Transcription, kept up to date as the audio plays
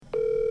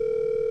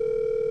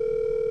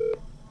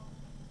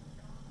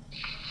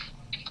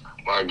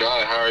My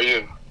guy, how are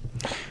you?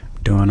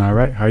 Doing all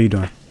right. How are you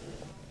doing?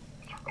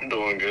 I'm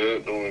doing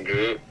good, doing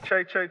good.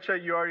 Check,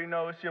 you already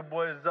know it's your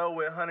boy Zoe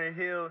with Hunter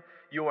Hill.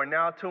 You are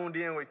now tuned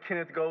in with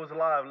Kenneth Goes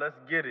Live. Let's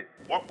get it.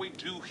 What we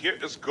do here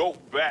is go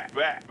back.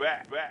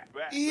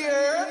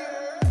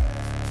 Yeah.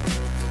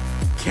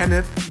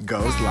 Kenneth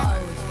Goes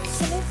Live.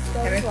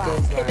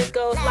 Kenneth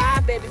goes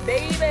live, baby.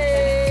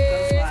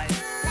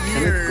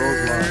 Kenneth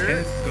Goes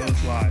Live.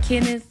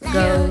 Kenneth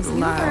goes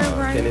live.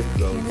 Kenneth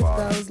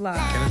Goes Live.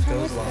 Kenneth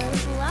goes live.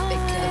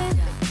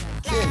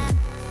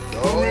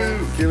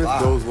 Kenneth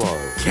Goes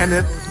Live.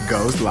 Kenneth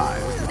Goes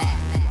Live.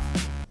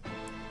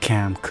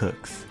 Cam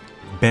Cooks.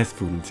 Best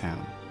food in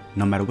town.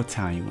 No matter what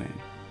town you in.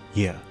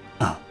 Yeah.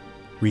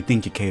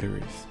 Rethink your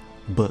caterers.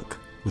 Book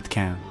with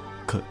Cam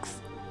Cooks.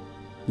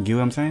 You get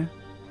what I'm saying?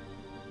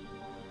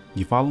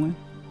 You following?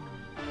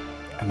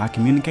 Am I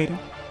communicating?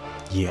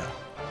 Yeah.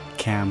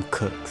 Cam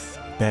Cooks.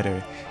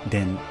 Better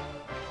than...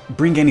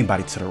 Bring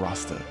anybody to the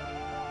roster.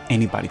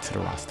 Anybody to the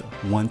roster.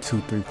 1,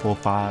 2, 3, 4,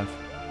 5.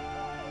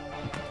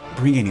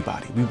 Bring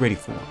anybody. We ready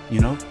for them, you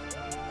know?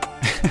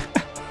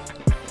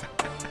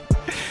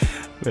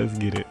 Let's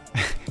get it.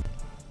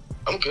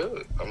 I'm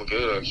good. I'm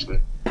good, actually.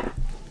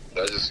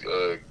 I just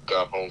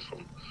got home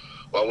from...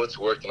 Well, I went to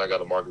work and I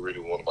got a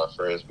margarita with one of my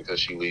friends because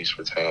she leaves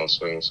for town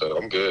soon, so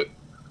I'm good.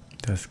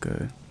 That's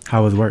good.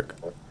 How was work?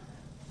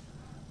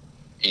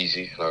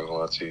 Easy, not gonna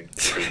lie to you.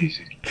 Pretty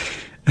easy.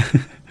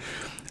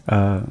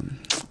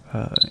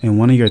 In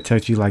one of your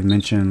texts, you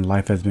mentioned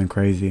life has been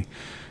crazy.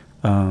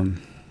 I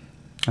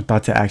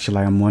thought to ask you,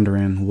 I'm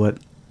wondering, what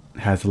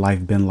has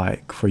life been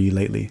like for you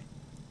lately?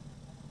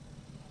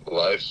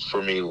 Life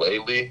for me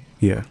lately?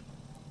 Yeah.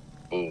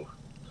 Ooh.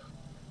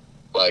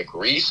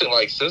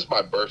 Since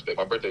my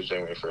birthday's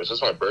January 1st.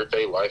 Since my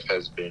birthday, life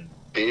has been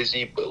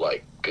busy, but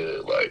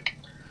good.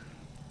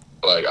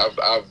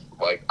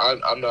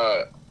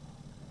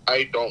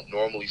 I don't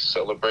normally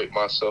celebrate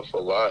myself a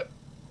lot,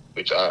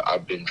 which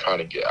I've been trying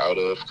to get out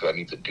of because I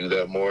need to do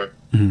that more.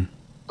 Mm-hmm.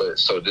 But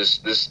so this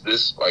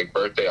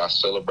birthday, I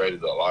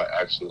celebrated a lot.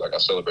 Actually, I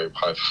celebrated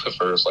probably for the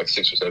first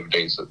 6 or 7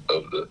 days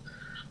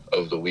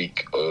of the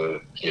week.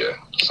 Yeah.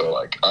 So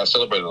I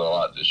celebrated a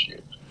lot this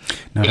year.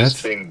 Now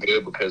it's been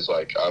good because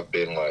I've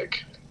been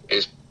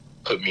it's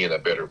put me in a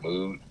better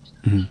mood.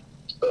 Mm-hmm.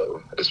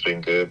 So it's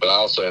been good. But I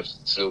also have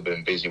still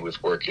been busy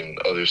with work and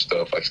other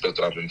stuff, stuff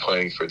that I've been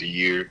planning for the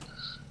year.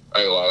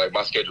 I ain't gonna lie,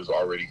 my schedule's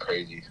already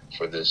crazy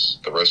for the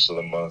rest of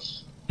the month,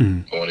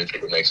 going into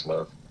the next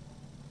month.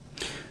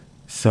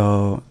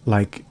 So,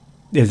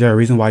 is there a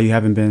reason why you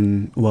haven't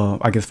been, well,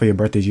 I guess for your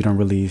birthdays, you don't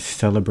really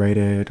celebrate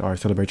it or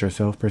celebrate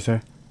yourself, per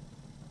se?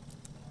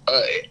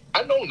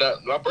 I know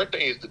not. My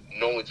birthday is the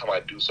only time I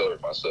do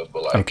celebrate myself,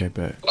 but okay,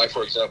 but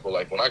for example,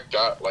 when I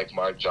got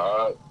my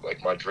job,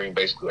 my dream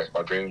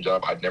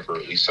job, I never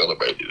really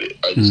celebrated it.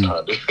 I just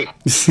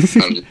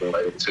kind of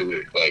related to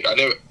it.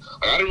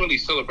 I didn't really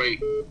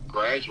celebrate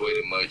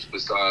graduating much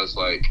besides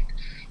all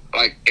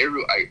my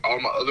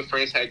other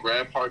friends had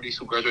grad parties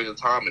who graduated at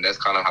the time, and that's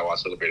kind of how I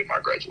celebrated my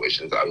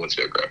graduations. I went to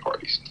their grad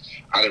parties.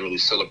 I didn't really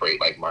celebrate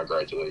my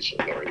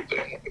graduation or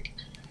anything.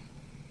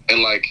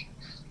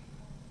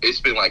 It's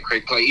been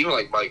crazy. Even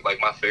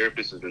my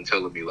therapist has been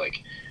telling me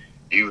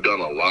you've done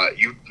a lot.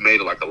 You've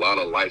made a lot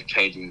of life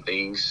changing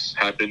things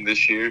happen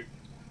this year,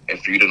 and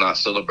for you to not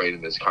celebrate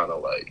them is kind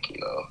of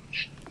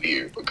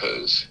weird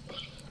because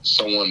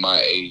someone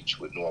my age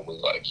would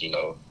normally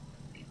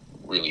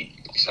really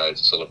excited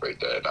to celebrate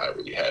that, and I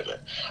really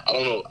haven't. I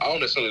don't know. I don't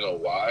necessarily know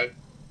why.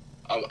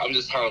 I'm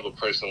just kind of a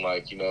person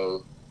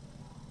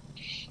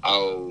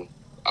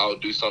I'll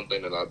do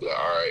something and I'll be all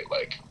right,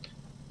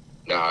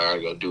 now I gotta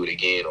go do it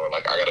again, or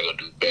I gotta go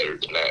do better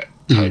than that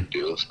type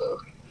deal.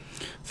 So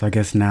I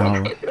guess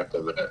now,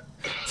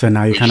 so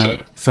now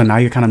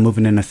you're kind of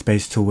moving in a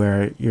space to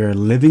where you're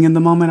living in the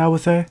moment, I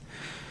would say.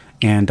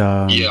 And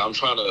yeah, I'm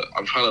trying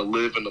to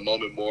live in the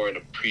moment more and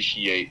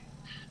appreciate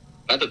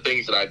not the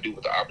things that I do,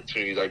 but the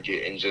opportunities I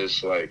get, and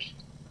just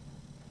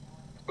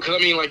because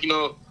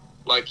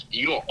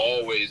you don't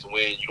always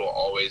win, you don't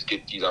always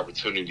get these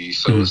opportunities.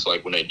 So it's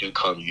when they do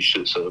come, you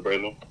should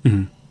celebrate them.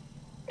 Mm-hmm.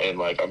 And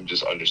I'm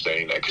just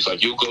understanding that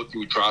because you'll go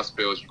through dry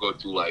spells, you go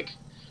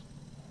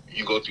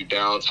through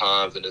down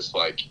times, and it's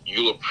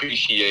you'll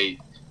appreciate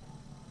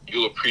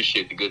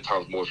the good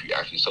times more if you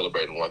actually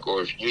celebrate them.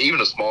 Or if even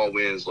the small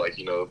wins,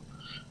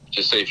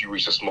 just say if you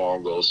reach a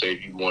small goal, say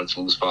if you want to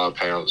lose 5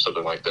 pounds or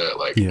something like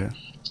that,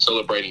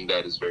 celebrating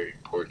that is very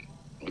important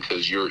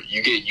because you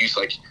get used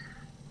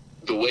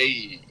the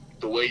way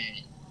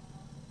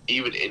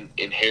even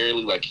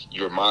inherently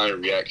your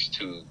mind reacts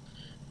to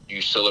you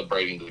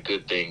celebrating the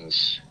good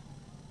things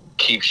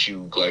keeps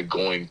you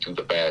going through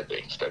the bad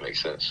things. That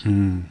makes sense.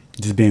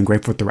 Just being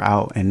grateful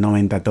throughout and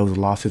knowing that those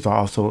losses are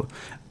also,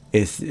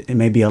 it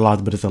may be a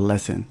loss, but it's a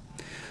lesson.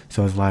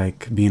 So it's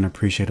being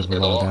appreciative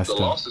of all that stuff.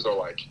 The losses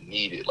are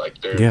needed.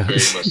 They're very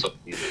much so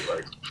needed.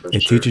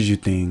 It teaches you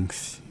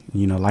things.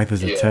 Life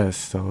is a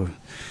test. So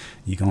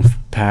you're going to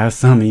pass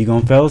some and you're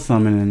going to fail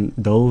some. And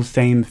those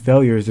same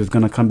failures is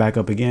going to come back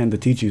up again to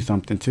teach you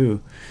something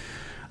too.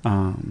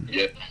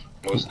 Yeah.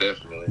 Most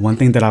definitely. One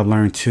thing that I've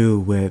learned too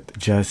with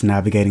just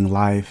navigating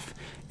life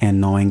and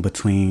knowing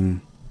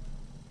between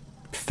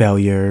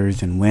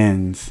failures and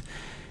wins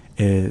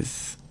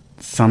is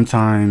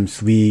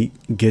sometimes we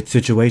get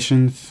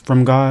situations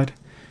from God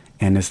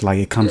and it's like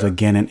it comes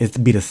again and it's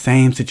be the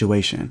same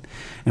situation.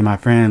 And my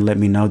friend let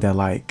me know that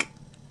like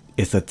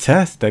it's a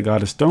test that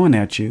God is throwing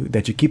at you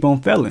that you keep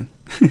on failing.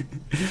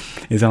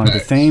 It's on like the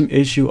same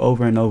issue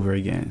over and over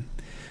again.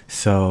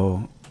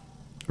 So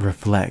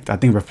reflect. I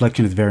think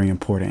reflection is very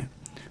important.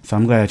 So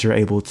I'm glad that you're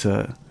able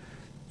to,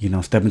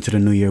 step into the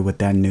new year with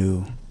that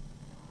new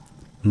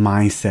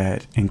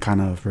mindset and kind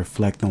of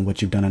reflect on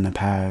what you've done in the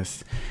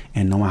past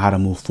and knowing how to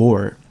move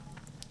forward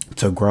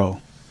to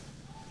grow.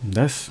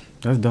 That's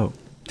dope.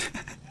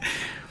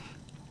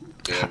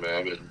 Yeah, man,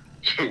 I've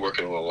been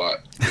working a lot.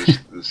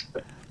 Just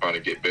trying to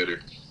get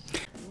better.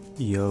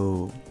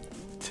 Yo,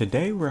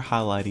 today we're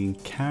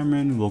highlighting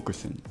Cameron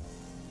Wilkerson.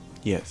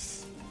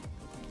 Yes,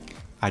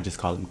 I just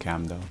call him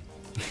Cam though.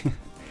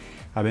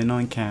 I've been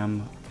knowing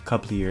Cam a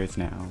couple of years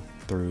now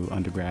through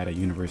undergrad at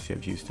University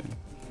of Houston.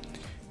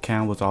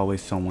 Cam was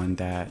always someone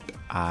that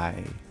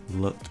I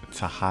looked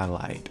to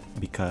highlight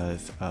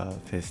because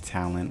of his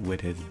talent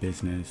with his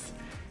business,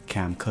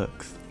 Cam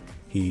Cooks.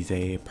 He's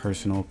a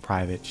personal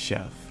private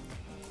chef.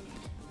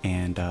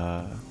 And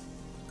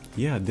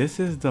this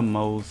is the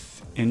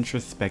most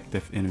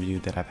introspective interview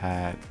that I've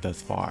had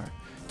thus far,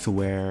 to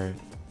where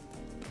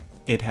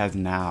it has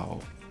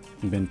now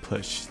been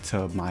pushed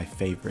to my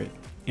favorite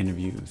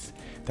interviews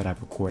that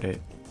I've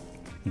recorded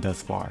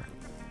thus far.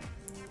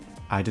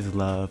 I just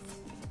love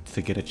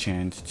to get a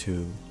chance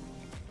to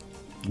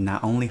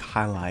not only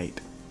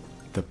highlight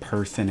the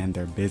person and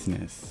their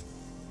business,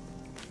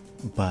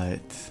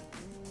 but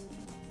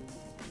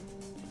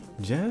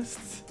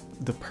just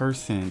the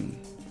person.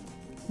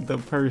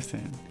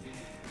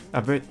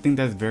 I think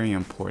that's very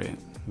important.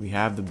 We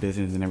have the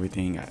business and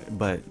everything,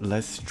 but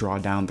let's draw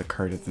down the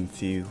curtains and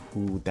see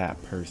who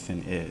that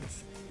person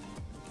is.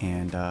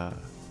 And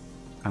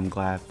I'm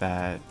glad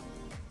that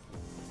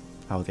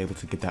I was able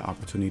to get that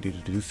opportunity to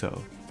do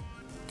so,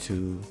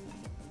 to,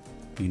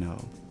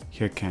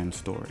 hear Cam's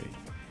story.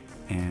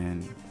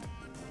 And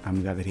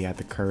I'm glad that he had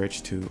the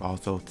courage to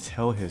also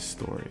tell his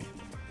story.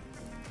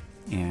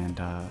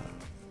 And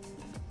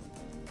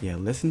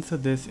listen to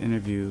this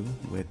interview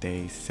with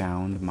a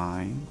sound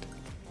mind.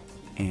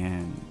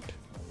 And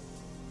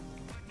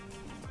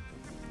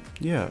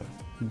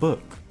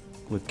book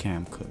with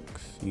Cam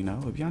Cooks.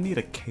 If y'all need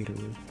a caterer,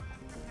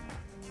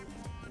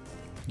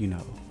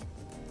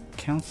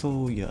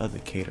 counsel your other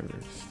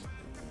caterers.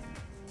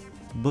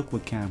 Book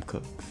with Cam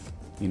Cooks,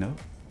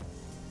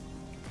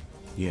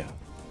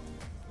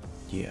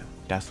 Yeah,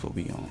 that's what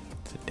we on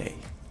today.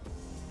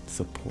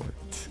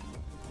 Support.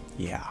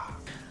 Yeah.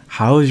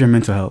 How is your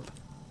mental health?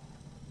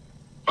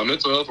 My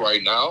mental health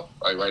right now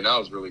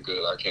is really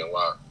good. I can't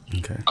lie.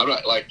 Okay. I'm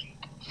not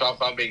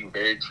if I'm being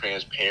very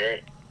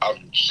transparent. I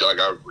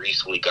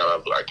recently got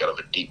out of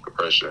a deep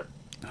depression.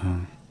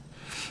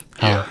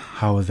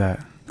 How was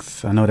that?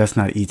 'Cause I know that's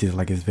not easy.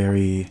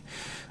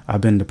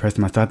 I've been depressed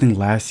myself. I think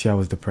last year I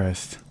was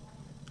depressed.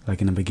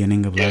 In the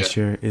beginning of last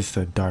year, it's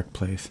a dark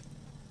place.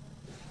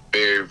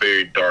 Very,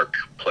 very dark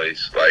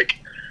place.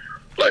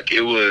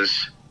 It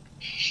was,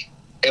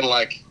 and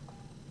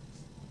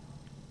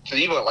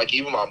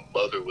even my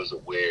mother was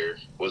aware,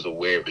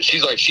 but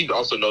she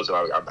also knows that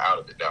I'm out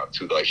of it now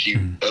too.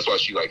 That's why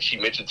she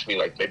mentioned to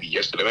me maybe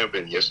yesterday,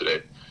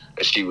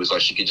 and she was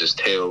she could just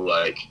tell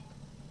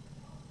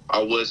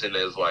I wasn't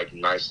as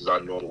nice as I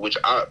normally, which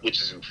is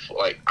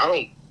I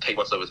don't take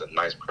myself as a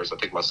nice person.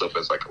 I take myself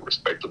as a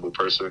respectable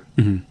person.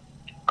 Mm-hmm.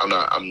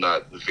 I'm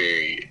not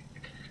very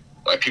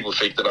people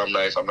think that I'm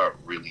nice. I'm not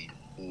really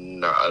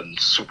not a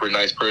super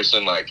nice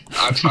person. I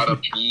try to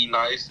be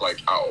nice. I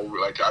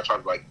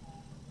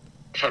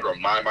try to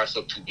remind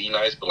myself to be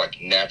nice, but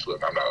naturally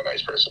I'm not a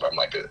nice person. I'm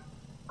a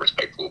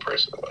respectful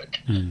person.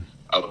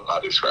 I don't know how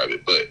to describe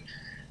it, but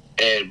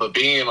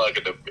being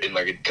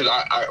because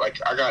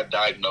I got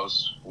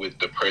diagnosed with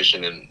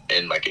depression and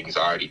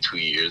anxiety 2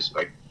 years,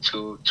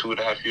 two and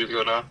a half years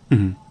ago now.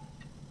 Mm-hmm.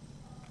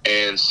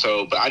 And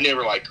so, but I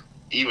never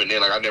even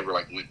then I never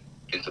went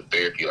into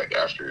therapy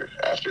after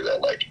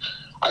that.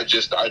 I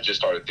just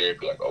started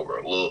therapy over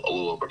a little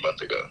over a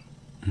month ago.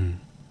 Mm-hmm.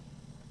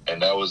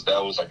 And that was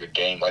a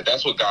game.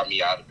 That's what got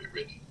me out of it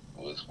really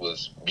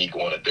was me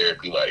going to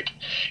therapy.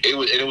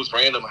 It was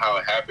random how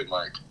it happened.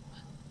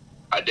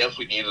 I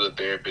definitely needed a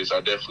therapist.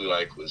 I definitely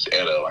was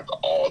at an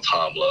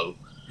all-time low.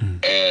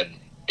 Mm-hmm. And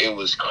it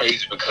was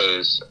crazy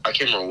because I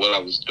can't remember what I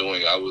was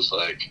doing. I was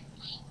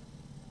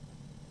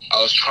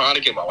trying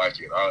to get my life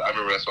together. I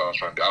remember that's what I was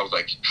trying to do. I was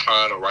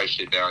trying to write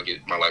shit down,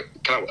 get my life.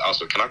 Can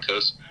I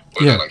cuss?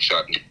 Or yeah. Is that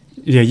shot?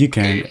 Yeah, you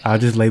can. Yeah. I'll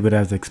just label it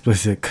as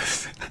explicit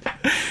because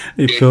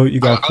you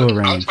got full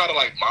range. I'll try to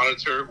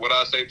monitor what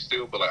I say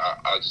still, but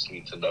I just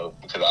need to know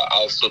because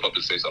I'll slip up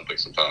and say something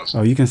sometimes.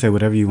 Oh, you can say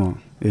whatever you want.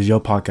 It's your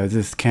podcast.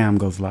 This Cam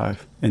Goes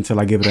Live until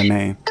I give it a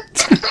name.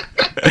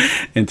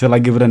 Until I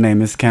give it a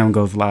name, it's Cam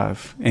Goes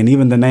Live, and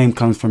even the name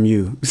comes from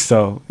you.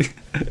 So.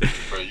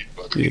 Bro, you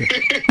fucking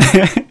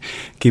Yeah.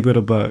 Keep it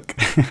a buck.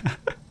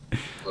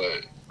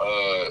 But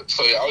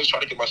so yeah, I was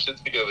trying to get my shit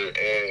together,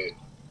 and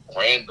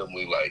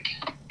randomly, like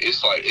it's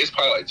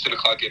probably like 10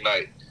 o'clock at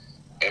night,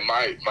 and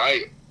my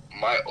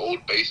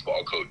old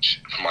baseball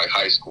coach from like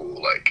high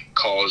school like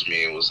calls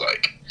me and was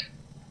like,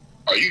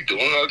 "Are you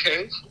doing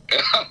okay?"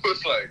 And I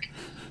was like,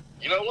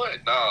 "You know what?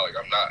 Nah, like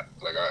I'm not.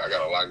 Like I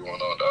got a lot going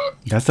on, dog."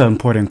 That's an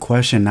important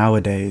question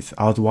nowadays.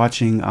 I was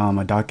watching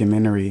a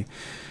documentary.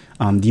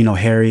 Do you know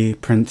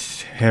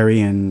Prince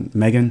Harry and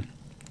Meghan?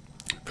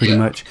 Pretty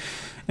much.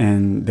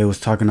 And they was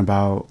talking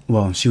about,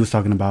 well, she was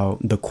talking about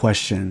that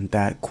question,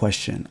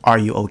 are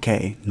you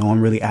okay? No one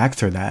really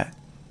asked her that.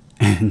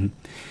 And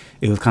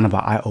it was kind of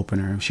an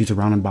eye-opener. She's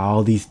surrounded by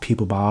all these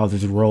people, by all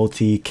this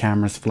royalty,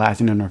 cameras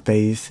flashing in her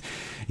face,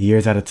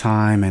 years at a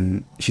time,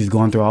 and she's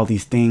going through all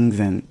these things,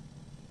 and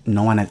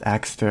no one has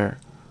asked her,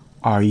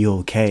 are you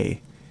okay?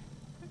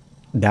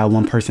 That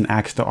one person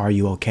asked her, are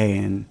you okay?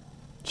 And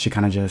she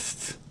kind of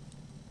just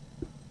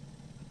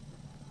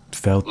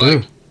fell through.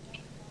 Like,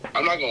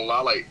 I'm not gonna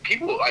lie, like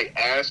people like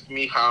ask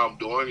me how I'm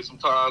doing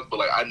sometimes, but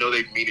like I know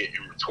they mean it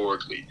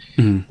rhetorically.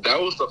 Mm-hmm. That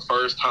was the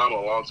first time in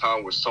a long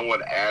time where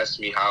someone asked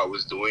me how I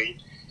was doing.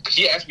 Cause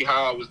he asked me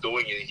how I was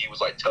doing, and he was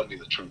like, "Tell me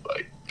the truth."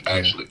 Like,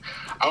 actually,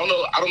 I don't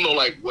know,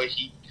 like what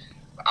he.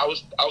 I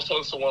was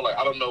telling someone like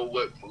I don't know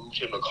what moved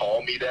him to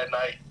call me that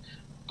night.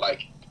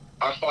 Like,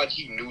 I felt like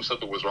he knew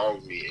something was wrong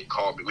with me and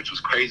called me, which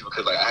was crazy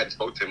because like I hadn't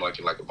spoken to him like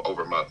in like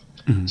over a month.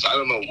 Mm-hmm. So I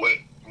don't know what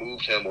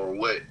moved him or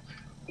what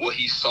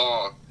he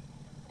saw.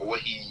 I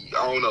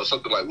don't know,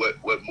 something like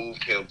what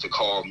moved him to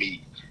call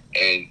me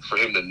and for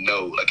him to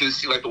know. Like, it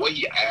seemed like the way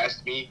he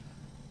asked me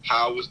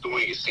how I was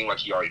doing, it seemed like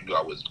he already knew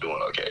I was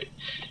doing okay.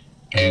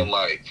 And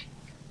like,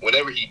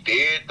 whenever he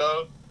did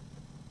though,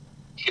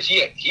 because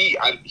he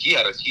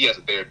has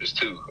a therapist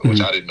too,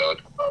 which I didn't know.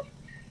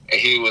 And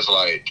he was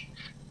like,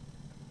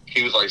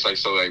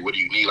 so like, what do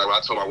you need? Like when I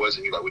told him I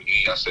wasn't, he like, what do you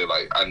need? I said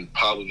like, I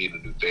probably need a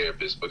new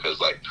therapist because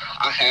like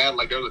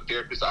there was a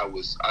therapist I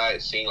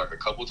had seen like a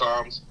couple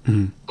times,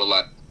 but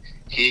like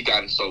he had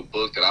gotten so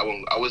booked that I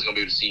wasn't gonna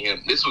be able to see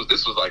him. This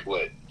was like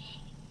late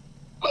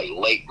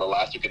the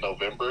last week of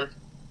November,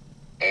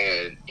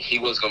 and he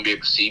wasn't gonna be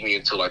able to see me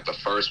until like the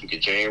first week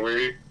of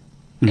January.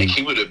 And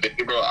he would have been,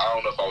 bro. I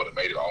don't know if I would have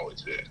made it all the way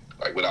to that,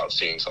 like without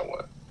seeing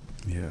someone.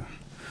 Yeah.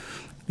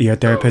 Your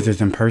therapist is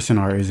in person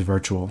or is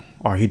virtual,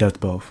 or he does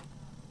both?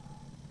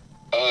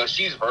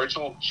 She's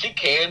virtual. She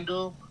can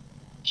do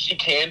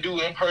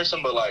in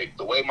person, but like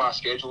the way my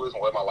schedule is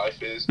and the way my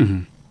life is,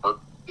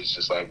 it's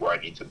just like where I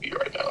need to be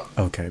right now.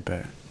 Okay,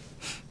 bet.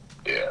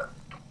 Yeah,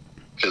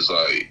 because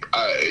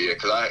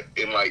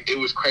it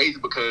was crazy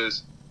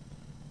because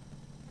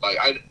like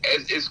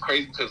it's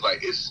crazy because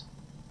like it's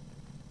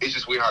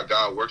just weird how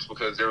God works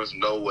because there was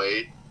no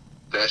way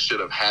that should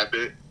have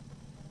happened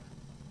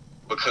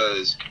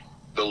because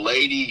the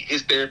lady,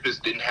 his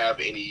therapist didn't have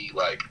any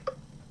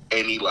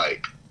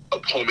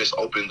appointments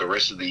open the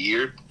rest of the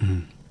year.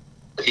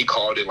 He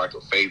called it like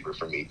a favor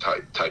for me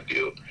type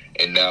deal.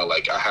 And now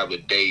like I have a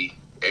day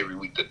every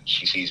week that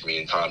she sees me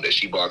in time that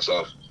she blocks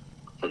off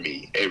for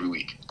me every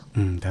week.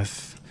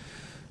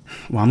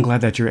 Well, I'm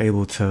glad that you're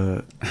able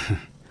to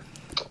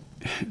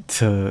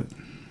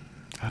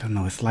I don't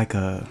know, it's like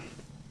a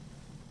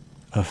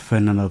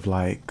feeling of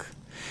like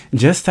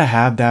just to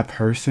have that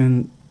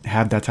person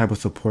have that type of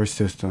support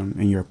system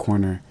in your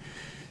corner.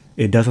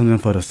 It does something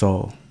for the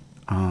soul.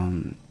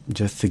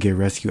 Just to get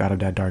rescued out of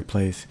that dark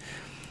place.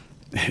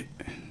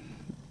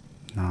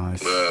 No,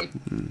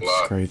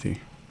 it's crazy.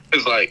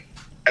 It's like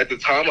at the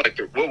time, like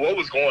what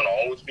was going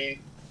on with me,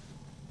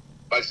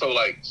 so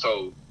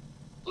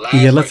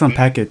let's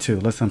unpack it too.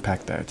 Let's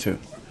unpack that too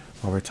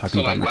while we're talking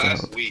about mental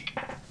health. Last week,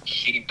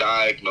 she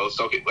diagnosed.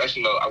 Okay,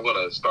 actually no, I'm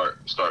gonna start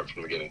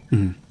from the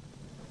beginning.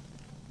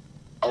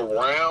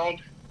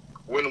 Around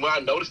when I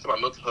noticed that my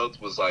mental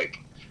health was like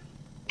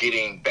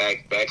getting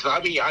back. Cause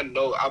I mean, I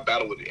know I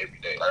battle with it every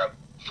day. Like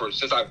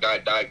since I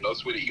got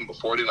diagnosed with it, even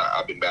before then,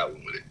 I've been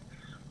battling with it.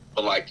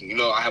 But like, you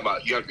know,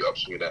 you have your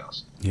ups and your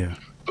downs. Yeah.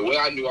 The way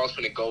I knew I was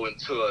going to go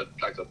into a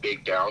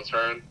big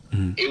downturn,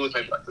 it was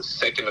maybe like the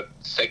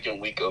second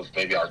week of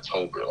maybe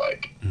October.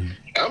 Like, and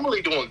I'm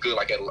really doing good.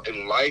 Like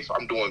in life,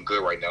 I'm doing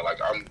good right now. Like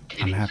I'm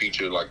getting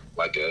featured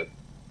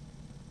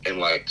in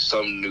like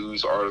some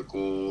news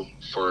article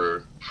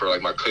for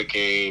like my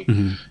cooking.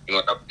 You know,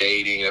 like I'm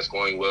dating, that's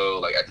going well.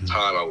 Like at the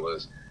time I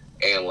was,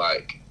 and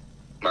like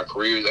my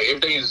career, like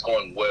everything is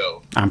going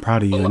well. I'm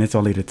proud of you, and it's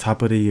only the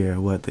top of the year.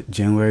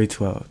 January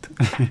 12th.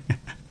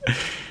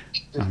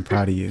 I'm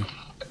proud of you.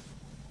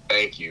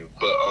 Thank you.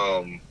 But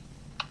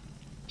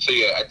so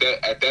yeah, at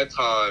that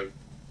time,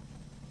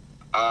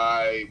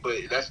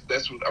 that's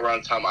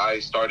around the time I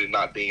started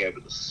not being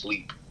able to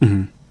sleep.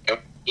 And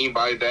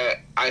by that,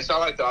 I sound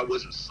like that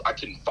I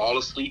couldn't fall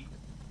asleep.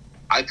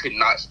 I could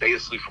not stay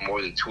asleep for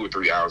more than 2 or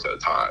 3 hours at a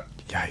time.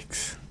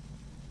 Yikes.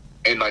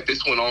 And like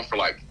this went on for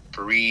like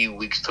 3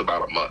 weeks to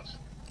about a month.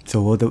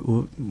 So what they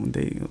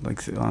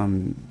like?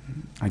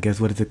 I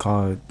guess what is it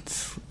called?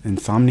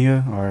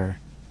 Insomnia or?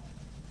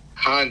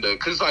 Kinda,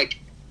 cause like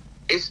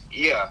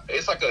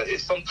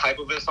It's some type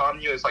of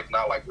insomnia. It's like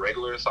not like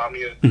regular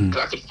insomnia. Mm-hmm.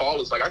 Cause I could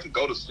fall. It's like I could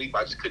go to sleep.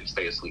 I just couldn't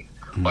stay asleep.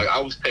 Mm-hmm. Like I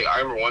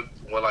remember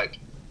when I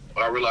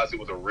realized it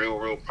was a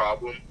real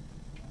problem.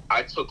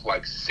 I took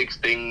like 6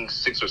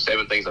 or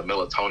 7 things of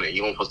melatonin.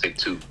 You only supposed to take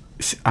 2.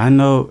 I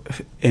know,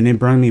 and it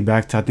brought me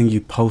back to, I think you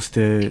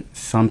posted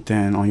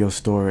something on your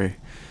story.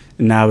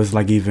 Now it's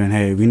like, even,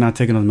 hey, we're not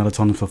taking those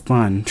melatonin for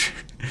fun.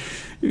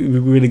 We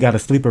really got to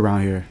sleep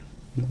around here.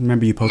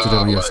 Remember you posted it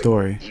on your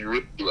story. You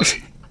really,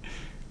 like,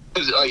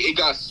 cause like it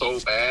got so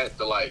bad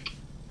that like,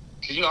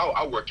 cause you know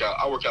I work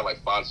out like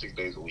 5 to 6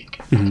 days a week.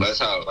 Mm-hmm. That's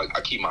how like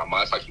I keep my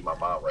mind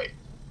right.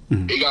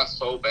 Mm-hmm. It got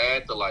so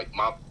bad that like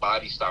my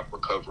body stopped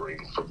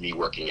recovering from me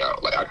working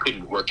out. Like I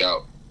couldn't work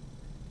out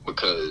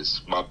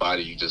because my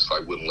body just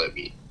like wouldn't let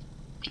me.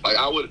 Like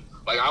I would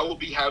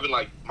be having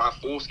like my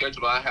full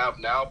schedule that I have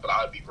now, but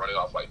I'd be running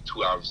off like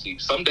 2 hours of sleep.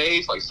 Some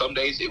days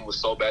it was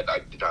so bad that I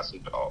did not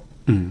sleep at all.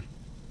 Mm-hmm.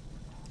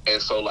 And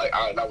so like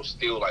I was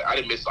still like I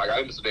didn't miss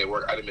a day of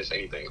work. I didn't miss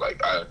anything.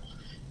 Like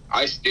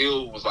I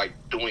still was like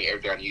doing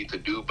everything I needed to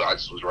do, but I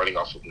just was running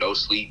off of no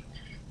sleep.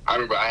 I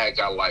remember I had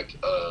got like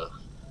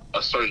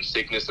a certain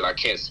sickness that I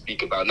can't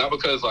speak about, not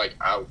because like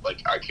I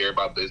care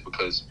about this,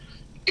 because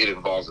it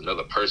involves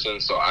another person.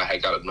 So I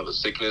had got another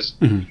sickness,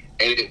 mm-hmm.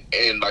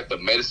 and like the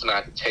medicine I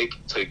had to take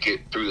to get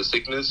through the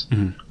sickness,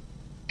 mm-hmm.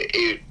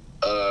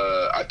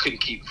 I couldn't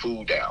keep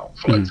food down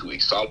for like 2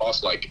 weeks. So I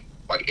lost like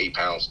 8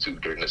 pounds too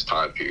during this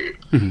time period.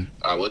 Mm-hmm.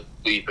 I was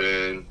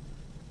sleeping.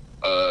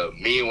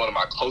 Me and one of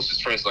my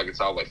closest friends, like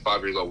it's I was like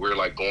 5 years old, we were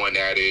like going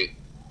at it,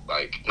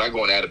 like not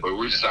going at it, but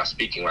we're just not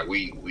speaking. Like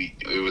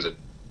it was a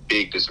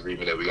big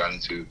disagreement that we got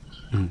into.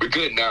 Mm-hmm. We're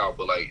good now,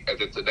 but like that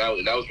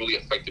was really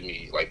affecting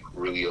me like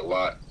really a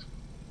lot.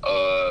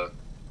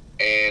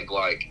 And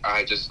like I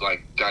had just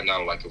like gotten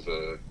out of like of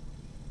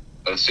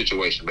a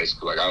situation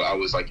basically. Like I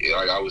was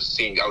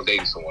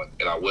dating someone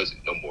and I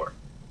wasn't no more.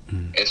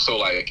 Mm-hmm. And so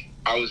like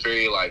I was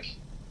very like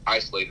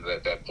isolated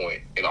at that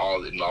point, and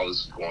all this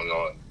was going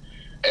on.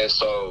 And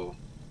so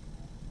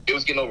it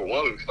was getting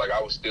overwhelming because like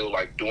I was still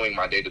like doing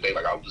my day to day.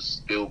 Like I was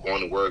still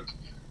going to work,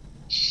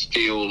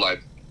 still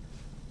like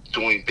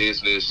doing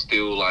business,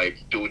 still like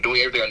doing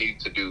everything I needed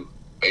to do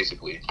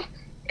basically.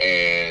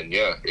 And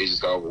yeah, it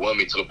just got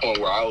overwhelming to the point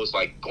where I was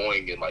like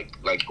going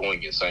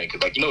insane.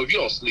 Because like, you know, if you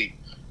don't sleep,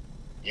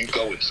 you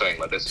go insane.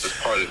 Like that's just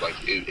part of it. Like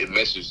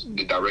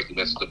it directly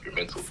messes up your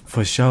mental.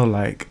 For sure.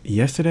 Like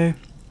yesterday,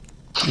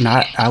 and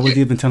I was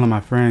even telling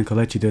my friend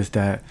Kalechi this,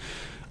 that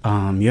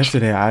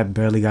yesterday I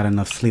barely got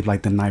enough sleep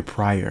like the night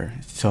prior.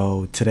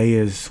 So today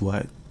is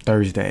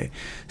Thursday.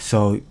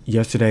 So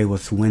yesterday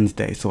was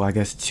Wednesday. So I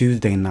guess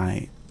Tuesday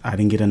night I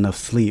didn't get enough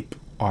sleep,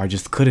 or I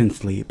just couldn't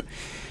sleep.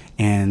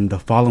 And the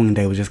following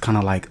day was just kind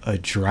of like a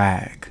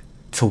drag,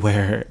 to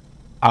where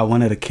I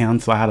wanted to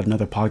cancel. I had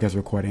another podcast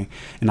recording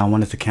and I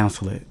wanted to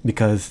cancel it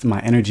because my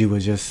energy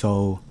was just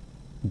so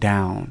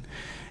down,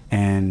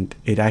 and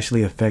it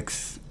actually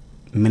affects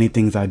many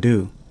things I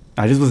do.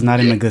 I just was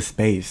not in a good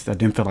space. I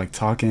didn't feel like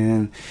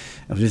talking.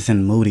 I was just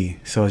in moody.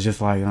 So it's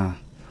just like,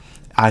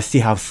 I see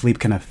how sleep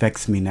can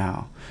affect me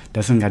now.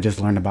 That's something I just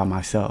learned about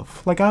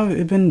myself. Like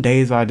it's been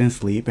days where I didn't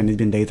sleep, and it's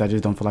been days I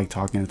just don't feel like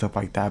talking and stuff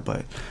like that.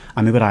 But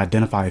I'm able to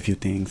identify a few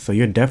things. So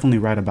you're definitely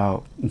right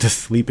about just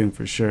sleeping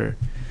for sure.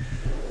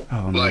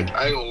 Oh, like man.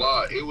 I ain't gonna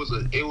lie, it was.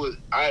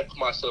 I had put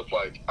myself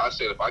like I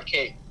said, if I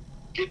can't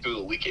get through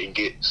the weekend and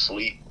get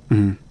sleep,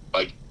 mm-hmm.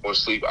 like or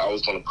sleep, I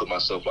was gonna put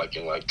myself like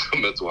in like a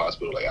mental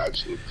hospital, like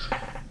actually.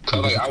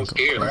 Cause like I was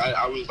scared, like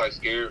I was like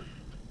scared.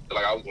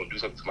 Like I was gonna do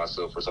something to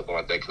myself or something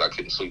like that because I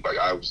couldn't sleep. Like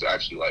I was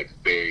actually like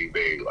very,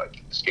 very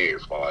like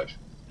scared for my life.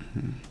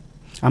 Mm-hmm.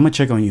 I'm gonna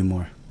check on you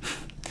more.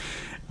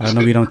 I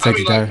know we don't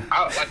text that.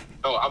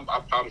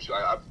 I promise you,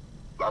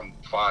 I'm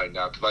fine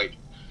now. Cause like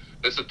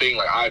that's the thing.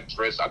 Like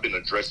I've been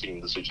addressing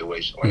the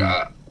situation. Like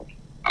mm-hmm.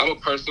 I'm a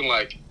person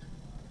like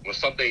when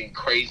something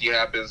crazy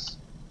happens,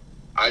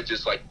 I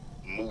just like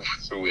move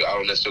through it. I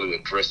don't necessarily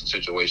address the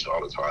situation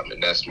all the time,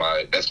 and that's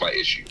my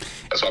issue.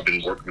 That's why I've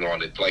been working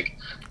on it. Like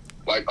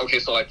okay,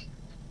 so like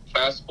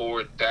fast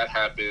forward, that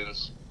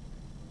happens.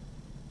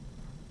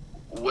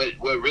 What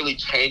really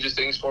changes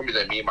things for me is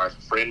that me and my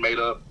friend made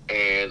up,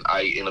 and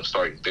I end up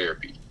starting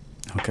therapy.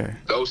 Okay.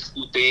 Those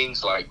two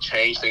things like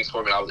changed things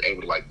for me, and I was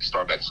able to like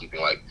start back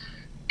sleeping. Like,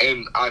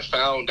 and I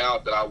found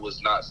out that I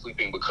was not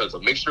sleeping because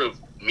of a mixture of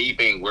me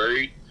being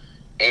worried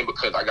and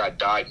because I got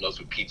diagnosed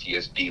with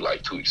PTSD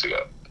like 2 weeks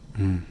ago.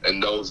 Mm.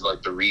 And those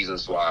like the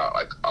reasons why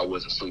like I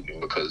wasn't sleeping,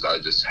 because I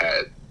just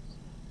had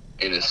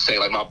an insane,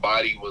 like my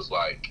body was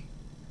like,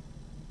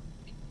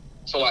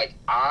 so like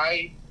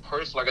I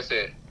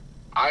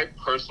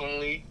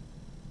personally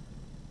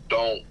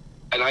don't,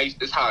 and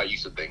this is how I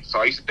used to think. So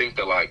I used to think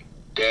that like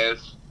death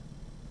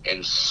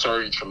and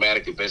certain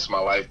traumatic events in my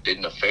life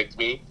didn't affect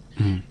me.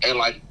 Mm. And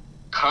like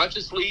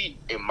consciously,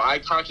 in my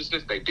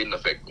consciousness, they didn't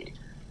affect me.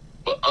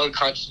 But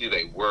unconsciously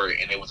they were,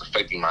 and it was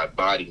affecting my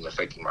body and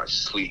affecting my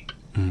sleep.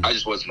 Mm. I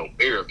just wasn't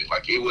aware of it.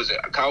 Like it wasn't,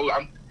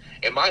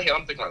 in my head,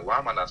 I'm thinking like, why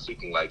am I not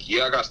sleeping? Like,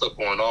 yeah, I got stuff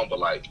going on, but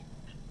like,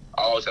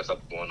 always have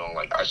something going on.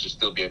 Like I should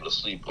still be able to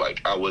sleep.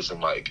 Like I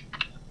wasn't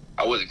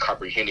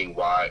comprehending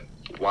why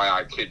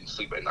I couldn't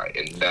sleep at night,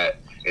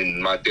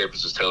 and my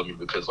therapist was telling me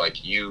because like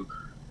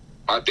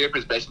my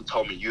therapist basically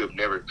told me you have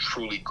never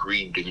truly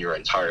grieved in your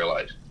entire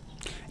life.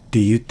 Do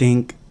you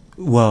think,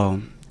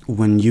 well,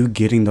 when you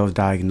getting those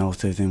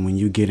diagnoses and when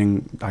you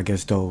getting, I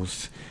guess,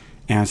 those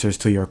answers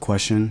to your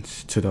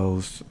questions, to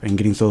those, and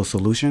getting those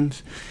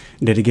solutions,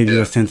 did it give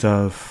you a sense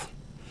of,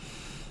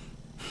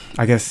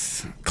 I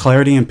guess,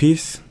 clarity and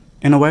peace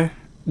in a way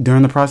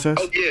during the process?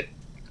 Oh yeah,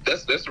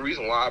 that's the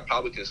reason why I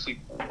probably can sleep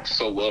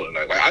so well at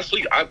night.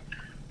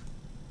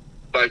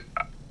 Like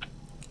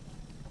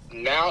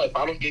now, if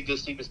I don't get good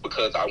sleep, it's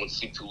because I went to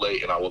sleep too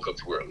late and I woke up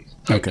too early.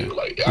 Okay.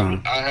 Like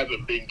I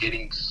haven't been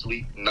getting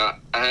sleep. I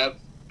have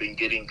been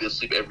getting good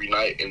sleep every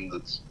night, and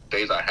the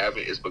days I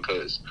haven't is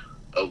because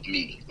of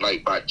me,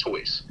 like by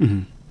choice.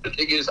 Mm-hmm. The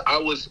thing is, I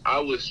was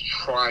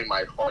trying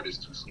my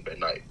hardest to sleep at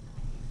night,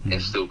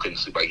 and still couldn't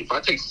sleep. Like if I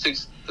take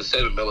 6 to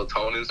 7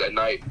 melatonins at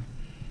night,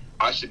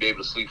 I should be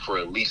able to sleep for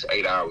at least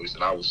 8 hours,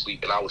 and I will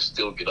sleep, and I will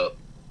still get up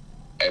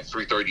at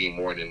 3:30 in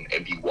the morning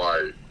and be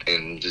wired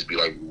and just be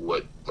like,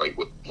 what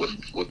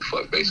the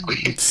fuck, basically.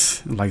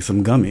 It's like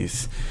some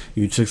gummies.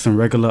 You took some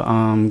regular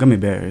gummy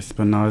bears,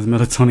 but now it's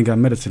melatonin got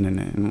medicine in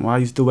it. And why are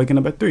you still waking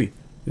up at 3?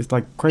 It's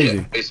like crazy.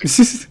 Yeah, basically.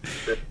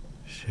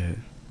 Shit.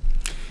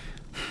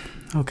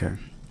 Okay.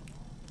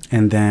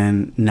 And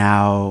then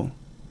now,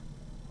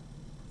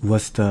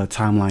 what's the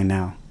timeline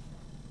now?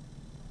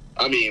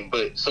 I mean,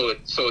 but so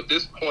at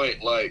this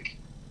point, like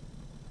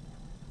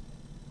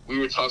we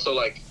were talking, so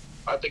like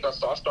I think I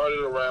started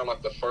around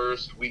like the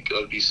first week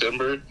of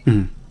December,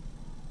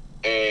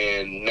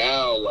 and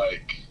now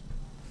like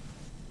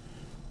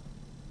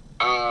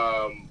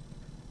I'm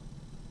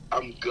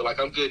good. Like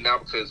I'm good now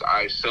because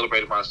I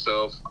celebrated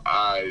myself.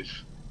 I've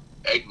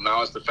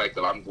acknowledged the fact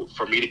that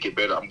for me to get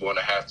better, I'm going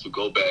to have to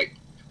go back.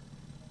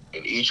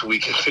 And each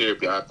week in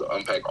therapy, I have to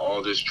unpack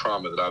all this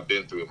trauma that I've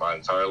been through in my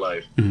entire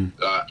life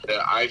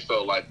that I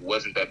felt like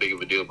wasn't that big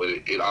of a deal, but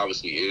it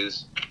obviously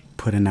is.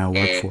 Put in that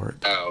work for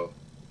it.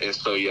 And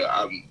so, yeah,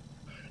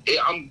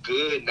 I'm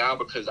good now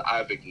because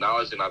I've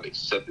acknowledged and I've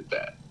accepted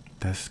that.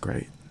 That's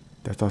great.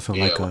 That's also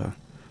it's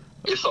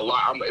a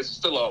lot. It's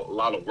still a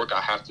lot of work I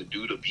have to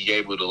do to be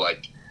able to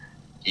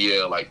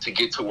to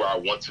get to where I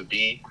want to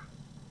be,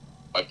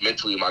 like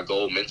mentally, my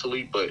goal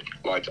mentally. But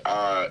like,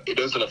 it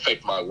doesn't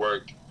affect my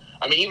work.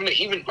 I mean,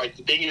 even like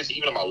the thing is,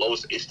 even at my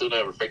lowest, it still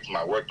never affected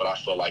my work. But I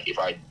felt like if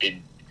I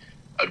didn't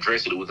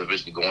address it, it was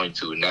eventually going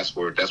to, and that's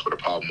where the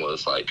problem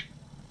was. Like,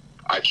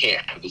 I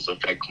can't have this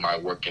affect my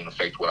work and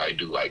affect what I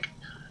do. Like,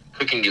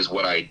 cooking is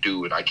what I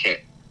do, and I can't.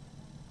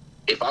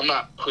 If I'm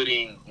not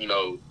putting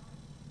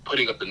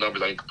up the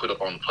numbers I need to put up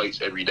on the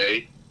plates every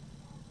day,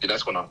 then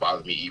that's going to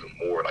bother me even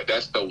more. Like,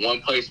 that's the one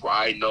place where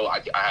I know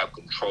I have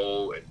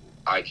control and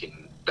I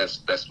can. That's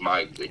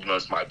my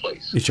it's my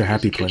place. It's your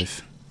happy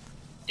place.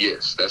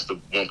 Yes, that's the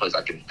one place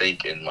I can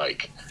think, and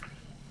like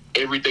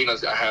everything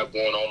that I have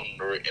going on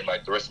in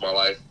like the rest of my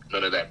life,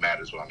 none of that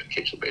matters when I'm in the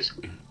kitchen,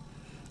 basically.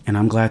 And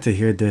I'm glad to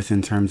hear this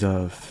in terms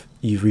of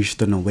you've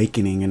reached an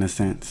awakening in a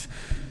sense.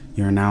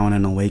 You're now in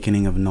an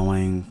awakening of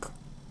knowing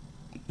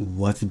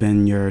what's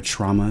been your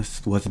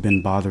traumas, what's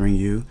been bothering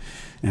you,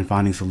 and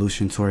finding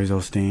solutions towards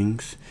those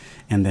things.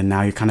 And then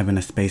now you're kind of in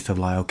a space of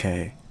like,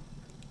 okay,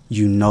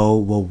 you know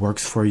what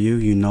works for you,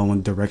 you know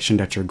what direction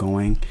that you're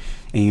going,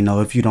 and you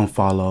know if you don't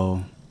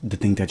follow the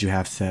things that you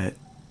have set,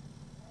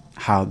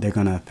 how they're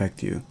going to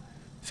affect you.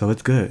 So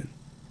it's good.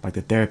 Like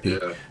the therapy,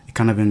 it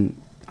kind of been,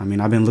 I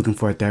mean, I've been looking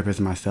for a therapist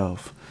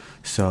myself.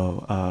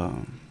 So,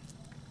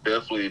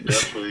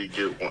 definitely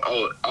get one.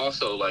 Oh,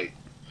 also, like,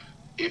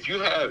 if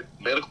you have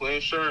medical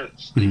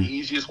insurance, the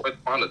easiest way to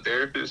find a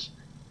therapist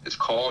is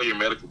call your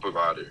medical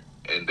provider,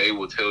 and they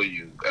will tell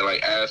you, and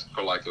like ask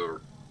for like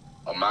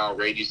a mile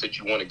radius that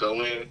you want to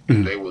go in,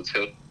 and they will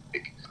tell you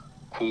like,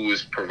 who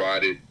is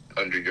provided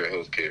under your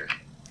health care.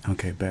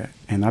 Okay, bet.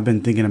 And I've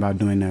been thinking about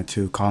doing that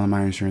too, calling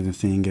my insurance and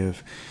seeing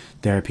if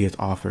therapy is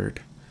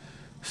offered.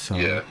 So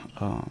I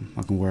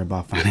can worry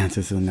about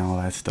finances and all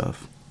that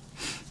stuff.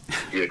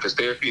 Yeah, because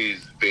therapy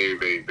is very,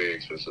 very, very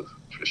expensive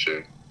for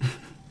sure.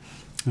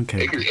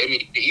 Okay. I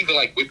mean, even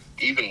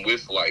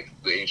with like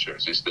the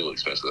insurance, it's still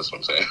expensive. That's what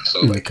I'm saying.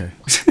 So like,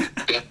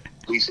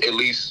 at least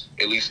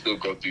still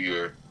go through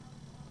your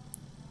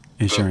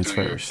insurance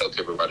first. Tell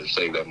everybody to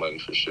save that money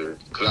for sure.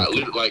 Because I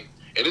literally like,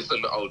 and this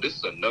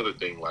is another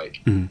thing.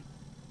 Like,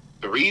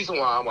 the reason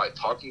why I'm like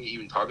talking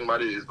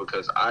about it is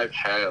because I've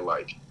had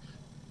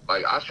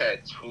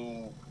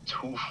two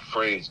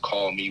friends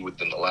call me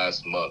within the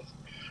last month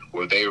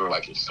where they were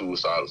like in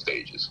suicidal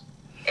stages,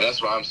 and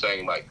that's what I'm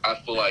saying. Like, I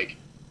feel like,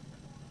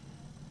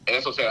 and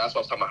that's what I'm saying. That's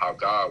what I'm talking about how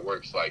God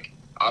works. Like,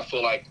 I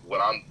feel like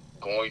what I'm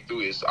going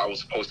through is I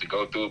was supposed to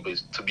go through it, but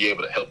it's to be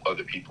able to help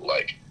other people.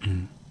 Like,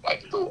 I've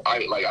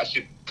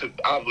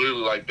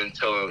literally like been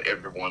telling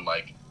everyone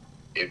like,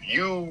 if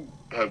you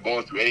have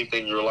gone through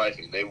anything in your life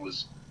and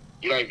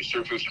you're not even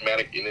sure if it was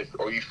traumatic,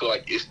 or you feel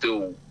like it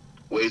still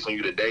weighs on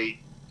you today,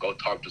 go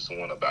talk to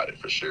someone about it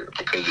for sure,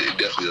 because it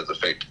definitely does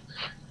affect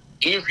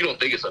even if you don't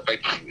think it's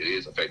affecting you, it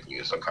is affecting you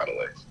in some kind of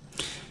way.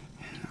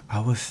 I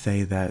would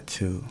say that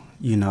too.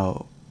 You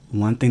know,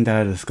 one thing that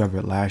I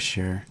discovered last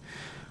year,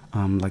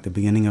 like the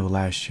beginning of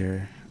last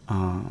year,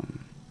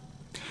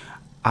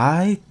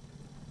 I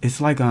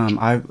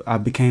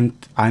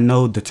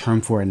know the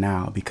term for it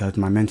now because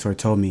my mentor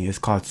told me it's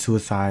called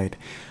suicide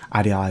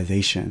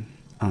idealization,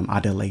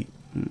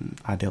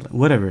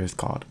 whatever it's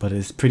called. But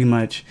it's pretty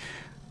much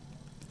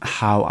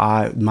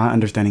how my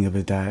understanding of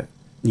it that,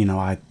 you know,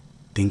 I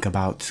think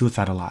about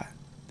suicide a lot.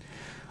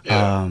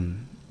 Yeah.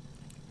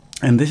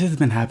 And this has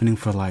been happening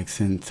for like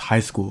since high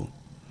school.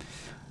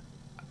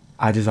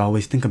 I just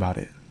always think about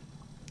it.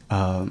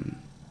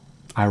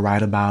 I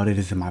write about it.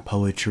 It's in my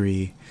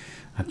poetry.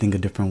 I think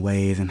of different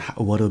ways and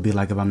what it'll be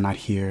like if I'm not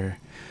here.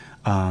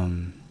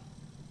 And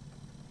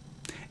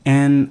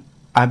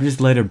I've just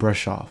let it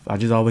brush off. I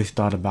just always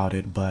thought about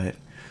it, but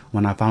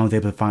when I finally was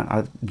able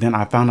to then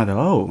I found out that,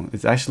 oh,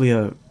 it's actually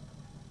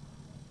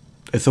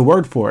it's a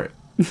word for it.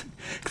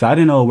 Because I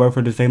didn't know a word for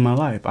it to save my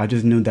life. I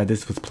just knew that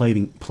this was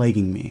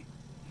plaguing me.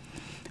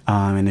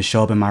 And it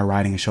showed up in my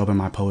writing, it showed up in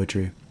my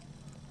poetry.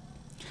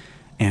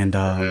 And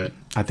I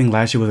think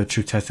last year was a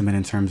true testament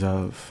in terms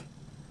of,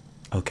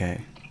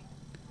 okay,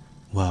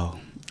 well,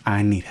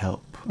 I need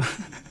help.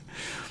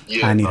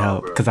 Yeah, I need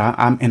help because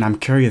I'm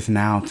curious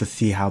now to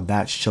see how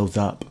that shows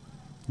up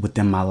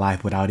within my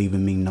life without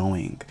even me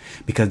knowing,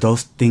 because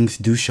those things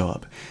do show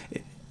up.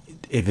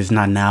 If it's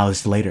not now,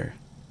 it's later,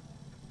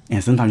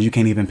 and sometimes you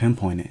can't even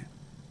pinpoint it.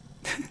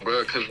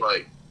 Bro, because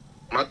like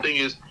my thing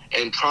is,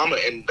 and trauma,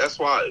 and that's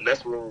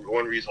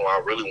one reason why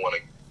I really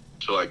want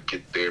to like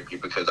get therapy,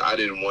 because I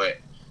didn't want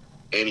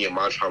any of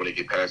my trauma to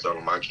get passed on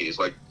to my kids.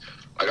 Like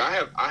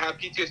I have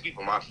PTSD,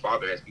 but my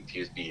father has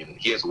PTSD, and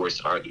he has it worse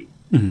than I do.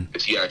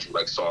 Because he actually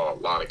like saw a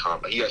lot of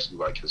combat. He actually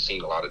like has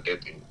seen a lot of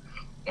death and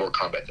more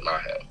combat than I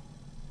have.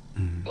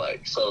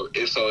 Like so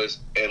it's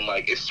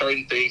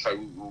certain things like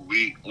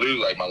we literally,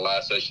 like my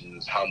last session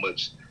is how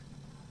much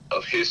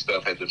of his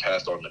stuff has been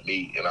passed on to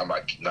me, and I'm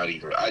like I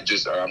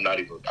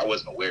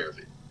wasn't aware of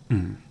it.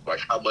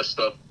 Like how much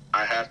stuff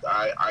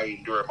I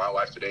endure in my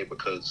life today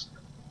because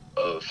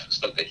of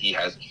stuff that he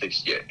hasn't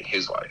fixed yet in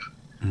his life.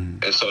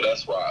 And so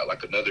that's why,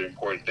 like, another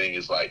important thing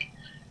is, like,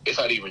 it's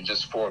not even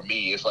just for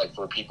me. It's, like,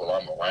 for people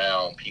I'm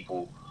around,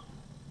 people,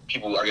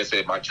 like I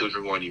said, my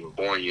children weren't even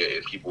born yet,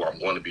 and people I'm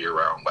going to be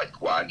around,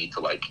 like, why I need to,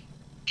 like,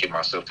 get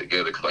myself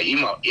together. Because, like,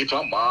 even if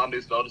my mom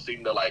is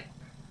noticing that, like,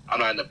 I'm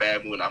not in a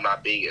bad mood and I'm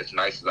not being as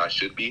nice as I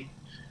should be,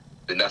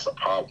 then that's a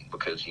problem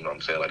because, you know what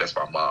I'm saying? Like, that's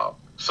my mom.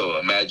 So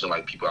imagine,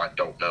 like, people I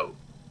don't know.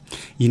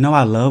 You know,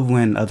 I love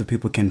when other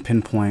people can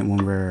pinpoint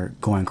when we're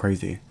going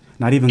crazy.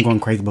 Not even going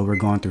crazy, but we're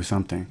going through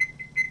something.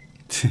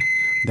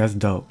 That's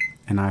dope.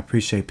 And I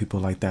appreciate people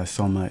like that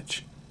so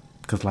much.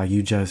 Because, like,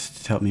 you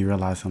just helped me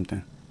realize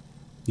something.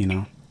 You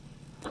know?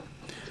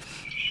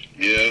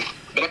 Yeah.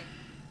 But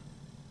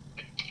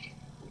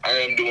I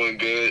am doing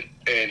good.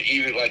 And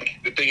even,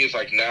 like, the thing is,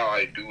 like, now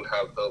I do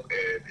have help.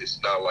 And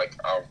it's not like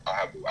I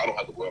don't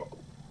have the world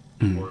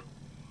anymore.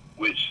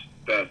 Which,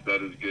 that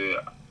is good.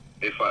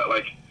 If I,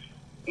 like,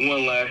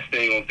 one last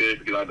thing on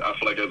therapy, because I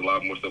feel like there's a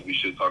lot more stuff we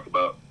should talk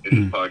about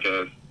in this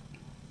podcast.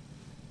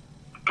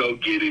 Go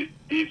get it.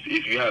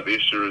 If you have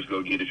insurance,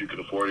 go get it. If you can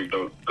afford it,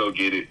 go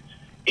get it.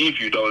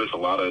 If you don't, there's a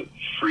lot of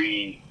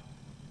free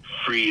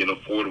and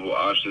affordable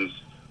options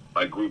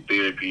like group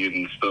therapy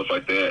and stuff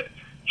like that.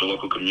 The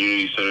local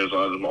community centers, a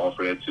lot of them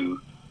offer that too.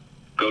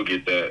 Go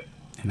get that.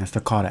 And that's the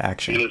call to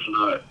action. And it's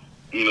not,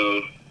 you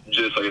know,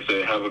 just like I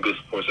said, have a good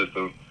support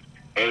system.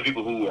 And the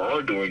people who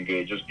are doing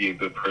good, just be a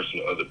good person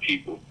to other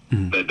people.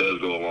 That does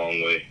go a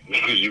long way.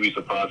 Because you'd be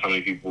surprised how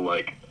many people,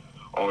 like,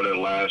 on their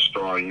last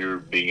straw and you're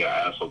being an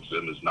asshole to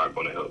them is not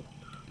going to help.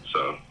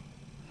 So.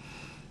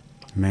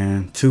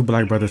 Man, two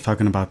black brothers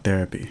talking about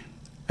therapy.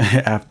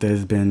 After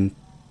it's been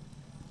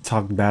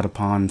talked bad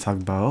upon and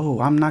talked about, oh,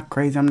 I'm not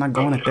crazy, I'm not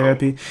going to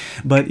therapy.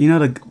 But, you know,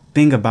 the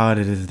thing about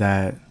it is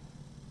that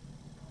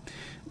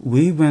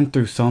we went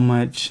through so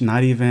much,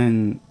 we've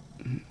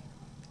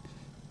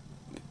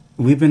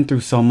been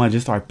through so much,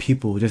 just our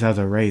people, just as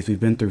a race, we've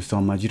been through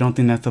so much. You don't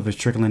think that stuff is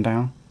trickling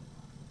down?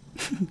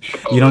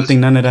 You don't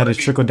think none of that is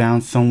trickled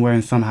down somewhere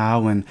and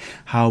somehow, and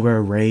how we're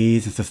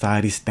raised and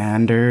society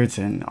standards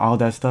and all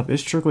that stuff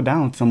is trickled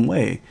down some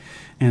way.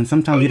 And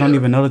sometimes you don't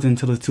even notice it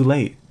until it's too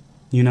late.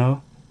 You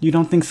know? You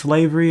don't think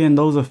slavery and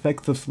those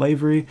effects of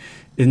slavery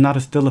is not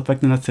still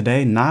affecting us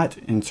today? Not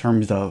in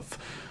terms of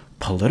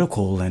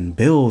political and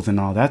bills and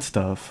all that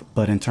stuff,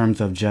 but in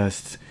terms of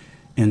just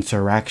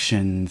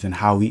interactions and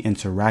how we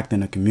interact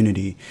in a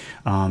community,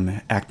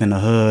 act in the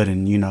hood,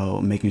 and, you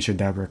know, making sure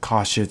that we're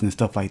cautious and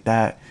stuff like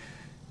that.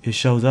 It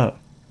shows up.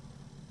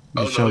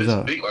 It's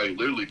big, like,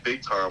 literally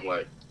big time,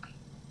 like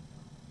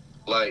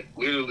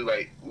literally,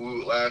 like,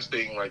 the last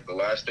thing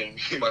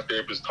me and my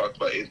therapist talked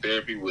about in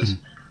therapy was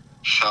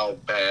how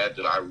bad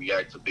that I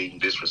react to being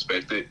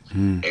disrespected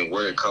and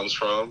where it comes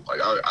from.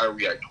 Like, I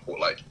react,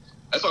 like,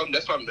 that's why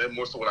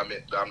more so what I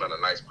meant that I'm not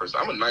a nice person.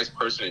 I'm a nice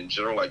person in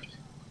general, like,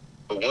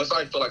 But once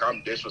I feel like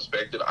I'm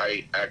disrespected,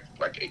 I act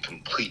like a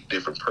complete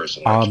different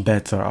person. All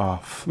bets are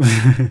off.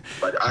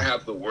 Like, I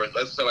have the worst.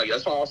 Let's say, like,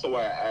 that's also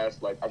why I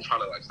asked, like, I'm trying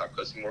to, like, stop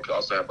cussing more because I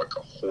also have, like, a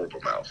horrible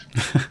mouth.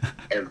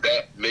 And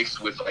that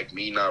mixed with, like,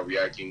 me not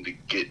reacting to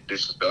get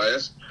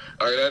disrespect.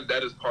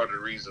 That is part of the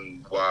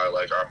reason why,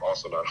 like, I'm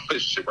also not in a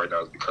relationship right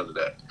now is because of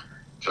that.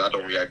 Because I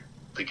don't react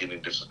to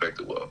getting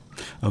disrespected well.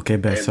 Okay,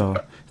 bet. So,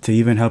 to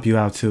even help you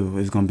out, too,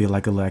 it's going to be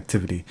like a little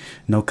activity.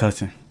 No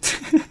cussing.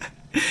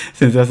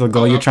 Since that's a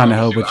goal you're trying to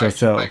help with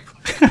yourself. Like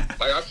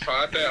I've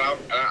tried that.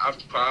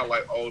 I've tried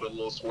like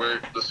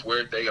the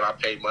swear thing, and I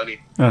paid money,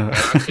 and I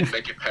couldn't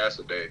make it past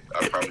a day.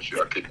 I promise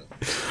you, I couldn't.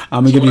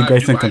 I'm gonna give you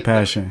grace and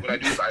compassion. What I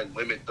do is I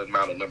limit the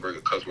amount of number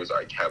of cuss words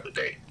I have a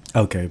day.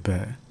 Okay,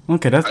 bet.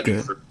 Okay, that's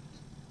good.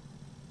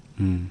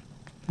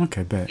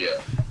 Okay, bet.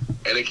 Yeah,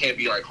 and it can't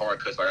be like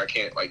hard cuss. Like I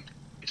can't like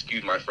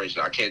excuse my French.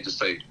 I can't just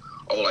say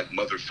like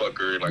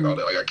motherfucker and like all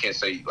that. Like I can't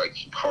say like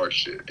hard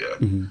shit. Yeah.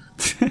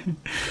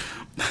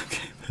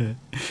 Okay, bet.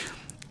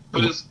 For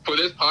this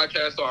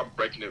podcast, though, I'm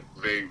breaking it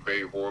very,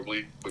 very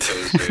horribly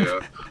because,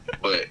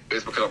 but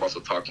it's because I'm also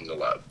talking a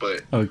lot.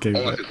 But okay,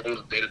 on like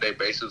a day-to-day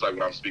basis, like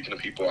when I'm speaking to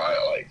people, I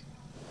like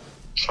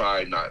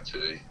try not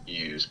to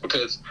use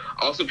because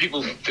also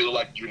people feel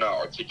like you're not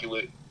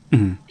articulate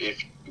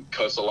if you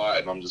cuss a lot,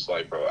 and I'm just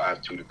like, bro, I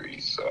have 2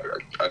 degrees, so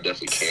I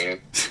definitely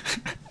can.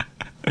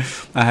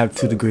 I have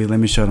 2 degrees. Let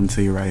me show them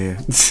to you right here.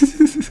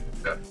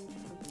 Yeah.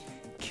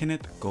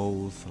 Kenneth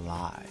Goes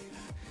Live.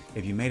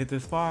 If you made it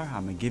this far,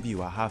 I'm going to give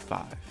you a high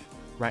five.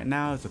 Right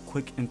now is a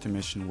quick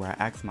intermission where I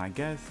ask my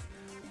guests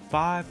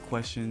 5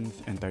 questions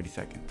in 30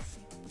 seconds.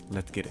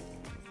 Let's get it.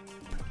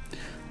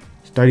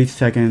 30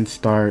 seconds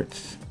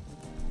starts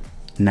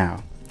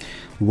now.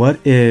 What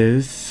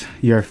is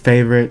your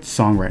favorite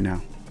song right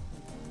now?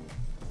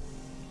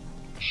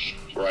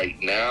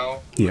 Right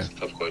now? Yeah. That's a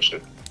tough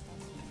question.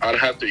 I'd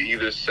have to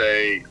either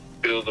say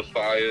Feel the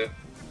Fire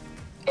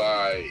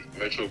by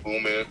Metro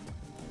Boomin.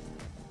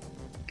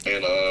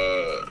 And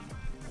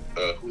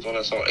who's on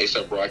that song?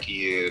 A$AP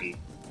Rocky and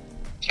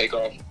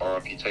Takeoff,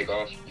 R.I.P.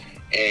 Takeoff.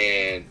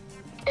 And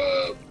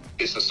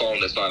it's a song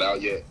that's not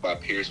out yet by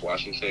Pierce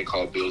Washington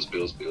called Bills,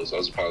 Bills, Bills.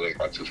 Those are probably like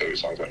my 2 favorite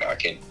songs right now. I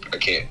can't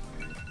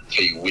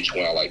tell you which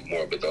one I like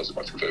more, but those are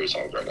my 2 favorite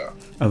songs right now.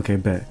 Okay,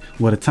 bet.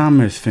 Well, the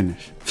timer is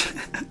finished.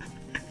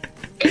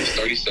 That's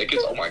 30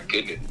 seconds? Oh my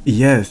goodness.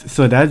 Yes.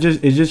 So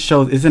it just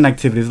shows it's an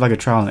activity. It's like a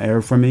trial and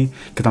error for me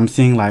because I'm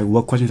seeing like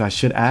what questions I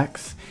should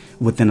ask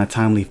within a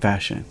timely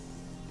fashion.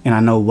 And I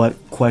know what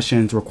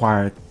questions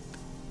require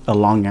a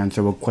long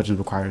answer, what questions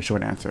require a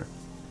short answer.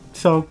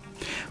 So,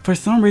 for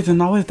some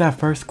reason, always that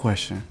first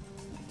question.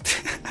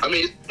 I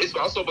mean, it's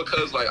also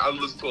because, like, I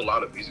listen to a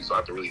lot of music, so I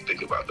have to really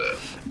think about that.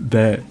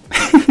 Bet.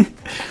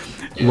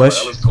 Yeah, I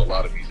listen to a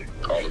lot of music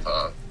all the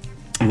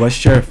time.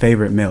 What's your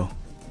favorite meal?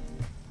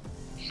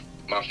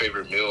 My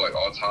favorite meal, like,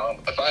 all time?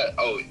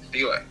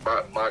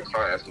 My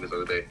client asked me this the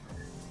other day.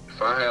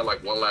 If I had,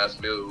 like, one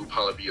last meal, it would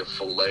probably be a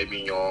filet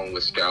mignon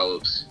with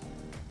scallops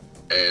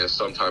and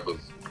some type of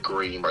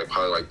green, like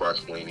probably like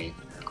broccolini,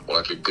 or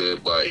like a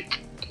good like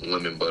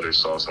lemon butter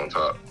sauce on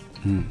top.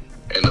 And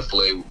the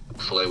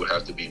filet would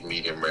have to be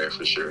medium rare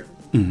for sure.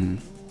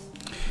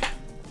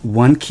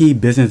 One key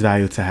business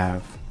value to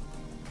have.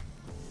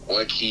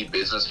 One key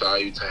business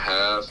value to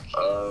have,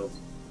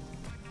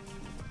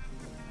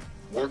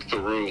 work the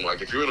room.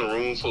 Like if you're in a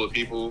room full of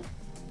people,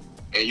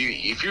 and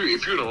if you're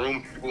in a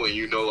room with people and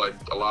you know like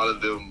a lot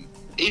of them,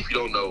 if you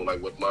don't know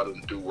like what a lot of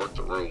them do, work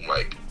the room.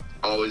 Like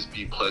always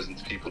be pleasant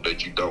to people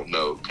that you don't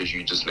know because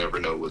you just never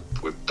know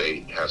what they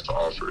have to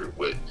offer,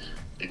 what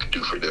you can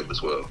do for them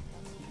as well.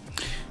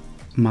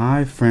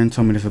 My friend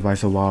told me this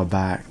advice a while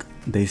back.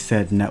 They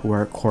said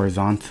network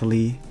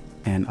horizontally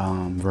and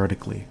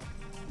vertically.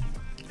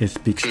 It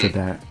speaks to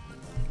that.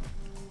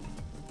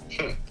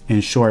 In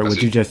short,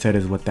 what you just said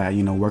is with that,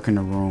 work in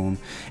the room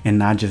and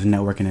not just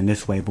networking in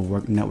this way, but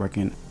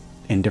networking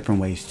in different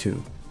ways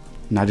too.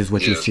 Not just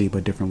what you see,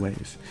 but different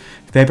ways.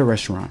 Favorite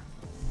restaurant?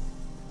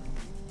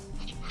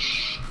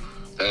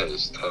 That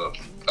is tough.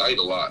 I eat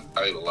a lot.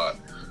 I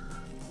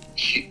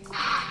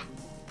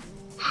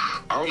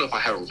don't know if I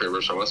have a favorite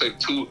restaurant. I'd say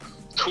two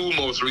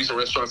most recent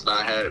restaurants that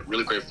I had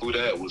really great food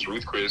at was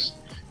Ruth Chris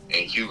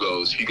and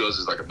Hugo's. Hugo's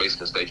is like a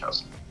Mexican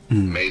steakhouse.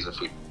 Amazing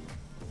food.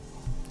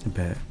 I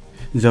bet.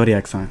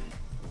 Zodiac sign.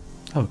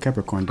 Oh,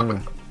 Capricorn, duh.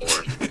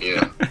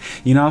 Yeah.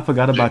 I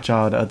forgot about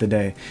y'all the other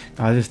day.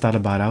 I just thought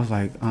about it. I was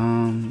like,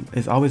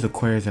 it's always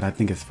Aquarius that I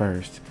think is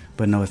first.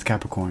 But no, it's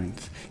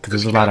Capricorns. Because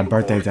there's a lot of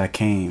birthdays that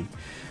came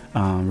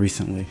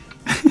recently.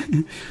 I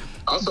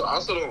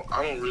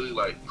don't really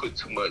like put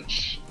too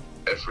much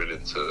effort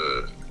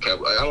into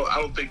Capricorn. I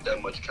don't think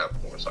that much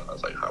Capricorn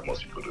signs like how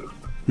most people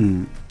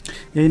do.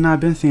 Yeah, I've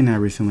been seeing that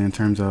recently in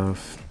terms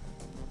of,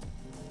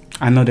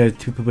 I know there's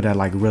 2 people that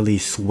like really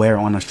swear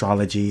on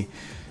astrology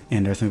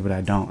and there's some people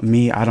that don't.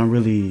 Me, I don't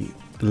really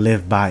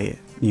live by it,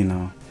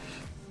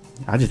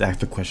 I just ask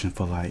the question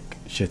for like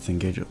shits and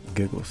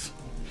giggles.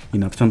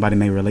 If somebody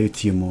may relate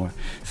to you more.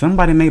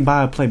 Somebody may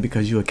buy a plate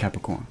because you're a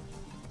Capricorn.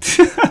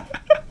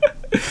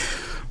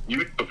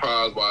 You'd be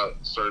surprised why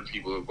certain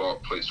people have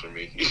bought plates for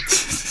me.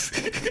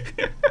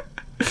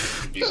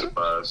 Be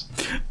surprised.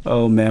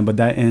 Oh man, but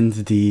that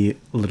ends the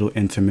little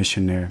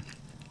intermission there.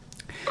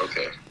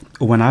 Okay.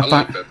 When I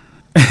like find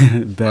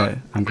that.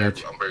 I'm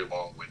glad I'm very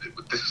long-winded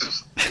with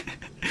this.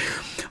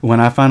 When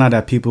I find out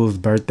that people's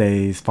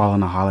birthdays fall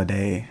on a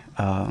holiday,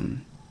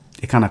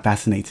 it kind of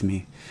fascinates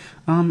me.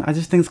 I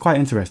just think it's quite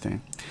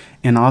interesting.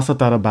 And I also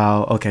thought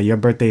about, okay, your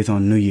birthday's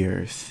on New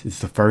Year's. It's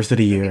the first of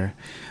the year.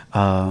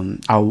 I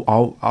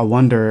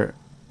wonder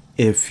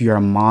if your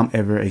mom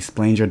ever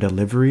explained your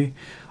delivery,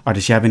 or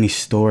did she have any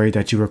story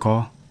that you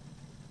recall?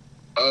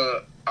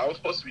 I was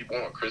supposed to be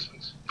born on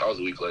Christmas. I was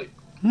a week late.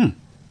 And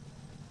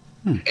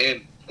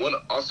one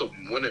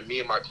of me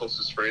and my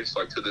closest friends,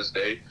 like to this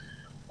day,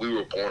 we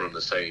were born on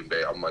the same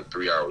day. I'm like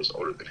 3 hours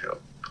older than him.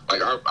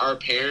 Like our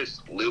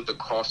parents lived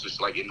across the,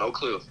 like in Oak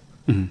Cliff.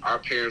 Our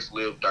parents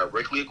lived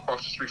directly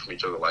across the street from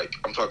each other. Like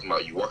I'm talking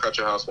about, you walk out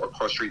your house, walk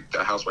across the street,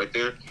 that house right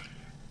there.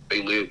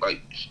 They lived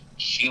like,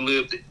 she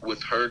lived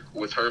with her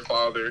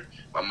father.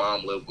 My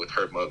mom lived with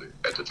her mother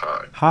at the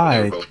time.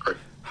 Hi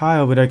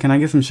over there. Can I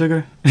get some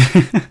sugar?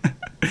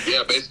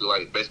 Yeah, basically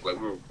like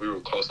we were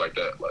close like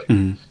that. Like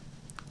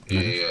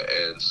yeah,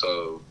 and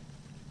so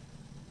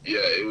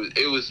yeah,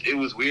 it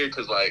was weird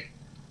because like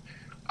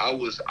I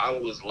was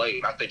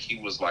late. I think he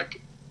was like,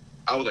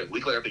 I was like a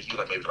week late. I think he was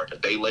like maybe like a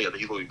day late. I think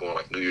he was going to be born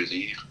like New Year's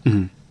Eve.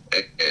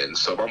 And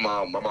so my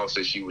mom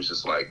said she was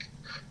just like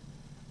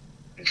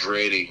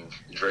dreading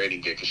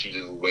it because she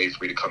just waited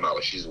for me to come out.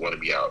 Like she just wanted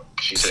me out.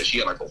 She said she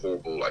had like a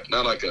horrible, like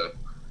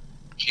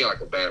she had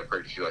like a bad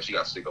pregnancy. Like she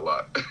got sick a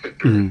lot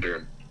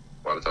during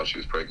by the time she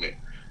was pregnant.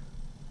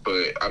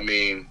 But I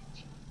mean,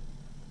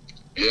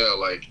 yeah,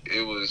 like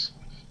it was.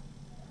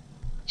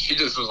 She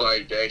just was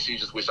like, dang, she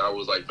just wished I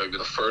was like maybe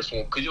the first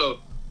one, cause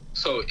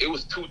so it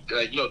was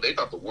like, they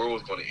thought the world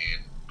was going to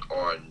end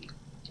on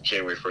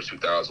January 1st,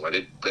 2000.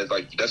 Like that's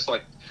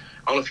like,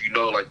 I don't know if you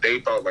know, like they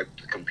thought like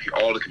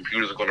all the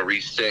computers are going to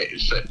reset and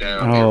shut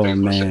down. Oh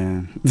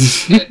man,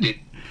 that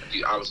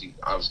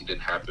obviously didn't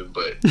happen,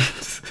 but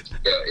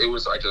yeah, it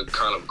was like a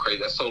kind of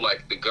crazy. So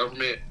like the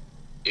government,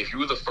 if you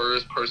were the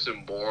first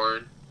person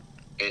born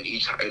in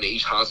each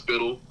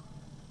hospital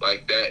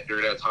like that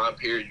during that time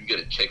period, you get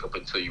a checkup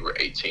until you were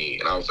 18,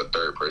 and I was the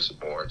third person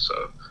born.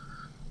 So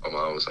my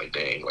mom was like,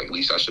 "Dang, like at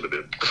least I should have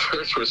been the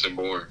first person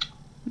born."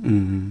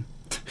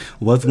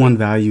 What's one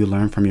value you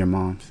learned from your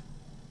moms?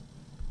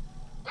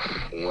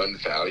 One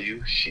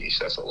value? Sheesh,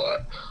 that's a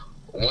lot.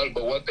 One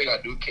thing I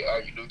do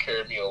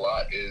carry me a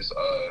lot is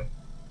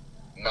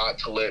not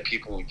to let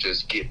people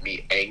just get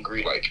me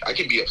angry. Like I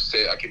can be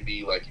upset, I can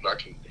be like, I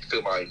can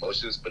feel my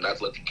emotions, but not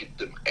to let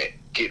them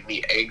get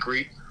me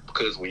angry,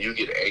 because when you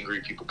get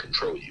angry, people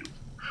control you,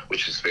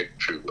 which is very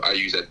true. I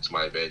use that to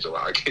my advantage a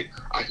lot.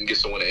 I can get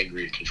someone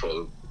angry and control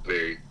them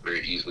very,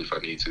 very easily if I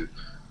need to.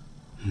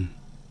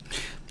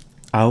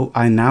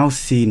 I now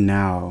see and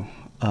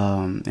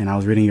I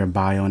was reading your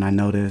bio and I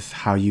noticed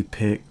how you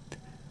picked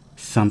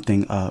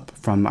something up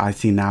from, I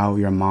see now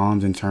your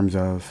mom's, in terms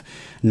of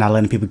not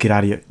letting people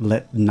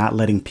not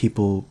letting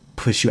people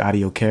push you out of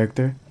your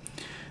character.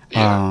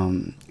 Yeah.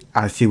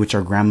 I see what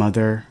your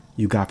grandmother,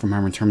 you got from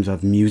her in terms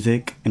of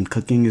music and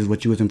cooking is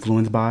what you was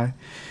influenced by,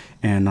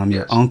 and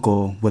your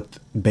uncle with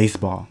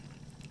baseball.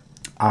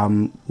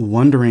 I'm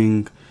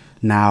wondering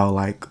now,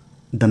 like,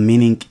 the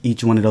meaning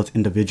each one of those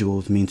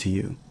individuals mean to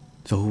you.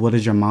 So what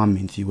does your mom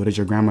mean to you? What does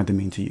your grandmother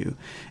mean to you?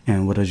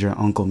 And what does your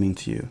uncle mean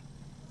to you?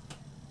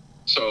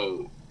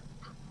 So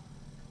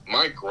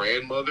my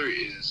grandmother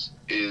is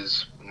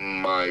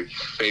my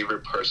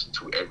favorite person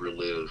to ever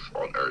live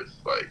on earth.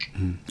 Like,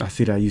 I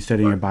see that you said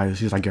in your bio,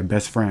 she's like your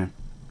best friend.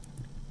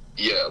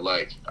 Yeah,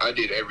 like I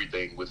did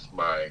everything with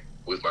my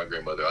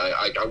grandmother.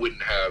 I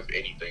wouldn't have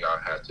anything I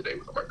have today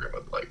without my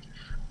grandmother. Like,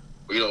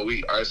 I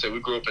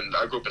grew up in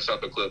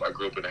South Oak Cliff. I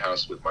grew up in the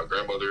house with my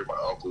grandmother, my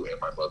uncle, and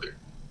my mother.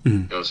 You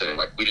know what I'm saying?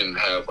 Like, we didn't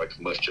have like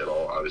much at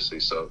all,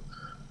 obviously. So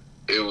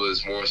it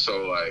was more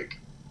so like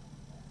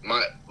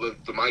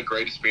my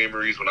greatest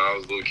memories when I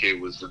was a little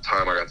kid was the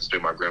time I got to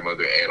spend with my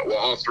grandmother, and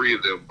all three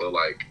of them. But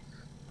like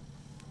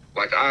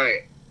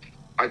I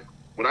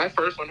when I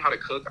first learned how to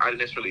cook, I didn't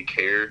necessarily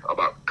care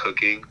about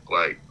cooking.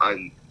 Like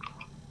I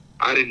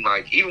didn't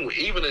like even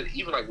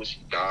like when she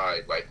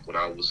died, like when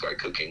I was like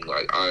cooking,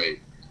 like I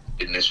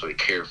didn't necessarily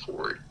care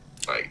for it.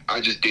 Like I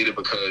just did it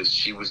because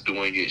she was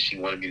doing it. She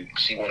wanted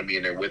me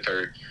in there with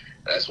her.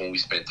 That's when we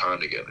spent time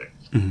together,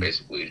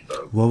 basically.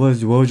 So. What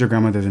was your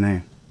grandmother's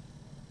name?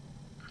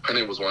 Her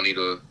name was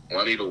Juanita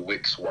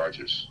Wicks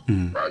Rogers.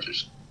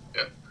 Rogers,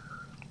 yeah.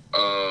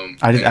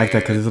 I just asked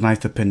that because it's nice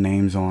to put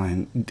names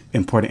on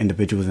important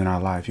individuals in our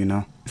life, you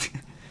know.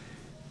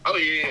 Oh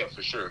yeah,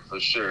 for sure.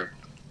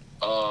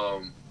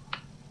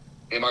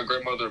 And my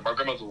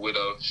grandmother's a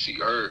widow.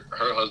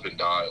 Her husband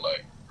died.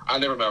 Like, I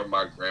never met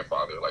my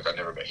grandfather. Like, I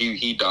never met.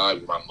 He died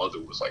when my mother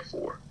was like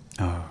 4.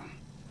 Oh.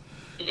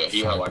 Yeah, he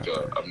had like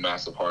a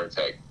massive heart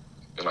attack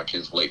in like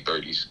his late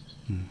 30s.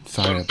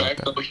 Sorry in about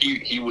fact, that. Though,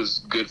 he was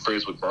good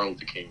friends with Martin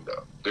Luther King,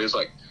 though. There's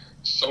like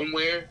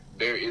somewhere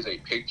there is a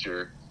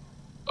picture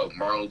of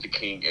Martin Luther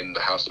King in the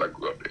house that I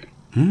grew up in.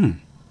 Mm.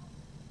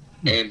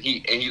 And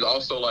he's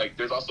also like,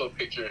 there's also a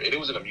picture, and it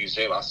was in a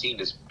museum. I seen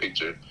this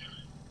picture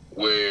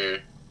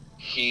where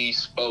he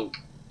spoke,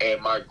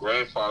 and my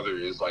grandfather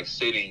is like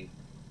sitting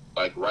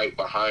like right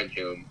behind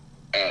him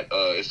at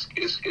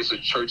it's a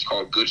church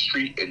called Good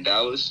Street in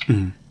Dallas.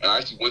 Mm. And I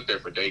actually went there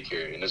for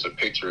daycare, and there's a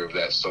picture of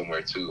that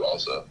somewhere too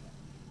also.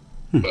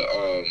 Mm. But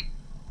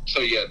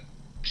so yeah,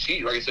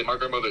 she, like I said, my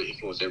grandmother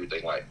influenced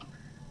everything. Like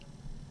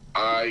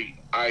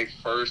I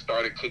first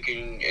started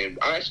cooking, and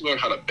I actually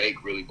learned how to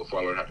bake really before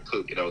I learned how to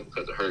cook, you know,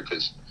 because of her.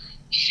 Because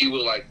she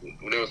would, like,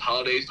 when there was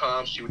holidays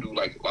time, she would do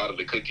like a lot of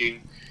the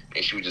cooking,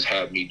 and she would just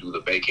have me do the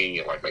baking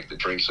and like make the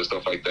drinks and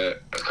stuff like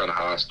that. That's kind of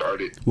how I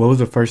started. What was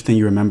the first thing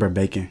you remember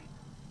baking?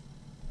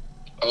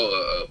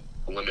 Oh,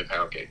 lemon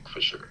pound cake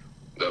for sure.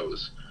 That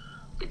was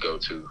the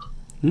go-to.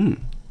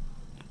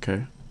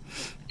 Okay.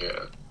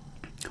 Yeah.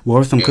 What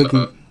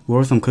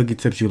were some cookie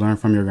tips you learned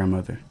from your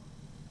grandmother?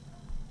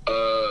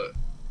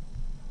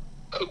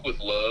 Cook with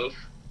love.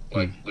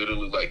 Like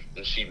literally, like,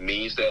 and she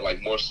means that. Like,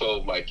 more so,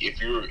 like,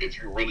 if you're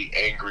really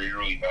angry, you're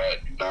really mad,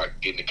 do not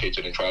get in the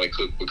kitchen and try to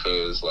cook,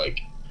 because like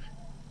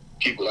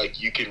people,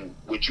 like, you can,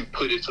 what you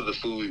put into the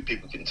food,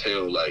 people can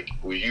tell. Like,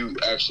 when you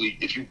actually,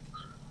 if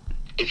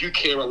you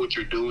care about what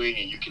you're doing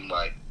and you can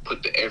like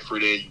put the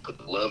effort in, you put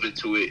the love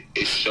into it,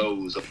 it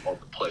shows up on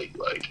the plate.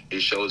 Like,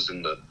 it shows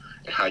in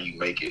how you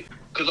make it.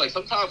 Cause like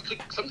sometimes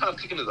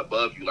cooking is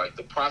above you. Like,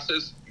 the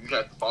process, you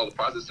have to follow the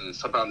process, and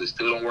sometimes it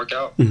still don't work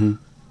out. Mm-hmm.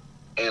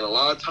 And a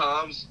lot of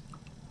times,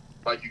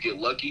 like, you get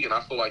lucky, and I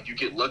feel like you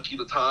get lucky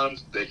the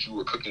times that you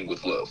were cooking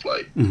with love.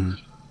 Like,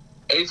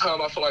 anytime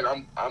I feel like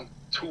I'm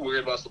too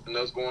worried about something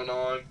else going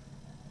on,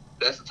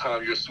 that's the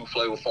time your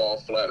souffle will fall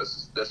flat.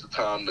 That's the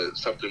time that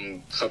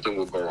something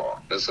will go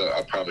wrong.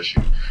 I promise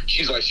you.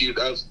 She's like, she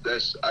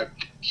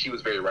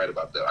was very right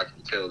about that. I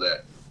can tell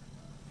that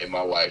in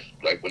my life.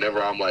 Like,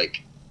 whenever I'm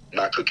like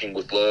not cooking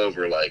with love,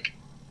 or like,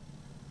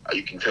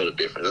 you can tell the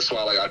difference. That's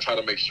why, like, I try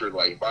to make sure,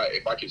 like,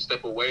 if I can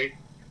step away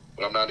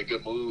when I'm not in a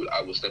good mood,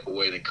 I will step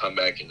away and then come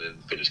back and then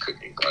finish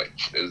cooking. Like,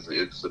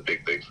 it's a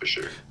big thing for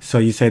sure. So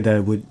you say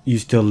that you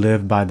still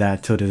live by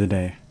that till this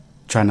day?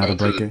 Try not to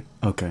break it?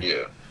 Okay.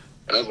 Yeah.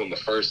 And that's one of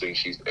the first things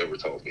she's ever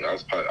told me. I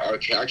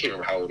can't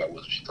remember how old I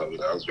was when she told me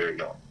that. I was very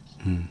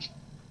young.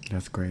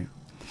 That's great.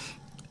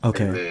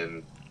 Okay. And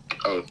then,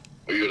 what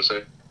were you gonna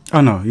say?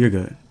 Oh no, you're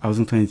good. I was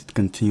going to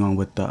continue on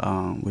with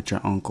the with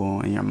your uncle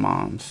and your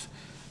moms,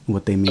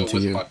 what they mean to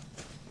you.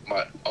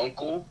 My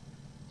uncle.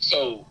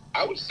 So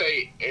I would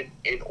say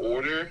in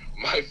order,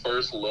 my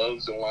first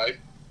loves in life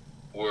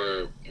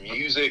were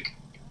music,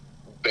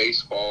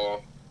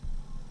 baseball.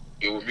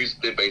 It was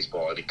music, then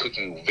baseball, and then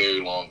cooking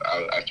very long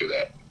after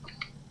that.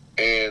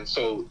 And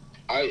so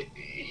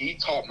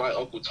my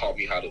uncle taught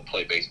me how to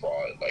play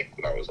baseball, like,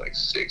 when I was like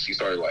 6. He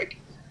started like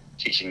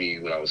teaching me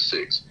when I was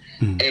 6.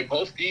 And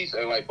both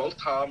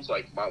times,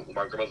 like, my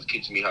grandmother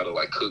teaching me how to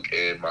like cook,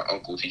 and my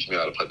uncle teaching me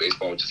how to play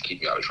baseball, just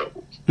keep me out of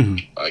trouble.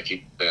 Like,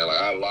 I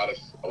had a lot of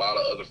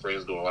other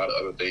friends doing a lot of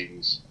other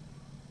things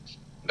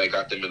that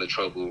got them into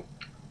trouble.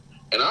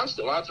 And a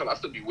lot of times I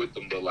still be with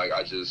them, but like,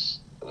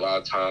 a lot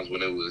of times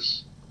when I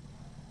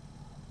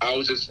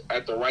was just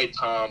at the right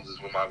times is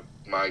when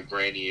my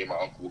granny and my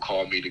uncle would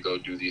call me to go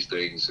do these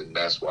things, and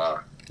that's why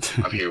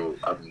I'm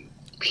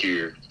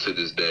here to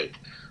this day.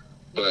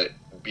 But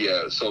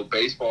yeah, so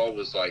baseball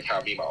was like how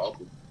me and my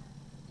uncle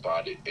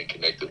bonded and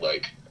connected.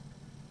 Like,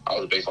 I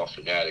was a baseball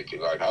fanatic,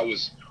 and like when I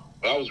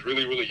was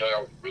really, really young,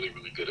 I was really,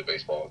 really good at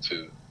baseball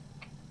too.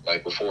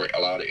 Like, before a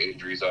lot of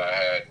injuries I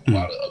had, a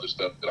lot of other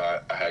stuff that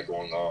I had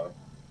going on.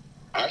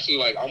 I actually,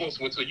 like, almost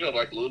went to,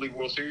 like, Little League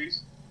World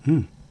Series.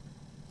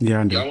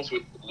 Yeah, I do. I almost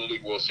went to the Little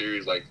League World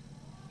Series. Like,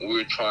 we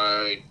were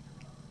trying.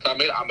 I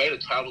made a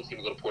travel team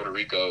to go to Puerto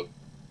Rico,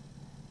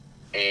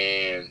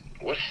 and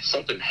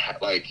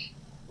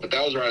but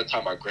that was around the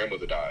time my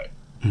grandmother died.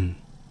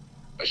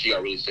 Like, she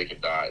got really sick and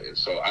died, and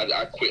so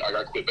I quit. I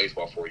got quit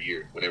baseball for a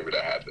year whenever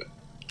that happened.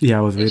 Yeah,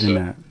 I was reading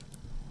that.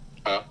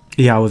 Huh?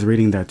 Yeah, I was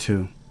reading that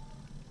too.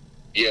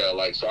 Yeah,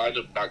 like, so I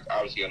ended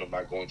up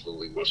not going to the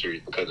League World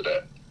Series because of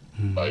that.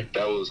 Like,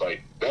 that was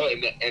like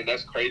and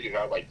that's crazy.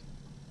 I was like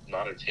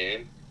 9 or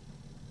 10.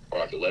 Or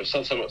like 11,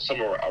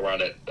 somewhere around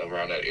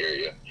that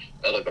area.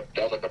 That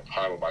was like the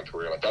prime of my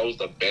career. Like, that was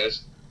the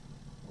best.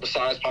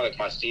 Besides probably like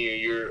my senior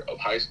year of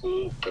high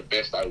school, the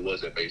best I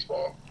was at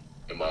baseball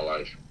in my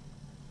life.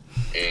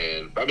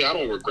 And I mean, I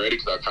don't regret it,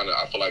 because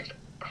I feel like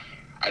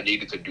I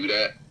needed to do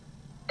that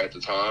at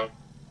the time.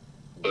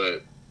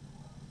 But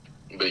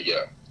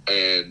yeah.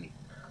 And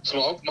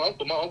so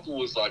my uncle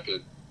was like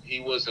he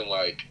was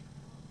like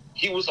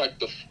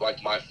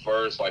my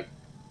first like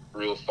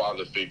real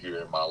father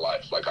figure in my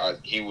life. Like,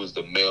 he was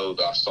the male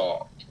that I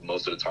saw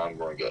most of the time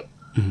growing up.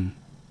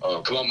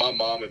 Cause my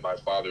mom and my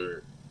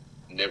father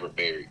never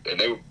married, and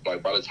they were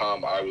like, by the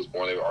time I was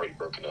born, they were already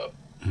broken up.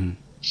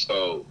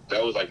 So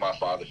that was like my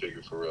father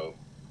figure for real.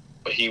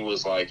 But he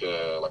was like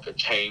a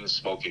chain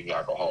smoking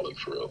alcoholic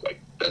for real.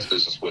 Like, that's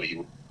just what he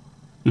was.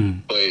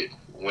 But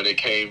when it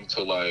came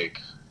to like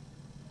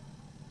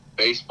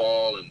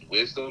baseball and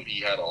wisdom,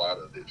 he had a lot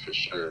of it for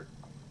sure.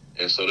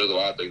 And so there's a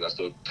lot of things I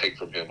still take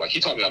from him. Like,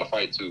 he taught me how to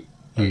fight too.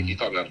 Like, he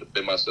taught me how to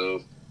defend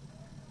myself.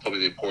 Told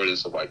me the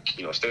importance of, like,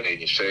 you know, staying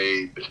in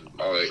shape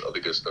and all that other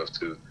good stuff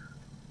too.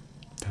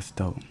 That's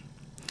dope.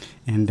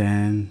 And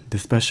then the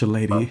special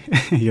lady,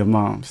 your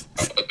mom's.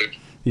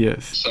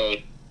 Yes. So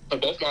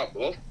both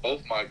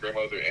my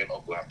grandmother and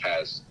uncle have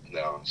passed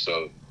now.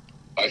 So,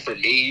 like, for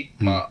me,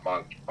 my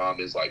mom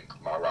is like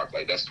my rock.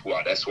 Like, that's who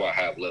I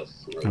have left.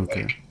 For real.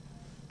 Okay. Like,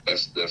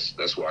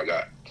 that's what I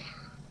got.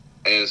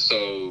 And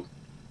so,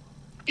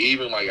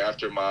 even like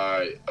after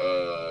my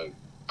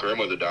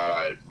grandmother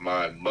died,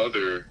 my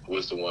mother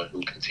was the one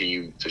who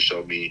continued to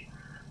show me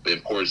the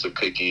importance of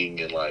cooking,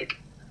 and like,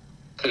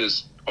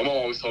 because my mom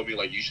always told me,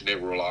 like, you should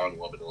never rely on a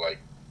woman to, like,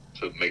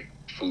 to make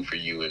food for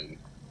you, and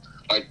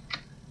like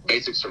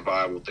basic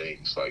survival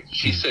things. Like,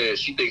 she said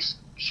she thinks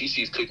she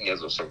sees cooking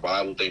as a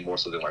survival thing more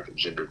so than like a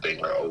gender thing.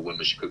 Like, oh,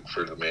 women should cook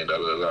for the man. Da,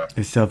 da, da.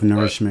 It's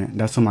self-nourishment.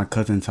 That's what my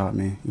cousin taught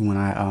me when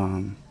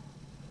I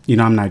you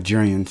know, I'm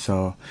Nigerian,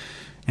 so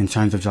in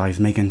terms of like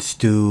making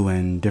stew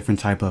and different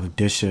type of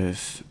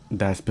dishes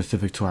that's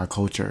specific to our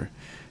culture,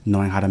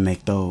 knowing how to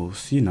make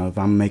those, you know, if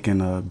I'm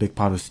making a big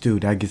pot of stew,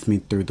 that gets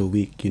me through the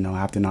week. You know, I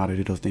have to know how to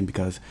do those things,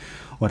 because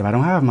what if I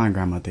don't have my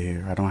grandmother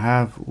here? I don't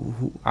have.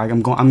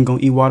 I'm going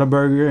to eat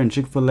Whataburger and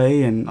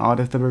Chick-fil-A and all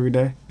that stuff every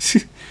day.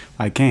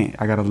 I can't.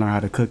 I got to learn how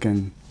to cook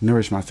and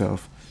nourish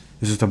myself.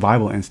 It's a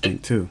survival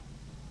instinct too.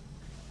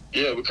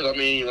 Yeah, because I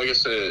mean, like I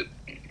said,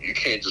 you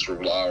can't just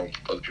rely on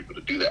other people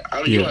to do that.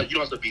 I mean, you don't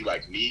have to be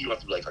like me. You don't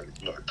have to be like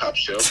you know, a top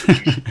chef.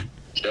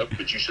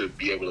 But you should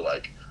be able to,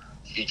 like,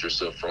 feed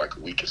yourself for like a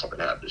week if something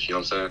happens. You know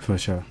what I'm saying? For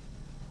sure.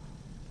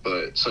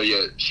 But so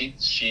yeah,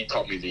 she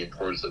taught me the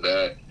importance of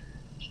that.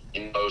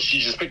 You know, she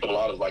just picked up a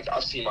lot of, like,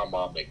 I've seen my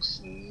mom make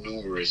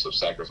numerous of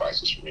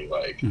sacrifices for me,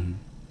 like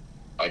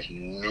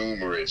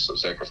numerous of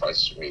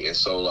sacrifices for me, and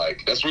so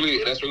like that's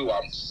really why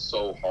I'm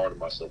so hard on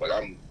myself. Like,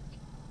 I'm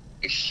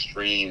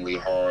extremely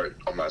hard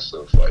on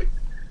myself, like,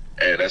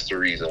 and that's the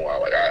reason why,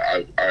 like,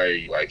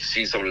 I like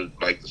see some of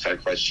the, like, the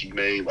sacrifices she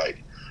made,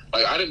 like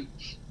I didn't.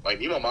 Like,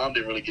 me and my mom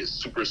didn't really get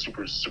super,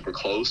 super, super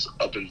close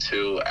up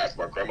until after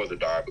my grandmother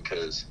died,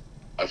 because,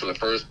 like, for the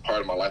first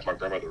part of my life, my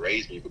grandmother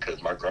raised me,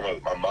 because my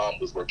mom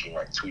was working,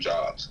 like, 2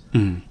 jobs.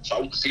 So I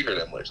wouldn't see her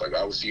that much. Like,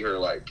 I would see her,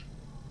 like,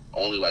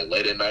 only, like,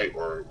 late at night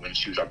or when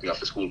she was dropping me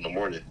off at school in the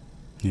morning.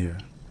 Yeah.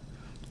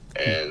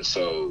 And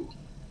so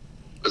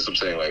that's what I'm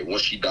saying. Like,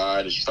 once she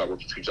died and she stopped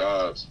working 2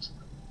 jobs,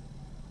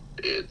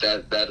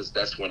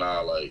 that's when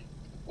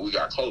we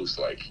got close.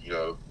 Like, you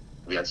know,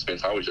 we had to spend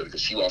time with each other,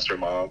 because she lost her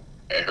mom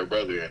and her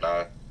brother, and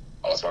I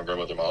lost my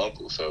grandmother and my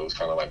uncle, so it's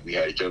kind of like we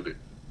had each other.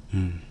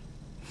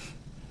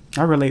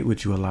 I relate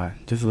with you a lot.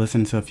 Just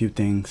listen to a few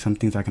things, some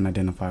things I can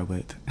identify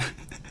with.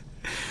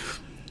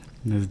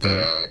 There's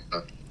that.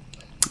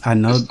 I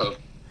know.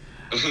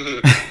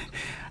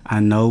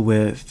 I know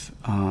with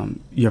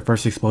your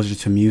first exposure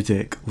to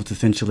music was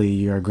essentially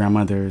your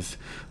grandmother's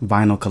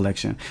vinyl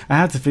collection. I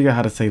had to figure out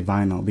how to say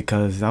vinyl,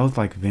 because I was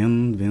like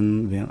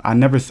vin. I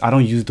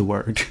don't use the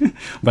word,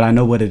 but I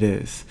know what it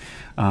is.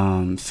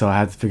 So I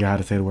had to figure out how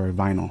to say the word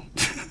vinyl.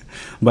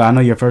 But I know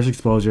your first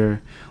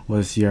exposure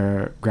was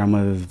your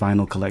grandmother's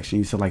vinyl collection.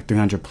 You said like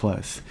 300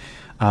 plus.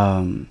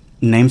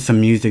 Name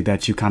some music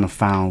that you kind of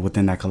found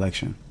within that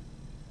collection.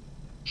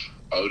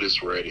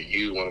 Otis Redding,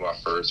 he was one of my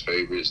first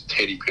favorites.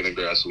 Teddy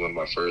Pendergrass was one of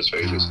my first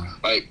favorites.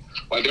 Like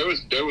there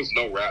was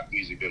no rap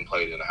music being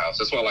played in the house.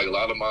 That's why, like, a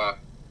lot of my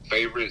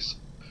favorite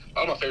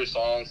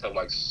songs have,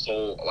 like,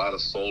 soul, a lot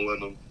of soul in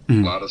them, a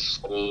lot of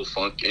soul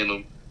funk in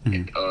them,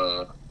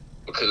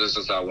 because it's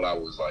just not what I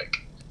was,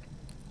 like,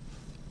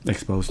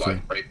 exposed to.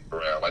 Right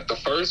around. Like, the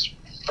first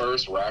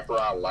rapper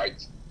I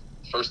liked,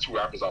 first 2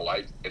 rappers I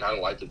liked, and I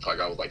didn't like it until, like,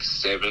 I was like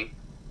 7.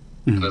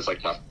 And that's,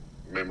 like, my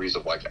memories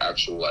of, like,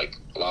 actual, like,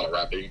 a lot of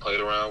rap being played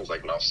around was,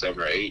 like, when I was 7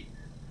 or 8,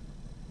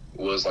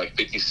 was, like,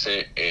 50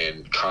 Cent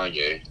and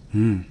Kanye.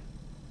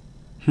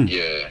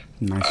 Yeah.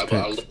 Nice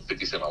I loved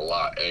 50 Cent a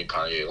lot and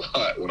Kanye a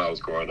lot when I was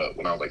growing up.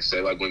 When I was, like,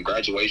 7, like, when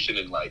Graduation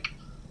and, like,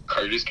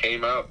 Curtis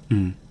came out,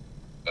 that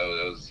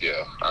was,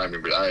 yeah, I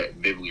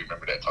vividly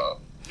remember that time.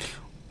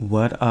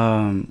 What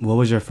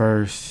was your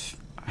first,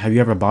 have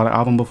you ever bought an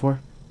album before?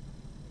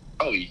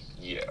 Oh,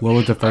 yeah. What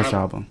was the first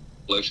album?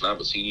 Collection. I have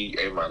a CD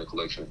and vinyl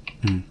collection.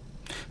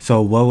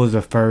 So what was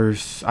the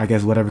first, I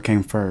guess whatever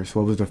came first,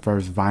 what was the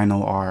first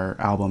vinyl or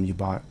album you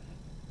bought?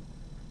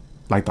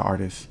 Like the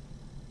artist?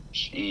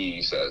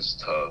 Jeez, that's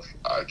tough.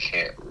 I'm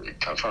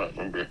trying to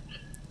remember.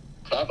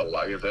 I have a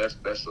lot.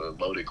 That's a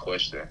loaded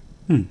question.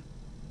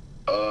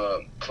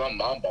 Cause my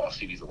mom bought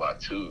CDs a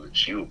lot too, and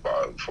she would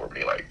buy them for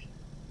me. Like,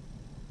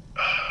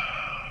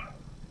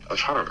 I'm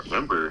trying to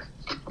remember.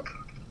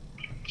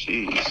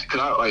 Jeez, cause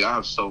I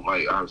have so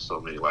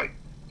many, like,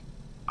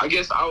 I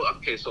guess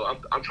so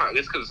I'm trying.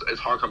 It's because it's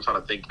hard. I'm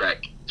trying to think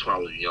back to when I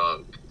was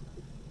young.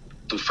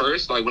 The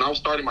first, like, when I was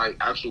starting my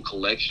actual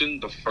collection,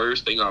 the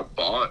first thing I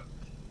bought.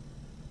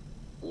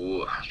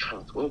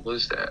 What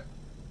was that?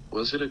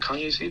 Was it a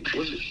Kanye CD?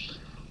 Was it?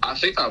 I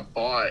think I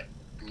bought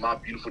My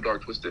Beautiful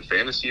Dark Twisted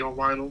Fantasy on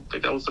vinyl. I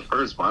think that was the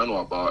first vinyl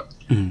I bought.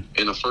 Mm.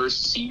 And the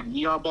first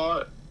CD I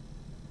bought,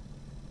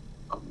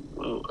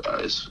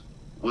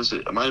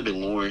 it might have been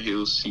Lauryn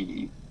Hill's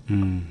CD.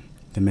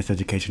 The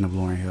Miseducation of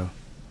Lauryn Hill.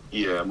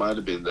 Yeah, it might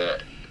have been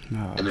that.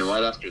 Oh. And then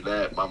right after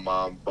that, my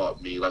mom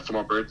bought me, like for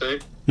my birthday,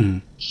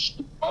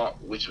 she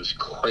bought, which was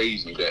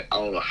crazy that I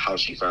don't know how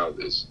she found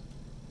this.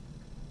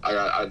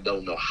 I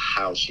don't know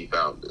how she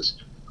found this.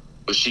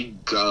 But she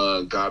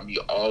got me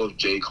all of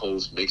J.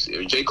 Cole's mixes.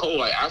 And J. Cole,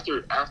 like,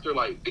 after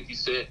like 50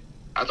 Cent,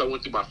 after I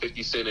went through my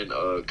 50 Cent and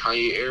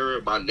Kanye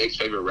era, my next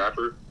favorite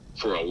rapper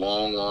for a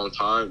long, long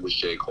time was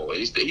J. Cole. And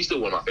he's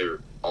still one of my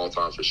favorite all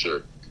time for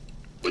sure,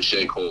 with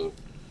J. Cole.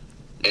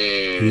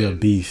 And You're a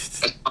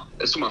beast.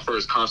 That's what my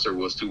first concert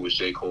was too, was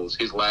J. Cole's.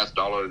 His last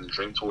Dollar in the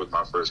Dream tour was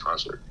my first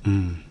concert.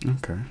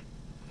 Okay.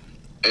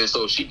 And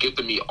so she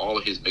gifted me all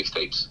of his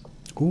mixtapes.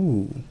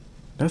 Ooh,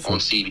 that's on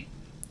CD.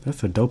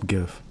 That's a dope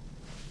gift.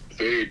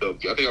 Very dope.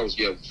 I think I was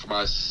for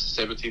my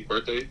 17th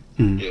birthday.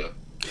 Yeah.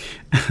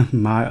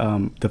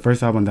 My the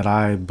first album that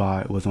I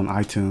bought was on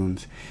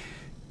iTunes.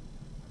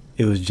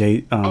 It was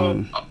I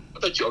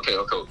thought you okay.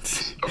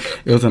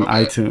 It was on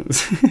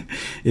iTunes.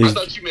 I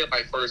thought you meant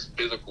like first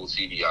physical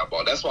CD I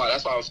bought. That's why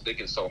I was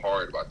thinking so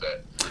hard about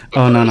that.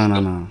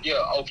 No.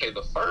 Yeah, okay.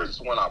 The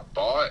first one I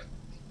bought.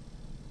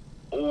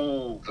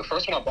 The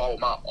first one I bought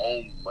with my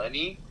own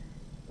money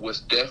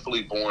was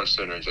definitely Born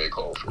Sinner, J.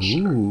 Cole for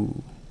sure.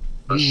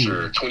 For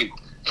sure.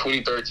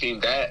 2013,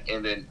 that,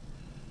 and then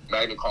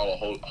Magna Carta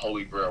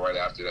Holy Grail right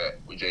after that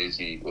with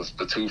Jay-Z was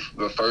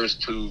the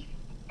first two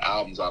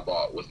albums I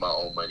bought with my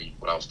own money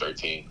when I was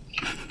 13.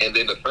 And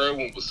then the third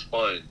one was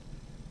Fun.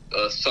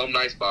 Some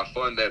Nights by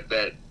Fun,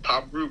 that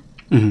pop group.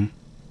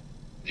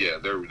 Yeah,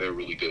 they're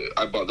really good.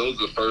 Those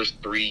are the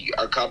first three.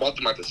 I bought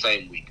them like the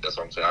same week. That's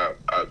what I'm saying.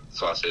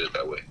 So I said it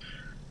that way.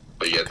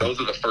 But yeah, those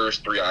are the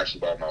first three I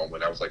actually bought my own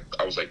when I was like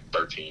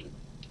 13.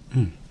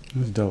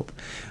 That's dope.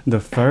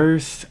 The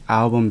first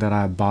album that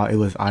I bought, it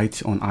was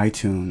on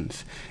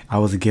iTunes. I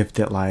was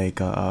gifted like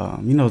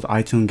those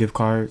iTunes gift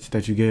cards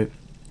that you get.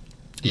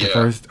 The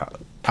first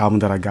album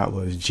that I got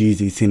was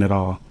Jeezy, Seen It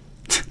All.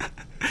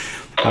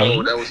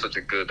 That was such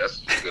a good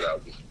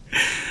album.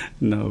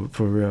 No,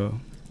 for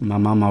real. My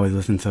mom always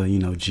listened to,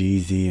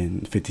 Jeezy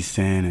and 50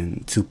 Cent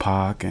and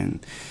Tupac, and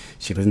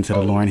she listened to the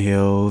Lauryn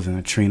Hills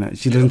and Trina.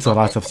 She listened to a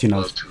lot of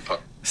stuff,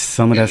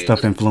 some of that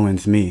stuff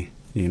influenced me,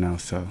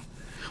 so.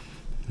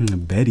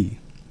 Betty.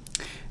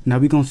 Now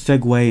we're going to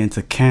segue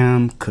into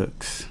Cam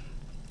Cooks.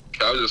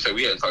 I was just saying,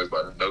 we hadn't talked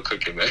about no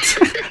cooking, man.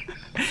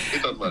 We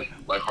talked about,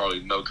 like,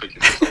 hardly no cooking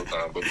this whole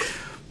time. But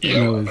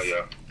yeah, what you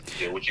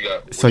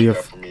got? What you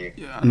got for me?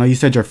 I know you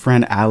said your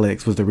friend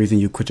Alex was the reason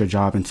you quit your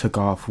job and took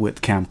off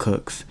with Cam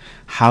Cooks.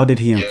 How did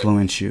he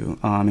influence you?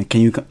 And can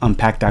you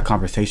unpack that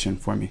conversation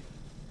for me?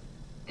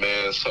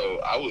 Man,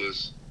 so I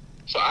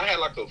had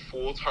like a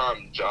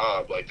full-time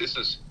job. Like, this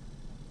is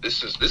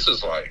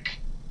like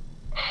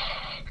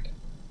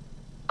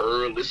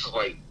early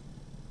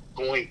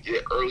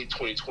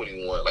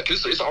 2021. Like,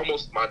 it's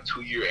almost my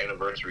 2-year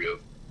anniversary of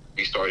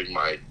me starting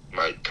my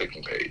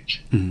cooking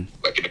page.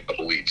 Like in a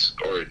couple weeks,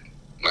 or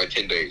like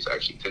 10 days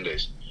actually. 10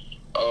 days.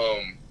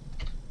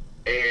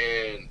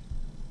 And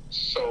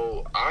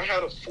so I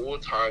had a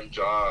full-time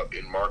job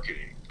in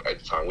marketing at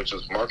the time,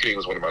 marketing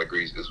was one of my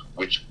degrees,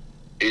 which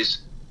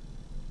is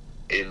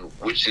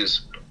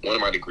one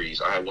of my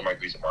degrees. I had one of my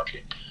degrees in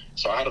marketing.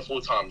 So I had a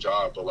full-time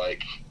job, but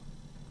like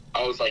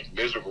I was like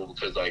miserable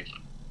because, like,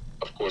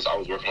 of course I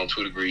was working on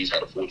 2 degrees,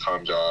 had a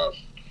full-time job,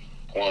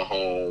 going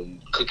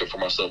home, cooking for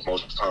myself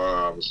most of the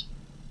times.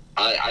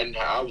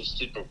 I was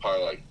sleeping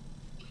probably like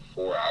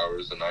 4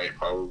 hours a night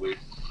probably.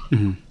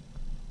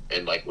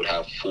 And like would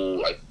have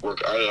full like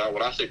work.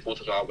 When I say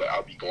full-time job,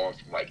 I'll be going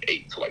from like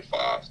 8 to like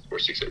 5 or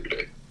 6 every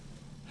day.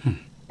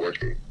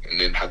 Working, and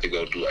then have to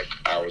go do like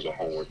hours of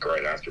homework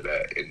right after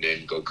that, and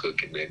then go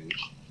cook, and then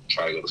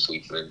try to go to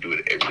sleep, and then do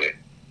it every day.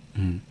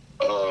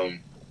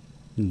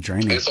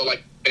 Draining. And so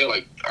like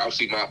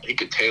obviously he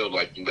could tell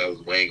like that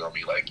was weighing on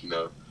me, like,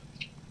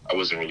 I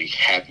wasn't really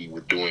happy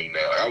with doing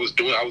that. Like, I was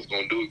gonna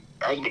do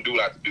what I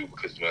had to do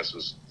because that's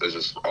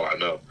just all I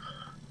know.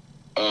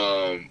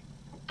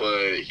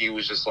 But he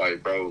was just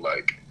like, bro,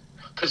 like,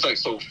 cause like,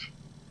 so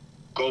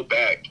go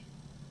back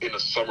in the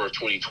summer of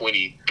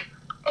 2020.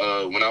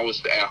 When I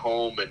was at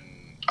home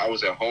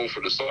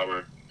for the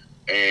summer,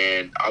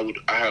 and I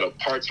had a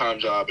part-time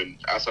job, and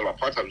outside my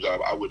part-time job,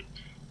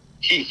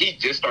 he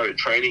just started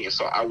training, and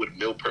so I would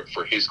meal prep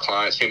for him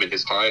and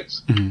his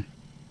clients.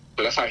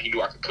 But that's how he knew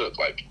I could cook.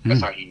 Like,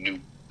 that's how he knew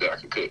that I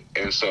could cook.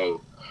 And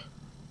so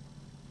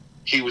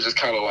he was just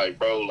kind of like,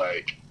 bro,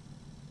 like,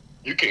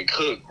 you can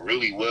cook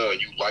really well,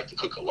 you like to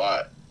cook a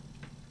lot.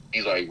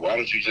 He's like, why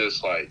don't you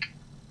just like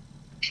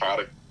try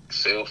to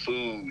sell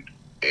food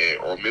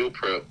or meal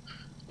prep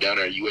down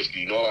there at UH,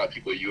 because a lot of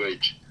people at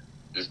UH.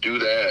 Just do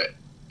that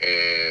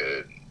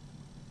and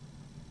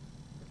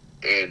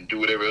do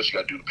whatever else you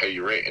got to do to pay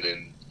your rent, and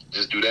then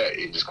just do that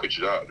and just quit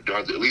your job. You don't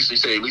have to, at least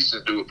just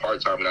do it part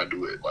time and not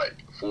do it like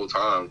full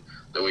time.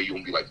 That way you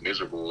won't be like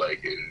miserable,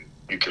 like, and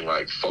can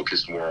like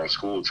focus more on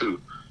school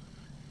too.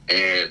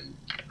 And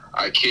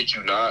I kid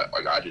you not,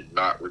 like I did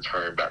not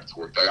return back to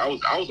work. Like I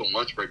was on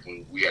lunch break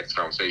when we had this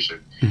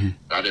conversation. Mm-hmm.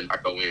 I did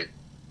not go in.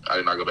 I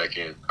did not go back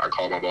in. I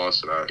called my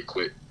boss and I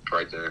quit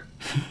right there.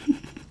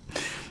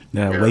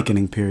 That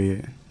awakening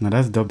period. Now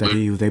that's dope that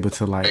he was able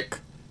to like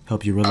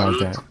help you realize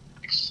that.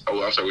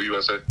 Oh, I'm sorry, what you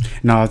want to say?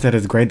 No, I said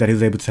it's great that he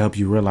was able to help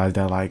you realize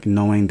that, like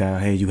knowing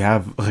that, hey, you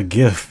have a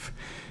gift,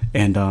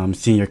 and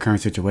seeing your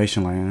current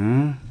situation,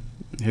 like,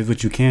 here's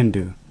what you can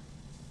do.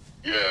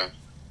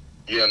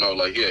 Yeah, no,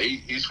 like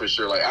he's for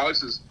sure. Like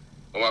Alex is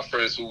one of my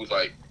friends who was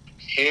like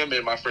him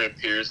and my friend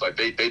Pierce. Like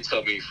they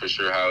tell me for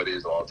sure how it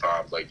is all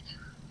times. Like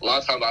a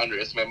lot of times I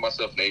underestimate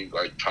myself, and they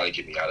like try to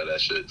get me out of that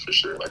shit for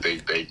sure. Like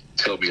they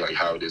tell me like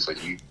how it is.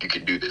 Like you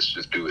can do this,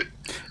 just do it.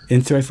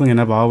 Interestingly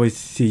enough, I always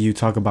see you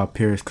talk about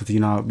Pierce because, you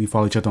know, we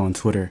follow each other on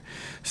Twitter.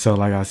 So,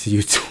 like, I see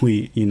you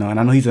tweet, you know, and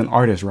I know he's an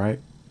artist, right?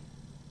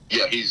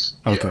 Yeah, he's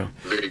okay.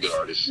 Very good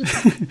artist.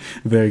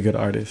 Very good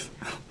artist.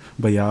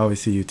 But, yeah, I always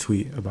see you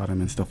tweet about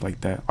him and stuff like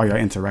that. Or your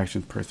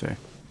interactions, per se.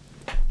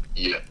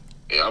 Yeah,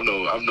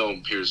 I've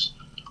known Pierce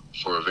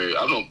for a very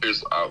long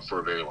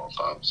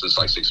time, since,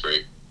 like, 6th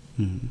grade.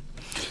 Mm-hmm.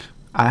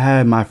 I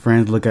had my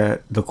friends look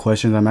at the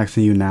questions I'm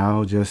asking you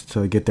now just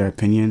to get their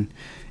opinion.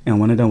 And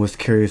one of them was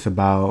curious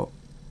about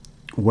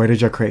where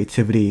did your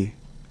creativity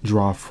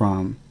draw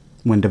from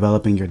when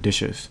developing your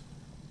dishes?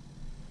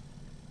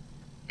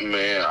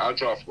 Man, I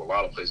draw from a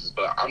lot of places,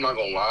 but I'm not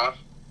gonna lie.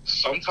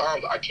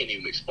 Sometimes I can't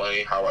even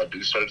explain how I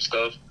do certain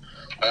stuff.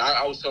 Like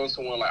I was telling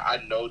someone, like I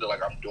know that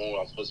like I'm doing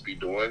what I'm supposed to be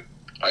doing.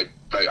 Like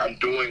I'm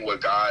doing what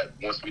God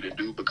wants me to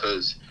do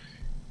because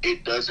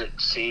it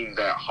doesn't seem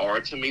that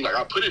hard to me. Like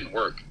I put in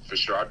work for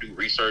sure. I do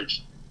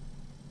research.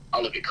 I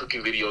look at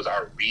cooking videos.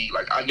 I read.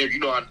 Like I never,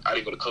 I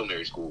didn't go to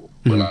culinary school,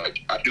 but like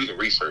I do the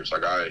research.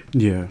 Like I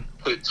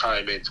put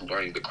time into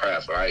learning the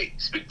craft. I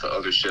speak to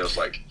other chefs.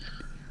 Like,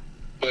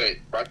 but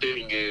my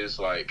thing is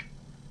like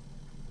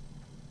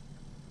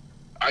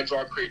I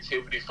draw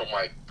creativity from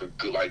like the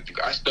good. Like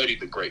I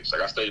studied the grapes.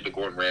 Like I studied the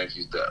Gordon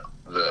Ramsays, the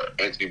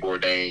Anthony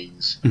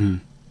Bourdains,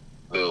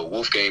 the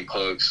Wolfgang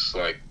Pucks,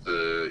 like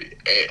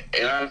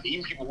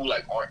even people who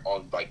like aren't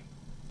on like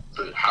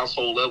the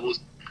household levels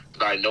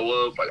that I know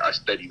of, like I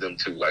study them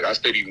too. Like I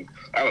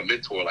have a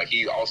mentor, like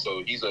he's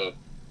a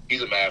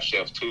math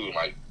chef too, and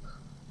like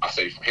I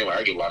study from him. Like,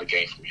 I get a lot of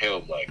game from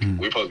him. Like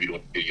we're supposed to be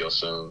doing videos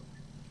soon.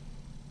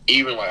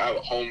 Even like I have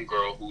a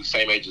homegirl who's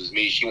same age as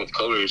me. She went to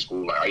culinary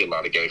school. Like I get a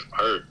lot of game from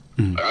her.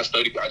 Like I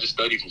just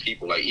study from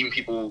people. Like even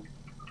people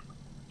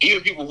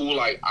who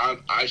like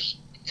I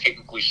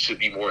technically should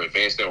be more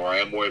advanced than, or I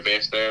am more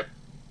advanced than.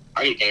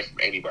 I get game from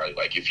anybody.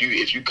 Like if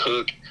you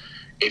cook,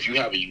 if you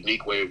have a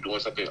unique way of doing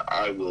something,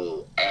 I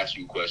will ask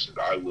you questions.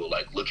 I will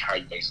like look how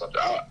you make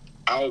something.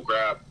 I'll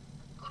grab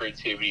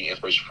creativity and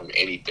inspiration from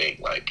anything.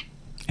 Like,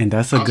 and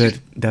that's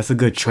a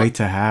good trait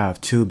to have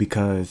too,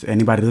 because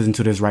anybody listening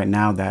to this right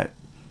now that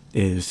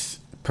is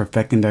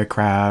perfecting their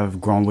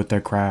craft, growing with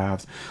their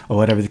crafts, or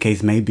whatever the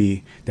case may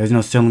be, there's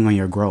no ceiling on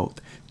your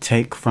growth.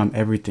 Take from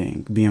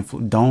everything.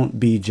 Don't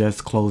be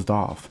just closed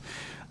off.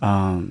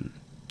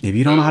 If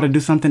you don't know how to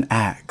do something,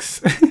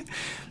 ask.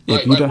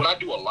 What I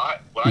do a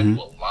lot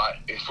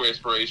for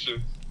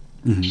inspiration,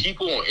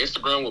 people on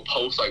Instagram will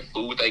post like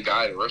food they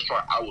got at a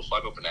restaurant. I will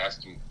swipe up and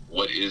ask them,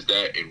 what is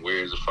that and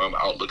where is it from?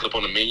 I'll look up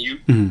on the menu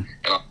and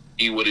I'll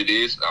see what it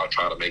is and I'll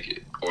try to make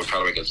it, or try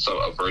to make a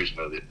version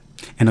of it.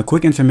 And a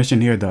quick intermission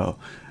here though.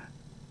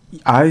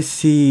 I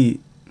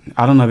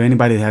don't know if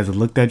anybody has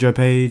looked at your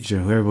page or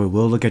whoever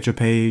will look at your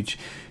page.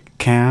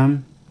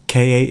 Cam,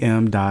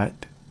 KAM.KOOKS.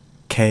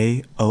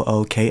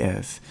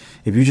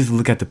 If you just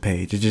look at the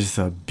page, it's just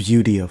a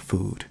beauty of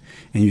food.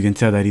 And you can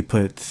tell that he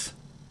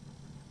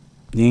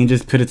ain't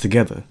just put it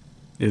together.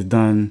 It's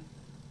done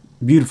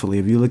beautifully.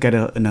 If you look at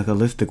it in a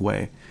holistic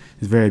way,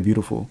 it's very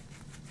beautiful.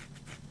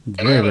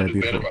 Very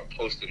beautiful. Better about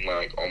posting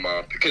like on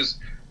my, because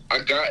I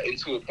got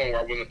into a point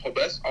where I wasn't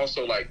posting. That's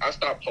also like I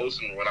stopped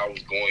posting when I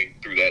was going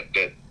through that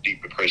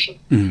deep depression.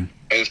 And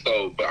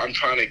so, but I'm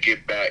trying to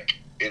get back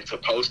into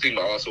posting,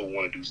 but I also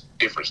want to do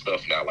different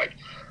stuff now. Like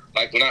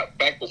when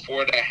back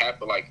before that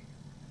happened, like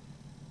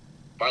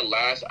my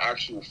last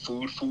actual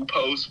food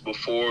post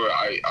before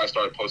I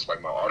started posting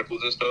like my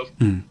articles and stuff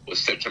was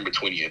September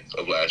 20th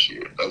of last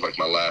year. That was like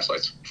my last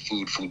like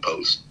food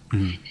post.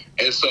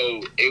 And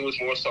so it was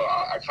more so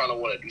I kind of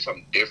want to do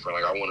something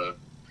different. Like I want to.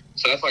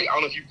 So that's like, I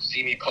don't know if you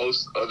see me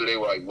post the other day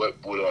where like what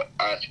would I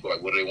ask people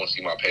like what do they want to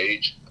see my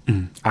page?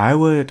 I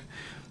would,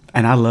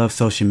 and I love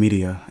social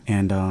media,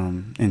 and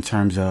in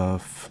terms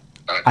of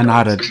I know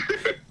how to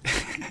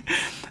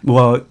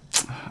well,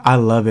 I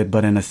love it,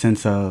 but in a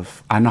sense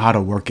of I know how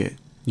to work it,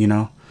 you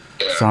know?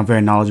 Yeah. So I'm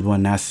very knowledgeable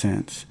in that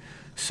sense.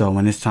 So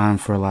when it's time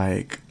for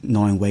like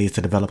knowing ways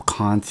to develop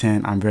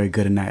content, I'm very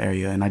good in that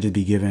area, and I just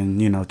be giving,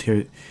 you know,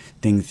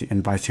 things,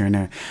 advice here and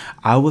there.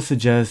 I would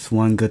suggest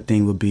one good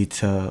thing would be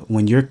to,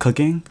 when you're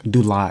cooking,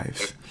 do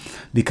lives,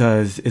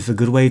 because it's a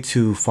good way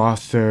to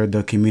foster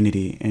the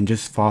community and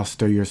just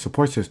foster your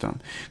support system,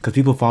 because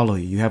people follow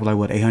you. You have like,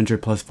 what,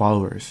 800 plus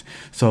followers.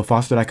 So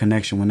foster that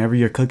connection. Whenever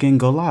you're cooking,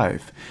 go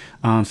live,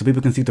 so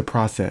people can see the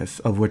process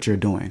of what you're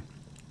doing.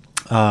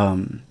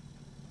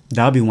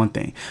 That would be one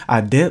thing.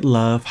 I did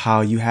love how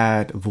you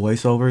had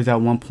voiceovers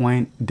at one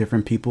point,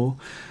 different people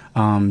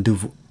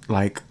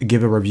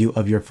give a review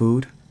of your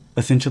food,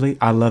 essentially.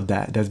 I love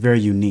that. That's very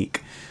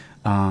unique.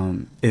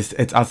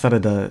 It's outside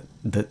of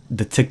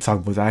the TikTok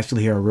voice. I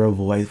actually hear a real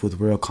voice with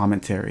real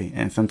commentary,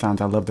 and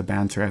sometimes I love the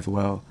banter as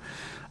well.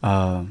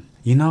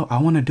 You know,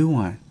 I want to do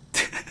one.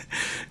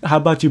 How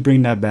about you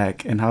bring that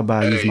back, and how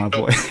about I use my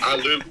voice? I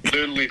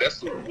literally,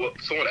 that's what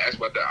someone asked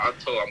about that. I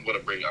told I'm gonna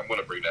bring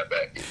that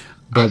back.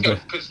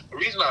 Because the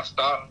reason I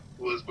stopped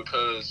was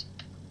because,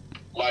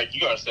 like,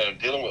 you gotta understand,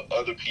 dealing with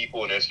other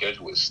people and their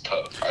schedule is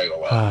tough. I ain't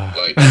gonna lie.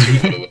 Like,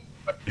 that's what it was.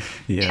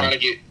 Like, trying to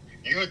get,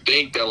 you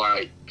think that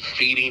like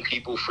feeding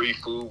people free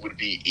food would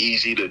be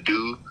easy to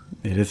do?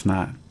 It is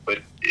not.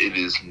 But it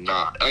is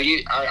not. I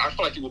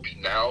feel like it would be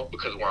now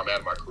because of where I'm at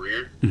in my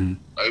career. Mm-hmm.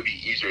 Like, it'd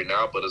be easier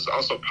now, but it's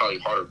also probably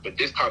harder. But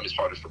this time it's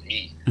harder for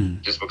me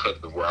just because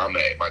of where I'm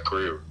at in my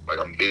career. Like,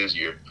 I'm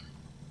busier.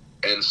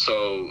 And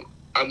so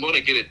I'm going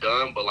to get it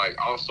done, but like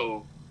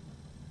also,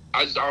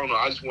 I don't know.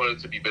 I just want it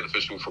to be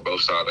beneficial for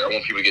both sides. Like, I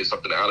want people to get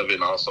something out of it,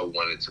 and I also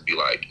want it to be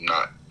like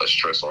not a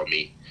stress on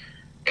me.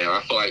 And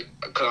I feel like,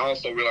 because I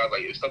also realize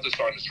like if something's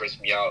starting to stress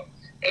me out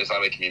and it's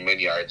not making me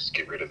money, I just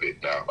get rid of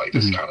it now. Like,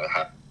 this is kind of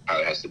how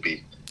it has to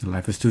be.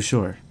 Life is too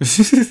short.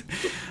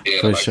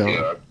 Yeah, for sure.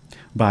 Yeah.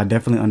 But I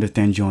definitely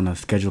understand you on the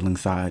scheduling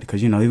side,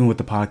 because, you know, even with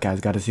the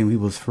podcast, got to see when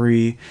people's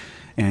free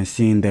and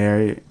seeing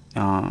where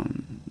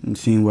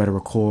to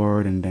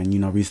record, and then, you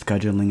know,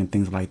 rescheduling and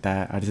things like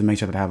that. I just make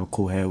sure that I have a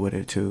cool head with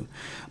it too.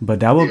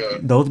 But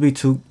those would be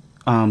two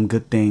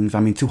good things.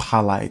 I mean, two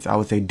highlights. I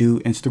would say do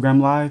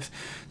Instagram lives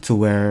to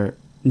where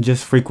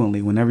just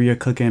frequently, whenever you're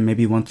cooking,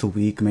 maybe once a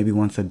week, maybe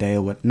once a day,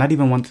 or what, not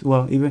even once,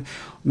 well, even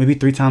maybe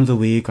 3 times a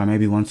week, or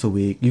maybe once a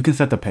week. You can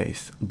set the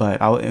pace,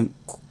 but I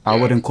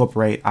would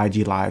incorporate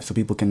IG live so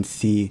people can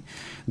see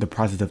the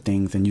process of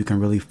things, and you can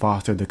really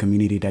foster the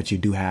community that you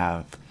do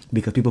have,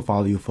 because people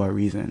follow you for a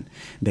reason.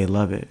 They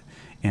love it,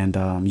 and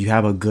you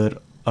have a good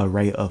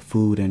array of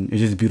food, and it's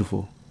just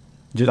beautiful.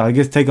 Just, I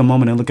guess, take a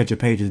moment and look at your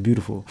page. It's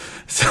beautiful.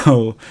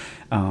 So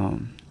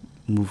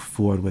move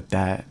forward with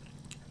that.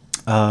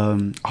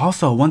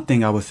 Also, one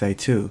thing I would say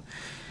too,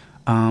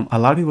 a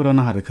lot of people don't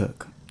know how to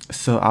cook.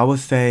 So I would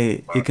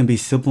say it can be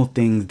simple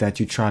things that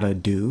you try to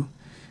do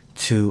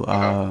to,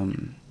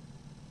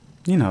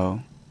 you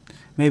know,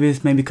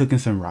 maybe cooking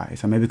some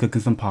rice, or maybe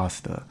cooking some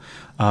pasta,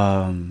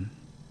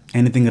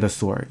 anything of the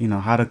sort, you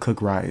know, how to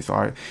cook rice,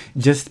 or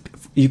just,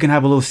 you can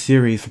have a little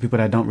series for people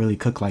that don't really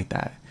cook like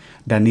that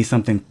need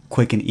something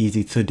quick and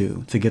easy to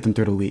do to get them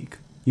through the week,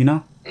 you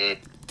know?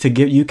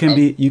 You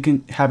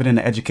can have it in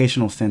an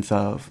educational sense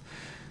of,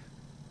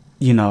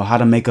 you know, how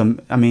to make them.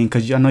 I mean,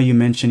 because I know you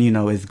mentioned, you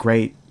know, it's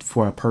great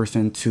for a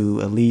person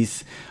to at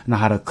least know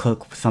how to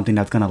cook something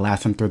that's going to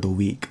last them through the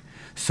week.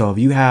 So if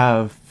you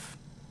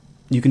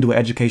can do an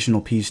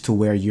educational piece to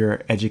where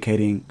you're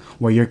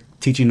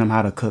teaching them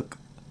how to cook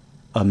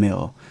a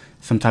meal,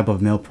 some type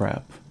of meal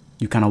prep.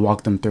 You kind of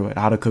walk them through it,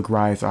 how to cook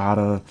rice, or how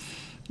to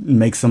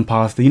make some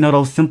pasta, you know,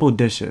 those simple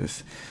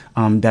dishes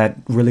that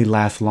really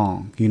last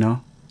long, you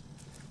know?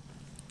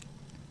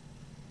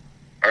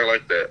 I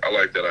like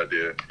that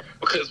idea,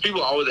 because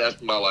people always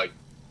ask me about like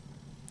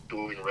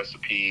doing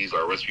recipes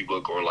or recipe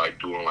book, or like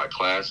doing like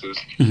classes.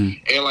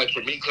 And like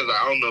for me, because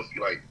I don't know if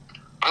you like,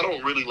 I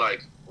don't really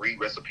like read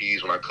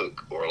recipes when I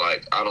cook, or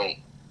like I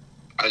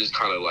just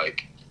kind of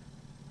like,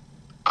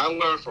 I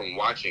learn from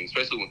watching,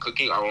 especially when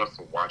cooking. I learn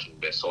from watching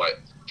best. So like,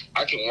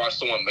 I can watch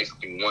someone make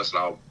something once,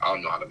 and I'll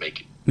know how to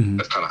make it.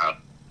 That's kind of how.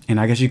 And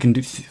I guess you can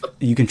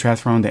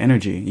transfer on the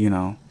energy. You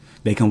know,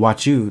 they can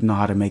watch you know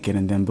how to make it,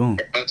 and then boom.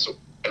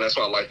 And that's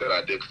why I like that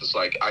idea, because it's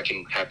like I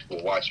can have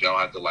people watch me. I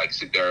don't have to like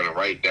sit there and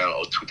write down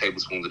 2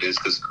 tablespoons of this,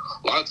 because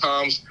a lot of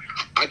times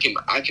I can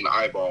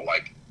eyeball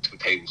like 2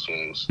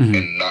 tablespoons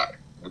and not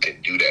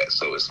can do that.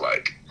 So it's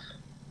like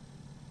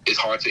it's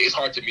hard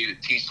to me to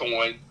teach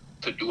someone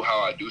to do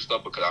how I do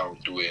stuff, because I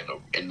don't do it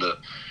in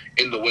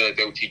the way that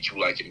they would teach you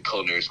like in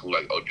culinary school,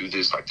 like, oh, do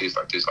this like this,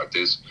 like this, like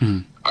this.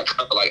 I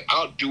kind of like,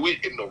 I'll do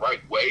it in the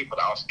right way, but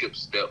I'll skip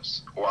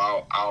steps, or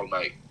I'll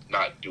like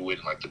not do it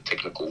in like the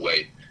technical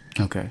way.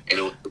 Okay. And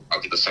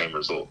I'll get the same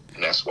result,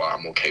 and that's why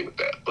I'm okay with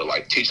that. But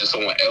like teaching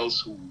someone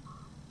else who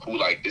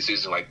like, this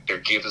isn't like their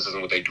gift, this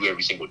isn't what they do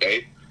every single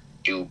day,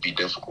 it will be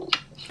difficult.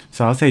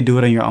 So I'll say do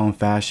it in your own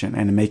fashion,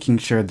 and making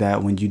sure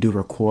that when you do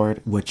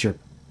record what you're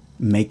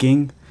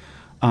making,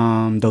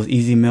 those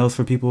easy meals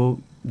for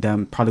people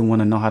that probably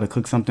want to know how to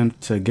cook something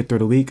to get through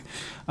the week,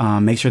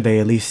 make sure they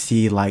at least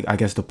see, like, I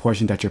guess the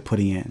portion that you're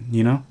putting in,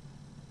 you know?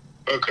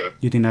 Okay.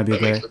 You think that'd be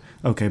great?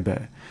 Okay,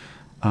 bet.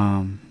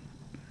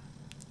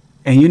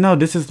 And you know,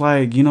 this is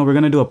like, you know, we're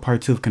gonna do a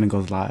part 2 of Kenneth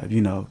Goes Live.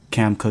 You know,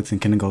 Cam cooks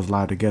and Kenneth Goes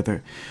Live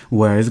together,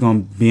 where it's gonna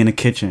be in the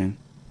kitchen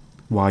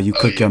while you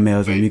cook your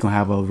meals, and we're gonna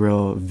have a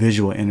real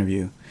visual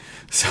interview.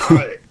 So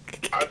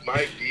I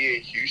might be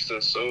in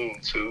Houston soon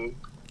too.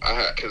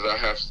 Because I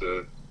have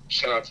to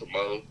shout out to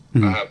Mo.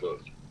 I have a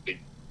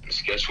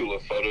schedule a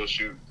photo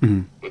shoot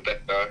with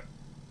that guy.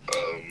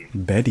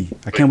 Betty,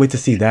 I can't wait to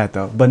see that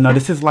though. But no,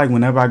 this is like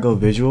whenever I go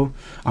visual,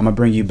 I'm gonna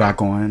bring you back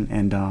on,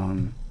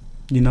 and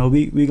you know,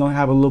 we gonna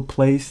have a little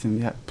place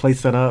and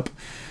place set up,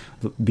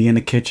 be in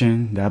the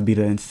kitchen. That'll be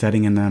the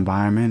setting in the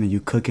environment, and you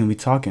cooking, we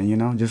talking, you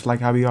know, just like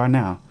how we are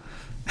now.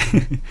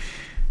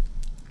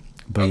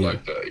 But I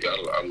like that. Yeah,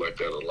 I like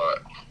that a lot.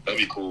 That'd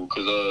be cool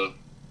because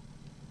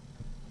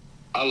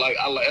I like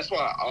that's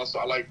why I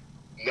like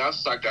now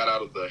since I got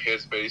out of the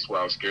headspace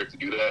where I was scared to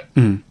do that.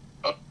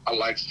 I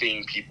like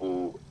seeing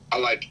people. I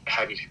like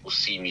having people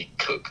see me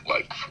cook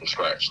like from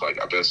scratch.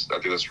 Like I think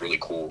that's really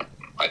cool.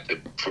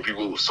 For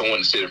someone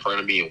to sit in front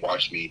of me and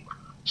watch me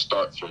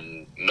start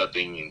from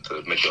nothing and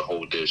to make a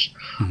whole dish.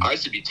 I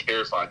used to be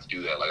terrified to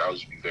do that. Like I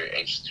used to be very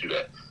anxious to do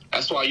that.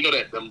 That's why, you know,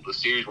 that the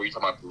series where you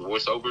talk about the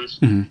voiceovers.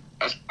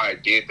 That's why I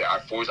did that. I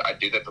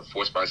did that to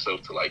force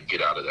myself to like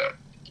get out of that.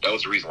 That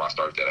was the reason why I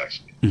started that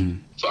actually.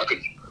 So I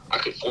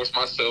could force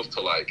myself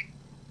to like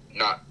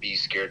not be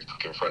scared to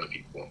cook in front of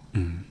people.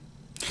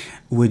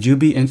 Would you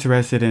be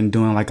interested in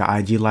doing like an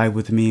IG live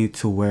with me,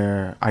 to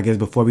where I guess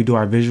before we do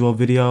our visual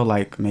video,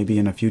 like maybe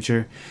in the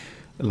future,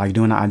 like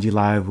doing an IG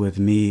live with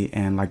me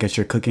and like as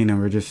you're cooking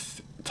and we're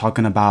just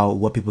talking about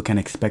what people can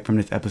expect from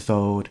this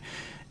episode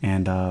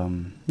and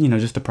you know,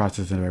 just the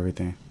process of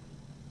everything?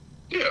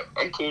 Yeah,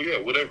 I'm cool.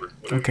 Yeah, whatever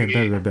okay,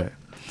 bet.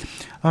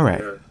 All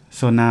right. Yeah.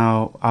 So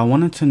now I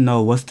wanted to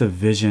know, what's the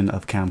vision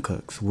of Cam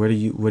Cooks? Where do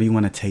you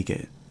want to take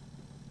it?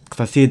 Because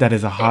I see that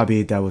as a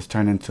hobby that was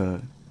turned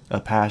into a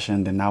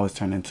passion, then now it's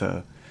turned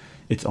into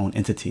its own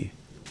entity.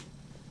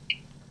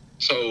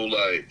 So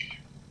like,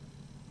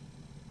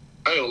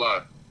 I ain't gonna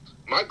lie,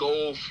 my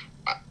goal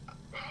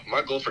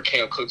for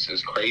Cam Cooks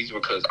is crazy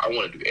because I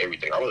want to do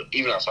everything.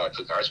 Even outside of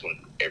cooking, I just want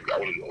to do everything. I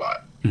want to do a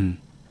lot.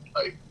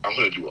 Like I'm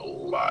gonna do a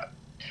lot.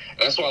 And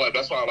that's why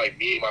like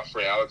me and my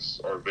friend Alex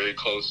are very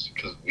close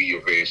because we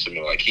are very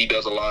similar. Like he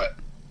does a lot,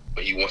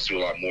 but he wants to do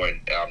a lot more, and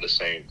I'm the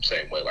same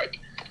way. Like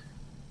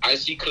I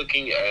see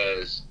cooking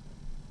as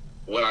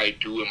what I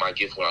do in my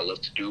gift, what I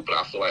love to do, but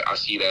I feel like I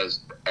see it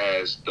as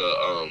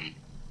the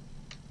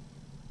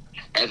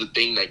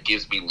thing that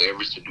gives me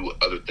leverage to do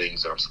other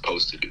things that I'm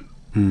supposed to do.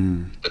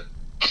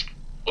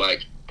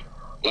 Like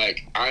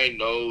I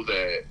know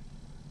that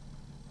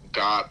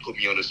God put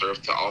me on this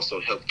earth to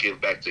also help give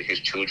back to his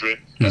children.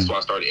 That's why I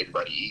started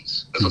Everybody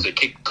Eats. That's why I said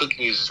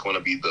cooking is just going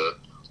to be the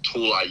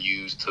tool I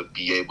use to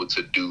be able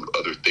to do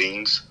other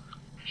things,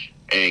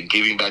 and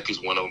giving back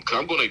is one of them. Cause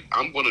I'm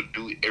gonna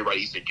do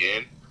Everybody Eats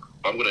again.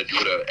 I'm gonna do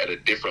it at a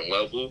different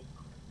level.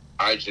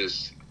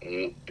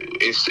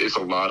 It's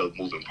a lot of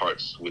moving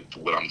parts with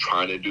what I'm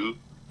trying to do.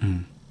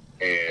 And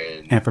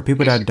for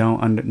people that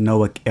don't know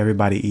what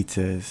Everybody Eats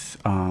is,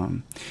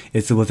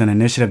 it was an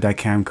initiative that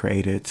Cam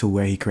created, to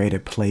where he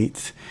created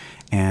plates,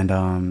 and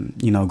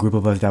you know, a group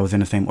of us that was in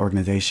the same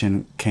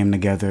organization came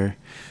together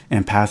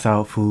and passed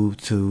out food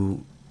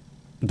to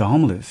the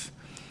homeless.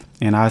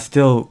 And I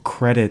still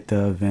credit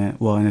the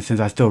event, well, in a sense,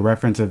 I still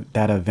reference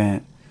that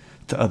event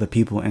to other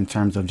people in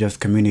terms of just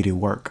community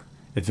work.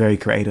 It's very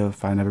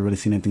creative. I've never really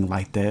seen anything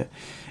like that.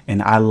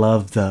 And I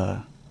love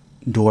the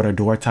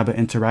door-to-door type of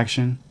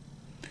interaction,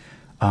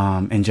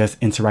 and just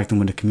interacting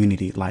with the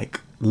community. Like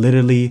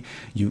literally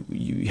you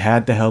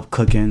had the help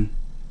cooking.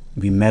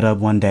 We met up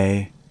one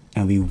day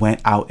and we went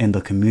out in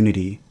the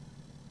community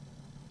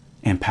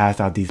and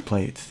passed out these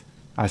plates.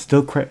 I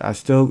still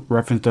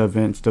reference the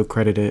event, still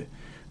credit it,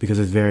 because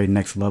it's very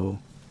next level.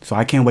 So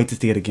I can't wait to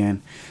see it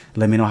again.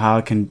 Let me know how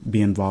I can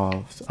be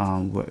involved.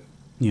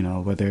 You know,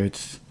 whether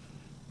it's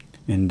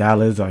in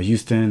Dallas or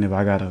Houston, if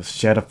I gotta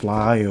shed a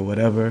fly or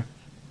whatever,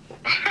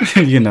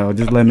 you know,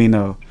 just let me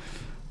know.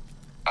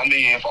 I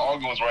mean, if all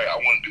goes right, I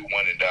want to do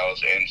one in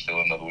Dallas and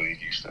still another one in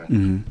Houston.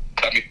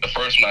 I mean, the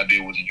first one I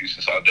did was in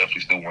Houston, so I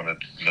definitely still want to,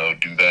 you know,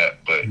 do that.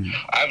 But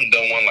I haven't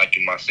done one like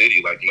in my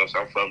city. Like, you know, so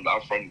I'm from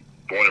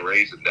born and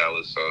raised in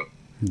Dallas, so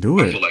do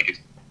it. I feel like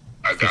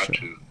I got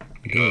to.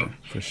 You know,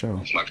 for sure.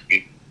 It's not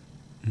me.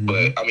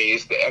 But I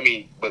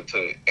mean, but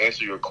to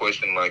answer your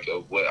question, like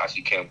of what I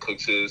see Cam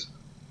Cooks is,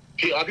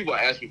 a lot of people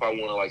ask me if I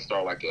want to like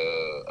start like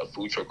a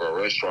food truck or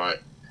a restaurant,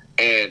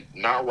 and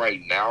not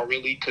right now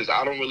really, because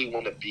I don't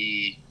want to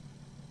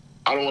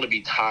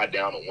be tied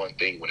down to one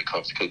thing when it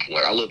comes to cooking.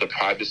 Like I love the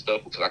private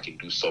stuff because I can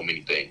do so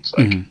many things.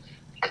 Like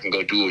I can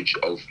go do a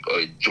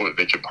joint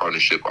venture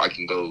partnership. I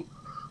can go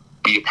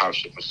be a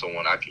partnership for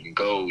someone. I can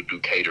go do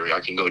catering. I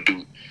can go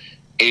do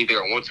anything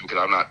I want to because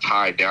I'm not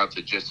tied down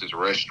to just this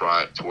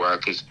restaurant to where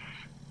because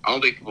I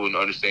don't think people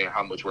understand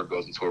how much work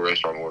goes into a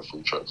restaurant or a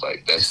food truck.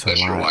 Like that's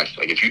your life.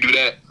 Like if you do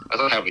that,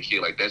 that's not having a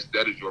kid. Like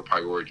that is your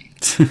priority.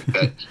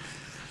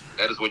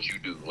 That is what you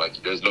do.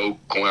 Like there's no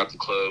going out to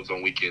clubs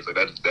on weekends. Like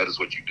that is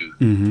what you do.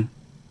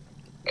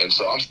 And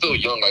so I'm still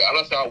young. Like, I'm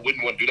not saying I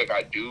wouldn't want to do that.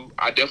 I do.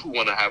 I definitely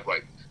want to have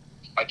like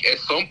at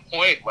some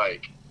point,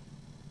 like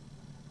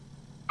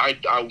I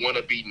want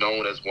to be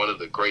known as one of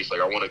the greats. Like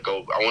I want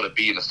to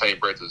be in the same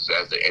breath as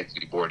the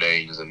Anthony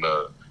Bourdains and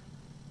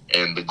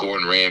the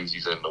Gordon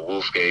Ramsays and the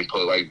Wolfgang.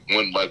 Like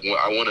when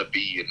I want to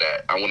be in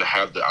that. I want to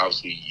have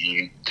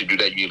obviously to do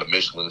that you need a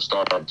Michelin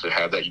star. To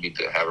have that you need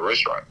to have a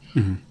restaurant.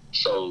 Mm-hmm.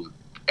 So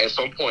at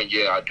some point,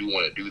 yeah, I do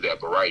want to do that.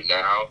 But right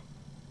now,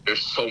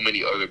 there's so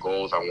many other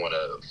goals I want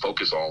to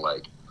focus on.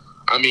 Like,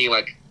 I mean,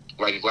 like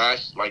late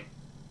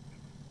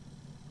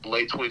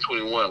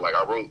 2021, like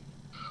I wrote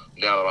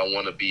now that I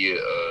want to be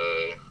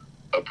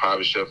a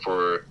private chef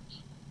for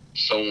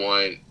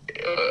someone,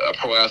 a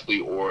pro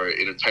athlete or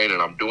entertainer.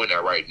 And I'm doing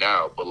that right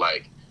now. But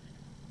like,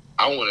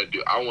 I want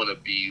to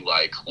be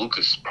like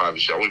Lucas'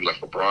 private chef. I want to be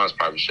like LeBron's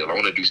private chef. I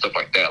want to do stuff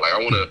like that. Like, I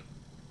want to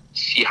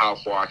see how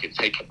far I can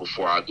take it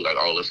before I do like,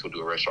 oh, let's go do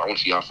a restaurant. I want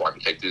to see how far I can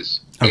take this.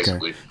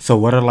 Basically. Okay. So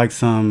what are like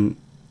some,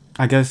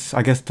 I guess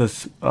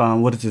the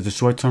what is it? The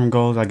short-term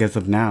goals, I guess,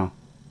 of now.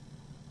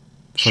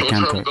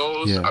 Short-term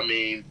goals. Yeah. I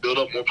mean, build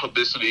up more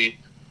publicity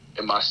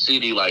in my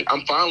city. Like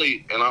I'm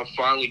finally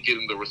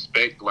getting the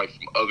respect like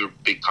from other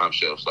big time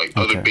chefs, like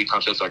other big time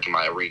chefs like in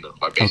my arena.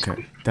 Like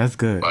basically. Okay, that's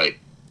good. Like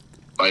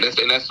that's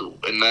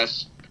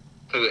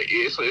because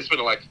it's been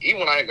like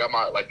even when I got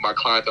my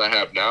client that I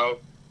have now.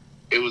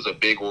 It was a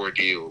big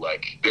ordeal.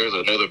 Like there's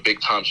another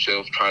big time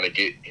chef trying to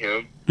get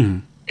him,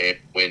 and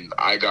when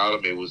I got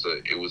him, it was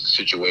a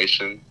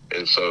situation.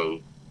 And so,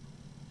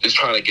 just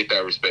trying to get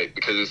that respect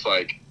because it's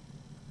like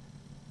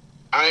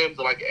I am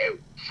like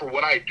for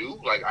what I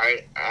do. Like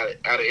out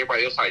of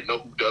everybody else I know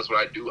who does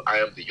what I do, I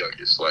am the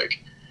youngest.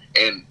 Like,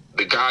 and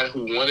the guy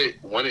who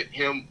wanted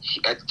him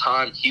at the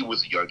time, he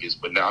was the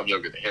youngest, but now I'm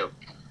younger than him.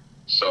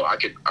 So I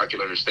could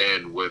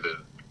understand where the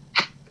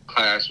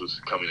class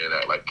was coming in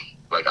at. Like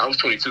I was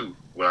 22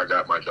 when I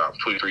got my job. I'm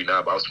 23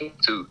 now, but I was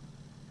 22.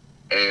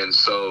 And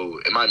so,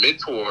 and my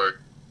mentor,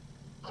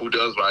 who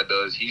does what I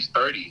does, he's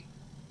 30.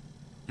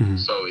 Mm-hmm.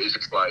 So it's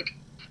just like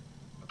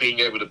being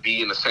able to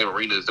be in the same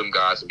arena as them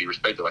guys and be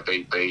respected. Like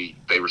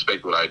they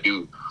respect what I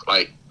do.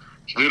 Like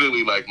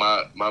literally, like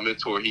my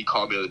mentor, he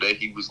called me the other day.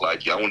 He was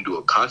like, "Yeah, I want to do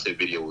a content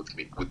video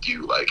with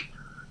you. Like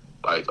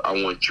I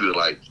want you to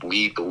like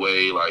lead the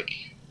way, like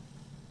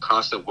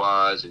concept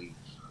wise, and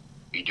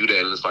you do that."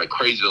 And it's like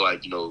crazy to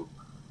like, you know.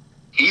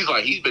 He's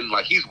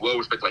well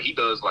respected. Like he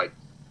does like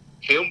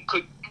him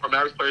cook for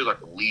Mavericks players like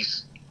the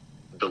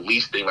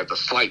least thing, like the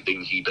slight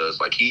thing he does.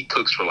 Like he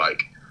cooks for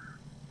like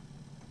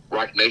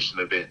Rock Nation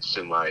events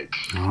and like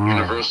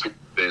Universal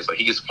events. Like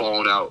he gets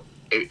flown out.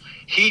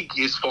 He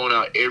gets flown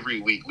out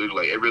every week,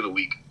 literally like every other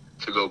week,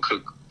 to go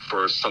cook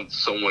for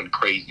someone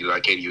crazy that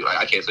I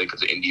can't say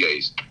because of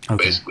NDAs.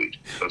 Okay. Basically, you know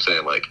what I'm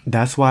saying, like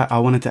that's why I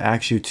wanted to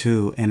ask you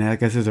too, and I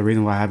guess there's a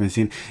reason why I haven't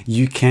seen.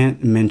 You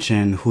can't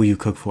mention who you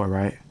cook for,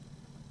 right?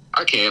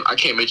 I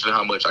can't mention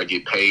how much I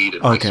get paid.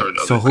 And okay, like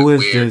so who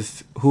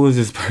is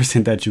this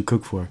person that you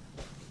cook for?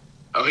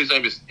 Oh, his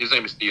name is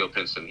Theo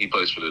Pinson. He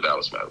plays for the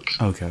Dallas Mavericks.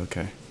 Okay.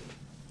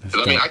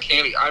 I mean,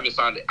 I haven't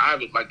signed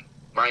it. Like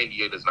my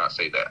NDA does not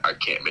say that. I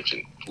can't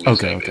mention who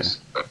his name is.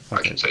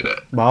 I can say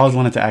that. But I always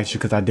wanted to ask you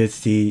because I did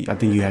see. I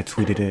think you had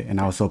tweeted it, and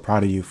I was so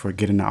proud of you for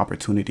getting the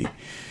opportunity.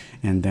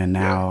 And then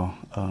now,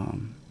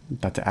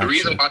 got to ask. The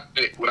reason why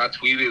I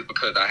tweeted is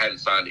because I hadn't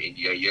signed the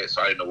NDA yet,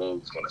 so I didn't know what I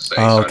was going to say.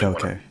 Oh,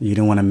 okay. You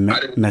didn't want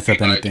to mess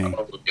up anything.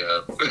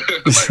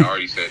 Like I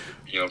already said,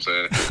 you know what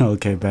I'm saying?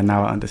 Okay, but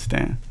now I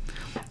understand.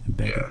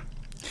 Yeah.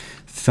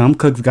 Some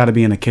cooks got to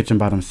be in the kitchen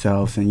by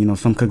themselves, and you know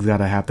some cooks got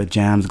to have the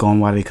jams going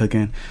while they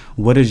cooking.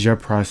 What is your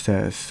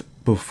process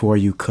before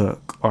you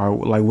cook, or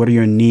like what are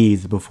your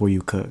needs before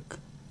you cook?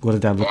 What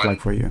does that look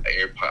like for you?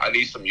 I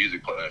need some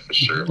music playing for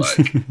sure.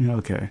 Like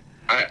okay.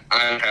 I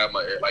have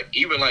my like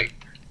even like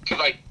cause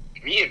like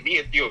me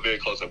and Theo are very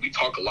close. Like we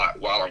talk a lot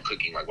while I'm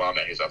cooking. Like while I'm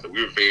at his house. Like,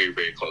 we're very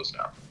very close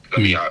now. I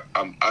mean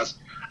I'm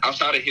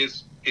outside of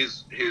his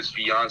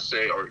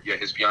fiance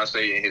his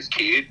fiance and his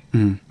kid.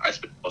 I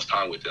spend the most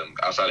time with them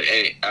outside of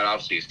and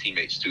obviously his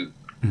teammates too.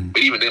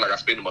 But even then, like I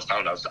spend the most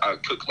time. I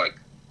cook like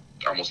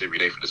almost every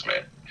day for this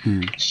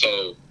man.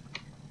 So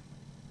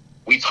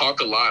we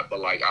talk a lot, but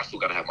like I still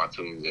gotta have my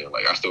tunes in.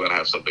 Like I still gotta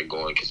have something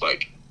going because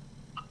like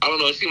I don't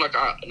know. It seems like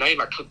not even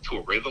like cook to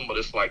a rhythm, but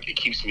it's like it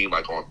keeps me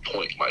like on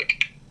point.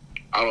 Like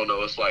I don't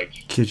know. It's like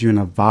keeps you in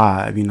a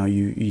vibe. You know,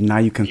 you now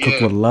you can cook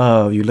with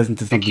love. You listen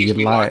to something you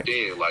like.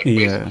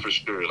 Yeah, for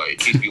sure. Like it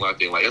keeps me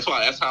locked in. Like that's how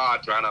I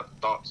drown out the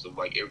thoughts of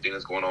like everything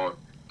that's going on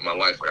in my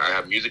life. Like I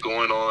have music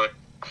going on.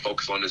 I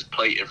focus on this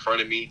plate in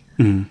front of me.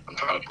 I'm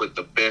trying to put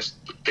the best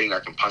thing I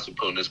can possibly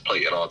put on this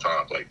plate at all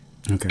times. Like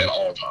at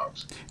all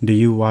times. Do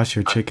you wash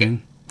your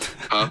chicken?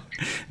 Huh?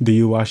 Do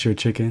you wash your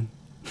chicken?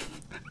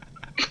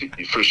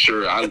 For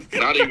sure. I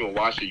not even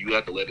wash it. You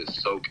have to let it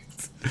soak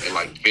in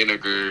like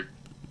vinegar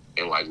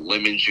and like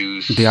lemon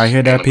juice. Did I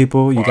hear that,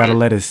 people? You gotta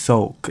let it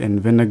soak in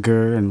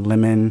vinegar and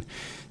lemon.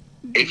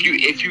 If you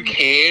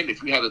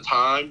have the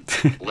time,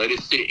 let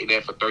it sit in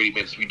there for 30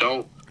 minutes. If you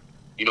don't,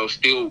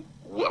 still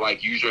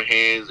like use your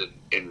hands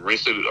and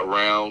rinse it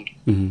around.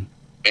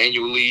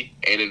 annually,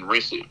 and then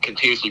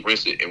continuously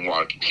rinse it in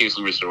water,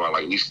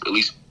 like at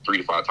least 3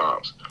 to 5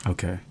 times.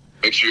 Okay.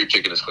 Make sure your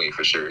chicken is clean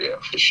for sure. Yeah,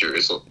 for sure.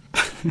 It's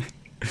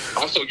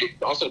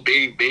also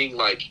being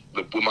like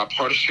with my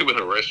partnership in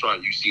a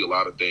restaurant, you see a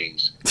lot of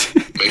things.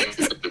 Make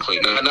sure they're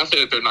clean. Now, I'm not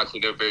saying that they're not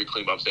clean; they're very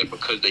clean. But I'm saying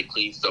because they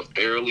clean stuff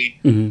thoroughly,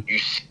 you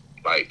see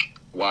like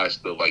why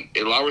stuff like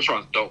a lot of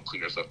restaurants don't clean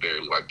their stuff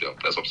thoroughly like them.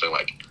 That's what I'm saying.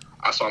 Like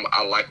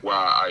I like where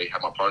I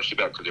have my partnership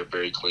at because they're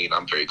very clean.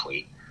 I'm very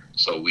clean,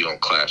 so we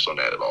don't clash on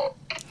that at all.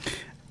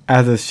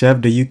 As a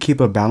chef, do you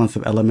keep a balance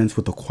of elements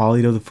with the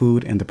quality of the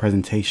food and the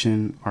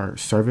presentation or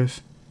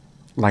service?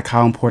 Like,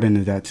 how important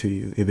is that to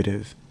you, if it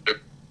is?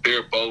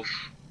 They're both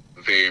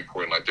very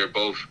important. Like, they're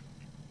both,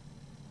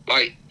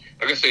 like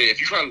I said,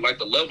 if you're trying to, like,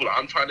 the level that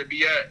I'm trying to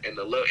be at and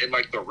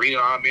like, the arena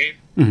I'm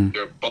in,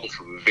 they're both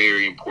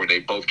very important. They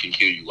both can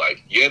kill you.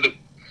 Like,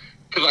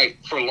 because, like,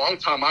 for a long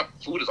time, my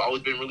food has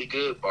always been really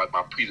good, but like,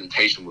 my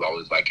presentation was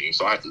always lacking.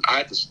 So I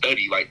had to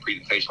study, like,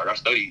 presentation. Like, I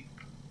studied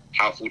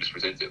how food is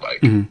presented.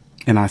 Like,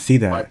 and I see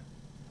that. Like,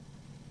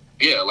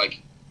 yeah,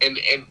 like, and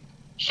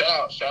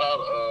shout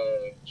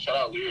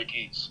out Lyric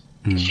Geeks.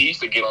 She used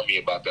to get on me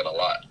about that a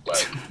lot.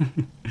 Like,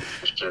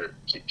 for sure.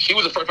 She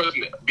was the first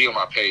person to be on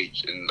my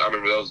page, and I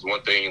remember that was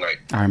one thing.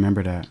 Like, I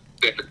remember that.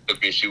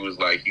 She was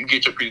like, "You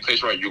get your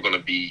presentation right, you're gonna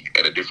be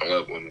at a different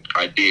level," and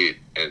I did,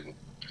 and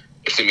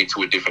it sent me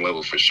to a different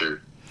level for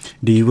sure.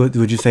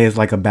 Would you say it's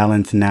like a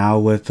balance now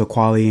with the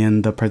quality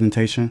and the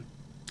presentation,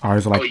 or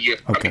is it like? Oh yeah,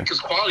 okay. Because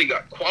quality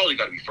got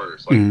to be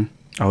first. Like,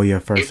 oh yeah,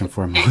 first and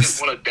foremost. If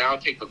you want to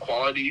downtake the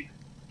quality,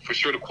 for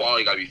sure the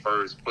quality got to be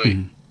first. But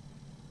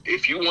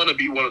if you want to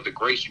be one of the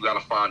greats, you got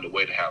to find a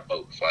way to have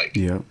both. Like,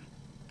 I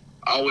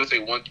always say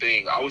one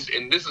thing.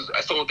 And this is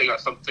something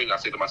I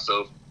say to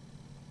myself,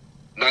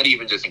 not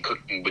even just in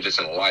cooking, but just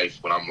in life.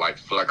 When I'm like,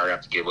 feel like I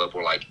have to give up,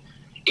 or like,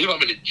 even if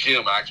I'm in the gym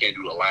and I can't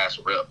do the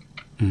last rep,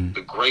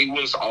 the great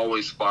ones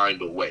always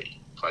find a way.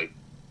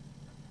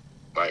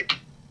 Like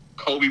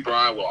Kobe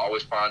Bryant will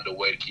always find a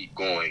way to keep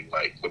going.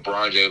 Like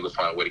LeBron James will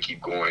find a way to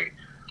keep going.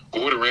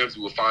 Gordon Ramsay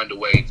will find a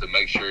way to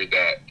make sure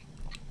that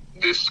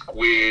this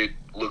squid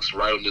looks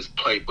right on this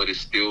plate, but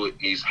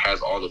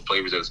has all the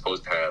flavors that it's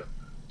supposed to have.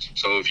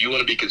 So if you want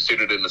to be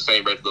considered in the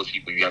same breath as those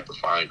people, you have to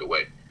find a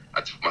way.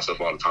 I tell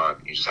myself all the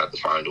time, you just have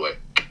to find a way.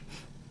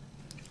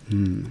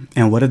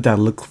 And what did that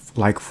look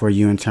like for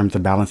you in terms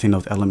of balancing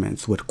those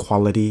elements with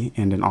quality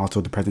and then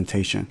also the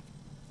presentation?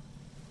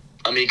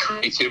 I mean,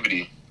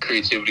 creativity.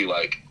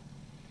 Like,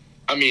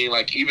 I mean,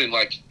 like, even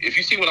like, if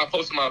you see what I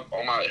posted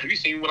have you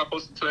seen what I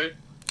posted today?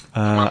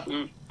 My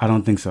food? I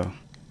don't think so.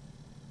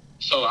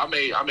 So I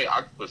made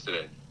octopus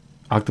today.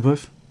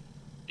 Octopus?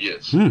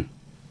 Yes. And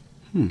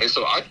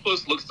so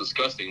octopus looks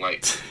disgusting.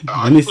 Like,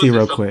 let me see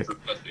real quick.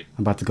 I'm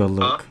about to go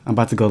look. I'm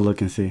about to go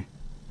look and see.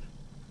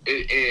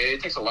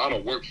 It takes a lot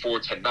of work for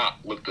it to not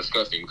look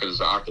disgusting because it's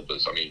an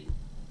octopus. I mean,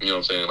 you know what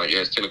I'm saying? Like, it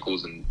has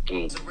tentacles and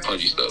little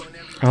punchy stuff.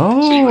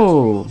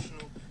 Oh.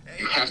 So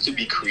you have to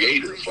be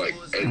creative, like,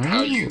 and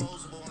how you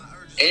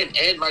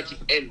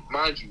and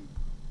mind you,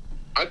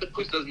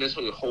 octopus doesn't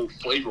necessarily hold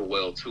flavor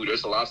well too.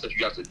 There's a lot of stuff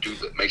you have to do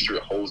to make sure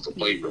it holds the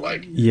flavor.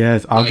 Like,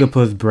 yes,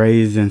 octopus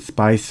braised in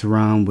spice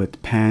rum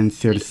with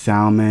pan-seared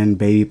salmon,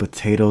 baby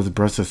potatoes,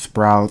 Brussels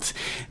sprouts,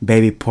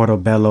 baby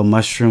portobello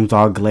mushrooms,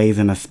 all glazed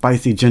in a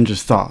spicy ginger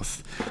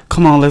sauce.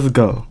 Come on, let's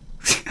go.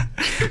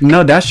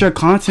 No, that's your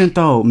content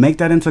though. Make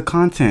that into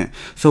content.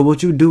 So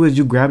what you do is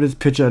you grab this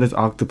picture of this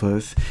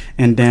octopus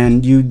and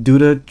then you do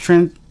the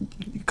trend.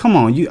 Come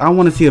on, I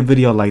want to see a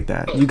video like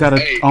that. You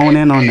gotta own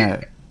in on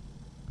that.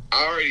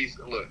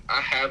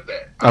 I have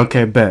that.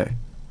 Okay, bet.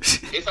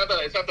 It's not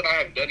that I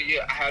haven't done it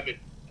yet. I haven't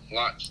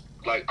launched.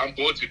 Like, I'm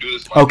going to do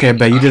this. Okay,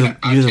 bet. You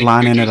just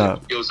lining it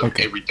up.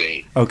 Okay.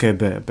 Everything. Okay,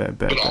 bet.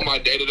 But on my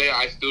day to day,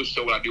 I still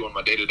show what I do on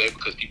my day to day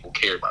because people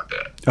care about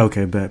that.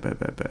 Okay, bet.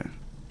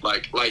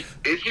 Like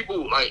if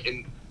people like,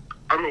 and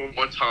I remember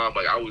one time,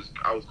 like I was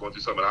going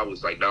through something. I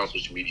was like down on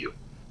social media,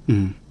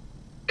 and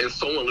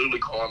someone literally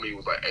called me and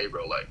was like, "Hey,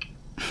 bro, like,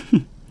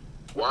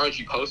 why aren't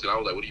you posting?" I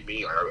was like, "What do you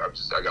mean? Like,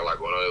 I got a lot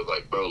going on." It was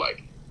like, "Bro,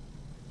 like."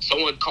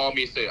 Someone called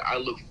me and said, "I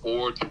look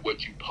forward to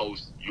what you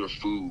post your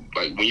food.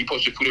 Like, when you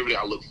post your food every day,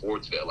 I look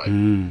forward to that. Like,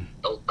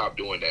 don't stop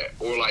doing that."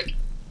 Or like,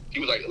 he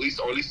was like, at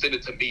least send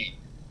it to me.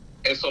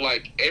 And so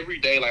like every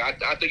day,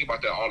 like I think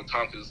about that all the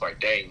time because it's like,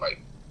 dang, like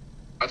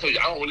I told you,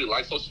 I don't really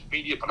like social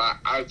media, but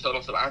I tell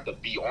myself I have to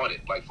be on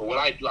it. Like, for what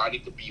I do, I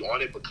need to be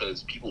on it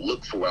because people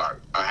look for what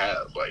I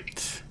have. Like,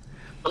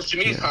 social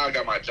media is how I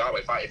got my job.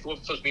 If it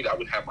wasn't social media, I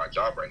wouldn't have my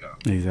job right now.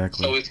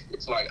 Exactly. So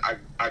it's like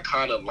I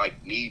kind of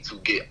like need to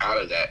get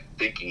out of that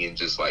thinking and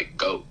just like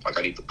go. Like,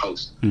 I need to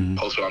post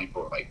what I'm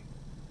doing. Like,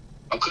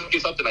 I'm cooking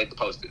something, I need to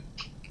post it.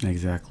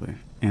 Exactly.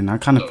 And I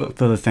kind of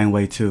feel the same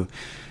way too.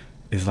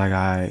 It's like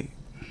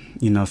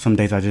some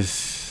days I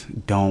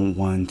just don't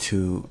want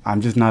to. I'm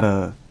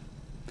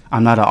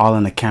not an all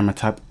in the camera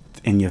type,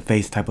 in your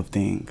face type of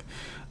thing.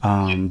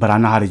 But I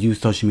know how to use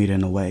social media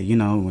in a way,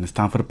 when it's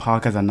time for the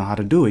podcast, I know how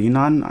to do it.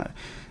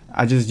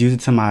 I just use it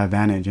to my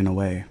advantage in a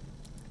way.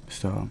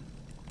 So,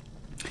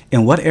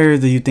 In what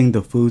areas do you think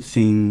the food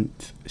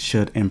scenes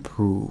should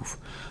improve?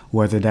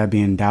 Whether that be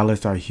in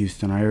Dallas or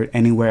Houston or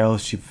anywhere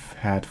else you've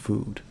had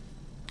food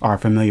or are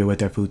familiar with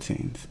their food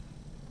scenes?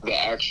 The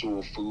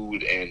actual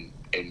food and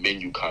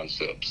menu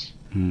concepts.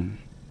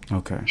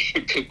 Okay.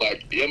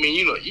 Like, I mean,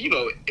 you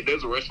know,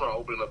 there's a restaurant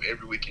opening up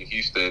every week in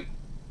Houston,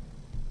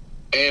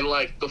 and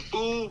like the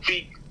food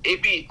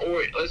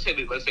or let's say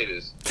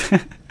this.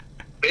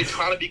 They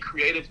try to be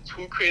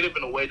too creative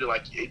in a way that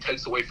like it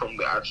takes away from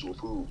the actual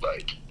food.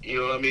 Like, you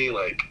know what I mean?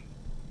 Like,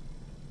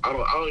 I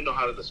don't even know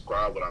how to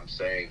describe what I'm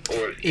saying.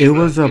 Or it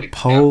was a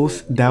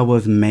post that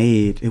was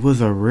made. It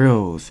was a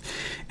Reels,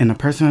 and the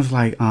person was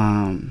like,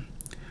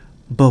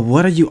 but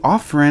what are you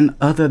offering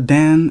other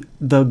than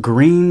the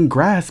green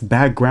grass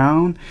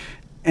background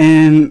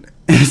and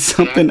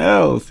something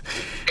else?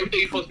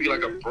 Everything's supposed to be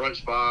like a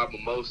brunch vibe,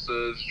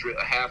 mimosas,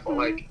 half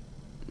like.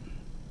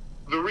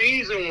 The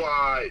reason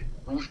why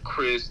Ruth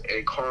Chris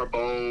and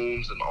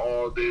Carbones and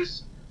all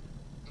this,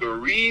 the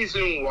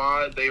reason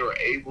why they are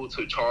able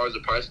to charge the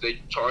price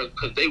they charge,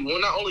 because they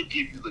will not only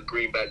give you the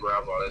green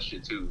background and all that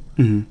shit too,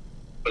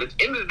 but at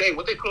the end of the day,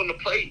 what they put on the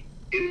plate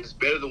is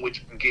better than what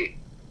you can get.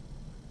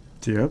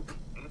 Yep.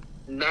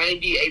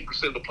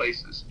 98% of the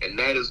places, and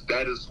that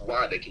is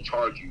why they can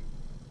charge you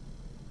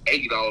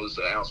 $80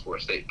 an ounce for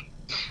a steak.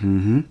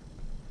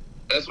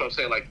 That's what I'm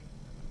saying. Like,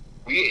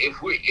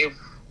 if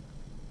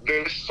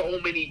there's so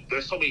many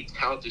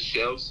talented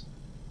chefs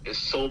and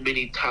so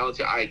many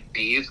talented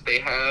ideas they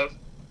have,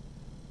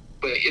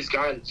 but it's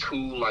gotten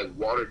too like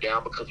watered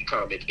down because we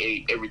try to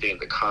make everything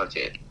into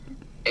content,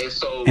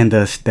 and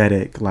the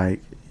aesthetic,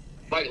 like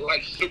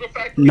Sugar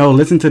Factory. No,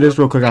 listen to this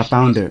real quick. I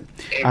found it.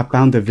 I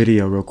found the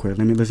video real quick.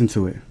 Let me listen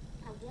to it.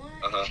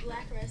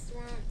 Black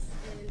restaurants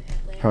in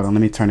Atlanta. Hold on,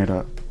 let me turn it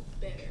up.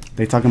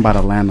 They talking about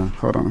Atlanta.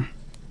 Hold on.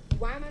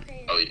 Why am I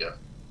paying? Oh yeah.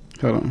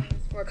 Hold on.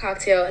 For a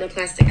cocktail in a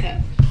plastic cup.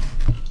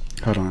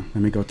 Hold on.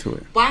 Let me go to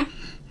it. Why?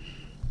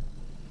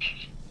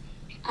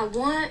 I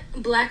want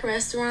black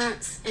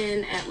restaurants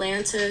in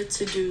Atlanta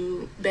to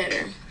do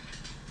better.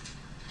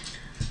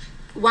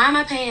 Why am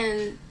I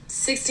paying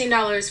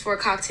 $16 for a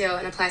cocktail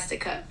in a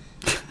plastic cup?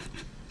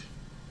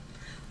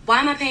 Why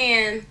am I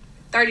paying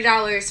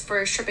 $30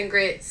 for shrimp and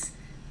grits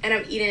and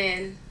I'm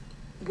eating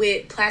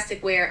with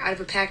plasticware out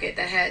of a packet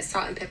that has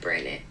salt and pepper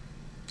in it?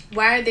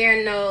 Why are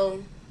there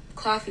no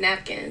cloth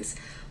napkins?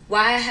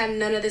 Why have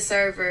none of the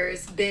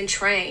servers been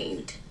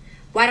trained?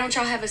 Why don't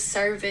y'all have a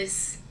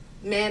service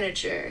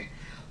manager?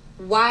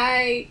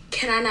 Why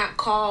can I not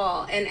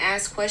call and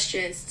ask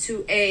questions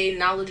to a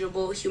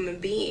knowledgeable human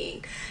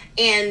being?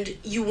 And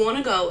you want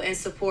to go and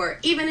support,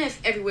 even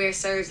if everywhere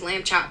serves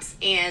lamb chops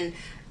and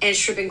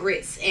shrimp and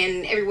grits,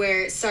 and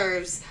everywhere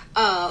serves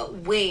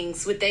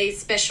wings with a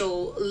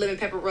special lemon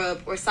pepper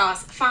rub or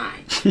sauce,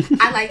 fine.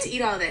 I like to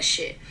eat all that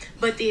shit.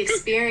 But the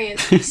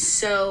experience is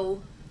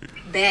so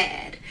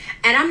bad.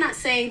 And I'm not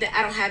saying that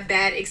I don't have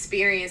bad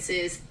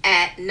experiences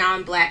at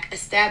non-black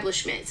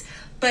establishments,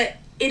 but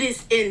it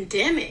is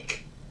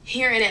endemic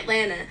here in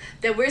Atlanta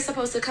that we're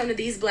supposed to come to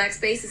these black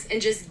spaces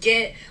and just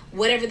get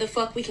whatever the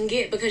fuck we can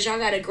get because y'all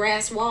got a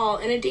grass wall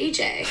and a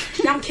DJ.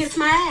 Y'all kiss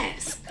my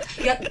ass.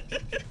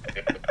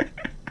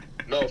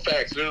 No,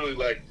 facts, literally,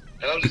 like,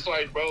 and I'm just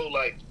like, bro,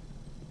 like,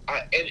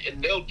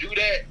 and they'll do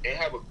that and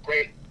have a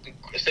great,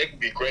 the steak will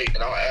be great,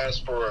 and I'll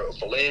ask for a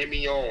filet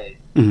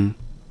mignon,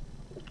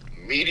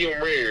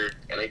 medium rare,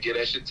 and they get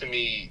that shit to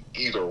me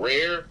either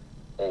rare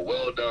or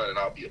well done, and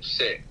I'll be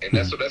upset. And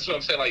that's what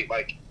I'm saying.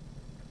 Like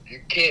you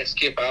can't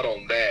skip out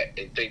on that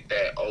and think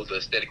that the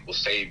aesthetic will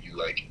save you.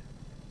 Like,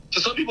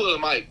 to some people it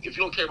might, if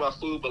you don't care about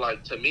food, but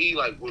like to me,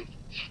 like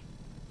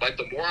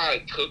the more I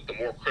cook, the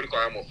more critical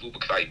I am on food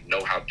because I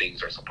know how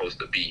things are supposed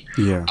to be.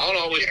 Yeah. I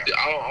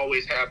don't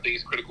always have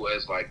things critical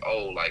as like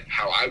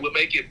how I would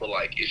make it, but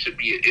like it should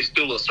be. It's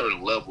still a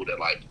certain level that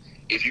like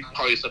if you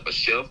call yourself a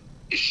chef,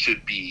 it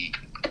should be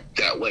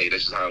that way.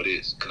 That's just how it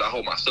is because I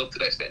hold myself to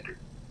that standard.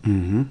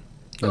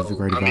 That's a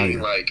great value. I mean,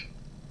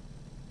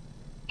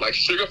 like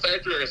Sugar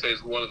Factory, like I say,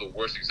 is one of the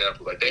worst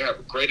examples. Like they have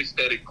a great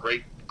aesthetic,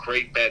 great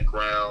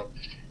background,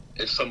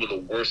 and some of the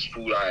worst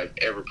food I have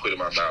ever put in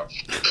my mouth.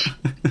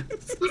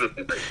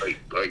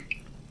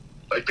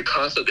 like the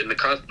concept and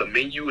the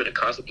menu and the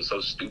concept is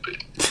so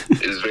stupid.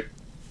 It's very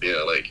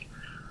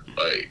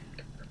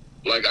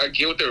like I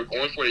get what they were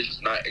going for. It's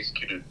just not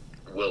executed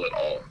well at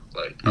all.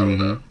 Like I don't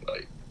know.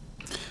 Like,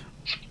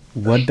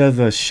 what does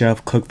a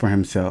chef cook for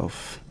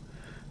himself?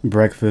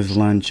 Breakfast,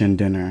 lunch, and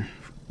dinner.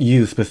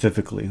 You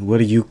specifically, what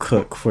do you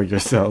cook for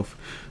yourself?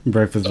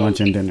 Breakfast, lunch,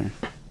 and dinner.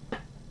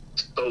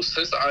 So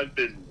since I've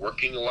been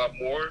working a lot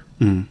more,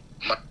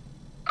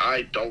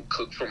 I don't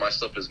cook for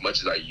myself as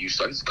much as I used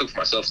to. I just cook for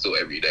myself still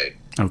every day.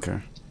 Okay.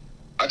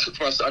 I cook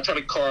for myself. I try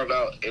to carve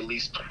out at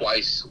least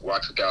twice where I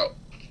cook out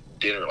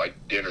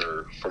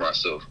dinner for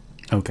myself.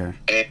 Okay.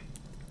 And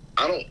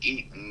I don't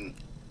eat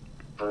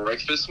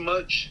breakfast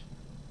much.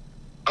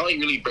 I don't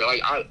really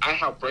like. I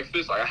have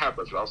breakfast. Like I have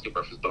breakfast. I don't skip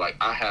breakfast, but like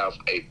I have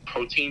a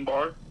protein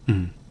bar,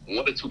 1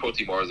 to 2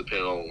 protein bars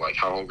depending on like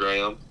how hungry I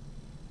am.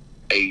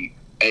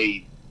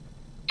 A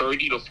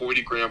 30 to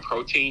 40 grams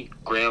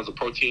of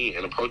protein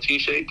in a protein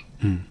shake.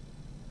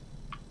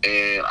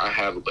 And I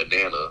have a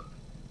banana,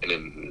 and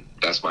then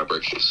that's my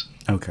breakfast.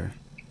 Okay.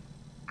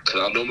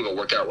 Because I know I'm going to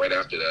work out right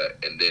after that,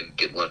 and then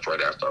get lunch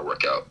right after I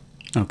work out.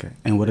 Okay.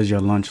 And what does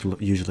your lunch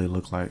usually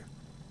look like?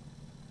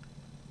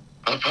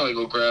 I'll probably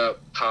go grab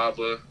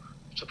Kava,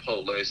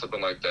 Chipotle,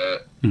 something like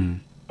that.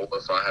 Or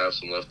if I have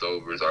some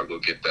leftovers, I'll go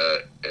get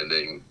that, and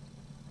then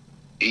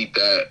eat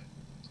that.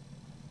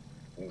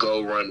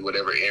 Go run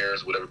whatever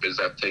errands, whatever business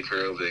I have to take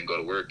care of, then go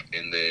to work,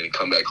 and then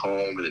come back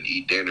home and then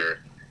eat dinner.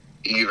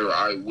 Either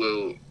I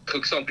will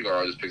cook something or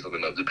I'll just pick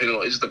something up.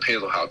 It just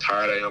depends on how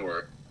tired I am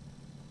or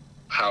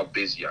how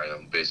busy I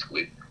am,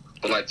 basically.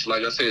 But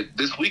like I said,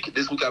 this week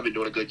I've been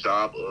doing a good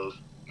job of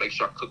making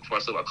sure I cook for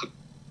myself. I cooked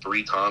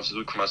 3 times this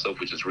week for myself,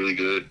 which is really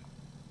good.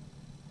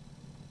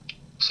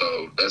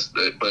 So that's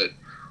that. But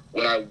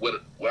what I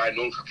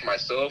normally cook for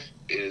myself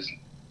is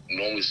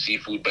normally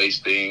seafood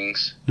based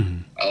things.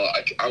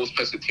 I was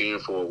pescatarian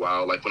for a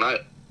while. Like when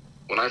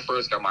I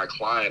first got my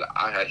client,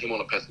 I had him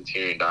on a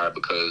pescatarian diet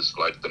because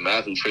like the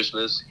math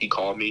nutritionist, he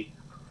called me.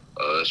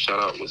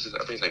 Shout out, I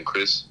think his name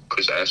Chris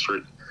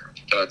Ashford.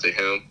 Shout out to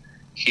him.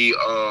 He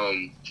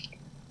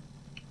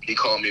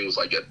called me and was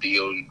like, yeah,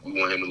 Theo, we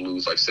want him to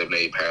lose like 7 to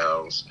 8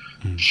 pounds.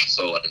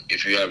 So like,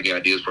 if you have any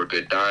ideas for a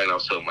good diet, I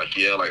was telling him like,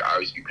 yeah, like I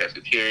used to be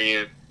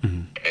pescatarian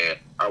and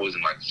I was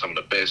in like some of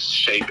the best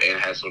shape and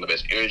had some of the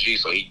best energy.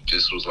 So he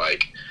just was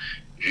like,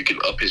 if you can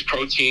up his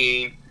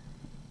protein,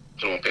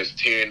 put him on a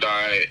pescatarian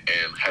diet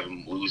and have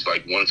him lose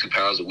like 1 or 2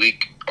 pounds a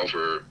week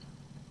over,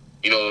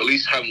 at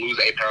least have him lose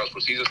 8 pounds for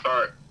season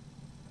start,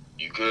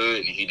 you good.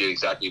 And he did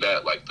exactly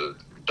that. Like the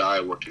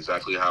diet worked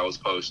exactly how it was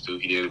supposed to.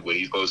 He did what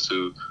he's supposed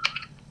to.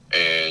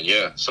 And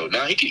yeah, so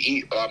now he can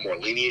eat a lot more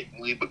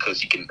leniently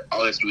because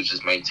all he has to do is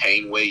just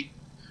maintain weight,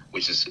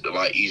 which is a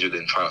lot easier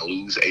than trying to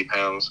lose 8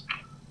 pounds.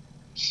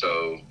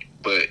 So,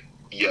 but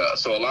yeah,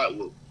 so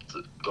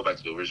to go back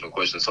to the original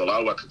question. So a lot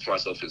of what I cook for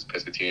myself is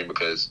pescatarian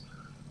because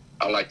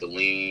I like the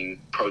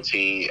lean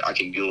protein.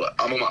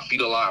 I'm on my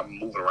feet a lot. I'm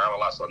moving around a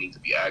lot, so I need to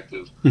be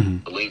active.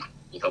 The lean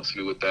helps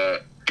me with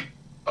that.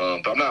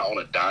 But I'm not on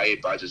a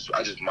diet, but I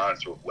just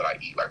monitor what I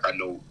eat. Like I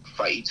know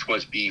if I eat too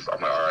much beef,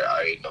 I'm like, all right,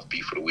 I ate enough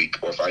beef for the week.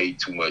 Or if I eat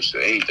too much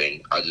of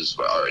anything, I just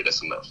like, all right,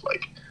 that's enough.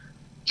 Like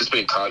just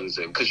being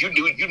cognizant because you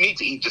need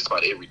to eat just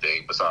about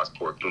everything besides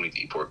pork. You don't need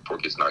to eat pork.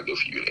 Pork is not good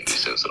for you in any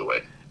sense of the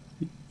way.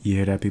 You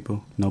hear that,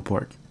 people? No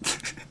pork.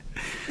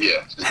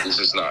 Yeah, it's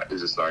just not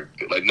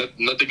good. Like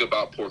nothing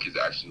about pork is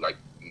actually like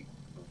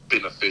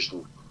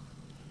beneficial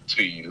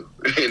to you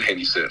in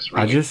any sense.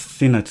 Really. I just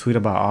seen a tweet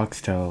about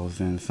oxtails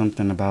and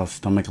something about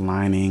stomach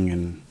lining,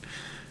 and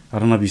I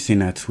don't know if you've seen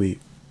that tweet.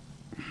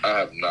 I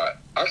have not.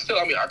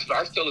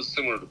 Oxtail is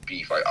similar to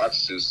beef. Like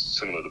oxtail is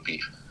similar to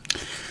beef,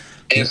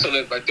 and so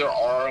that like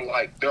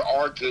there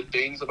are good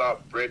things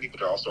about red meat, but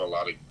there are also a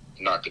lot of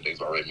not good things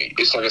about red meat.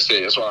 It's like I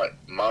said, that's why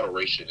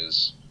moderation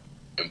is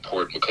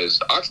important because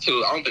I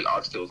don't think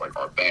oxtails like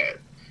are bad,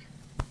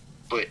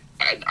 but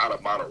out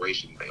of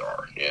moderation they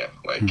are. Yeah,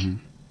 like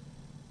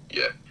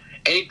yeah.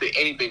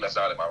 Anything that's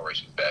out of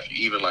moderation is bad for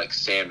you. Even like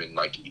salmon,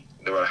 like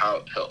no matter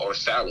how, or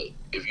salad.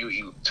 If you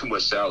eat too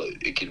much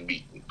salad, it can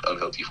be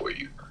unhealthy for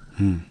you.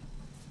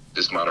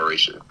 This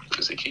moderation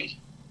is the key.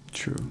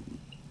 True.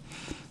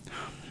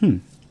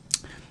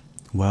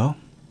 Well,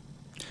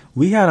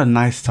 we had a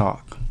nice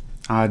talk.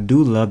 I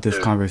do love this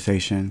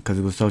conversation because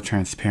it was so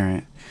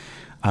transparent.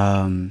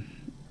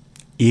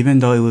 Even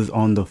though it was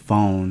on the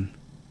phone,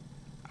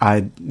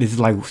 I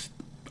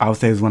would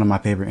say it was one of my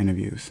favorite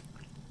interviews.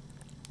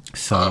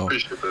 So I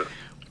appreciate that.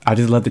 I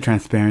just love the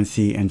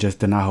transparency and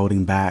just the not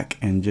holding back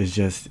and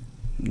just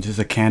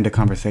a candid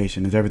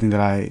conversation. It's everything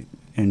that I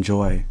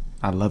enjoy.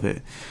 I love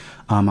it.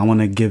 I want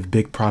to give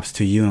big props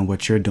to you and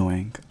what you're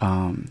doing.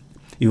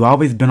 You've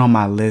always been on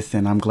my list,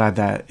 and I'm glad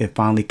that it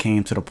finally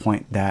came to the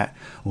point that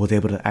I was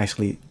able to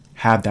actually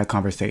have that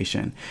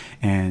conversation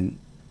and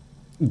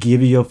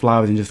give you your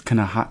flowers and just kind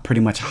of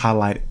pretty much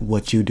highlight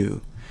what you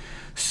do.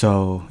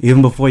 So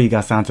even before you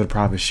got signed to the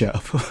Private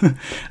Chef,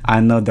 I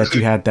know that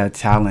you had that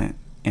talent,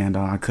 and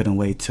I couldn't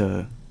wait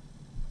to,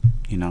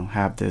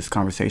 have this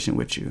conversation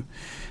with you.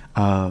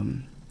 I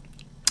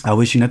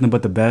wish you nothing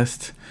but the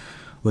best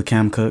with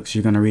Cam Cooks.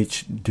 You're gonna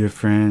reach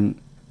different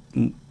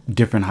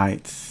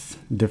heights,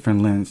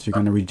 different lengths. You're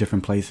gonna reach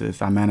different places.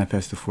 I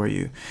manifest it for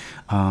you.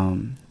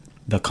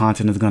 The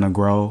content is gonna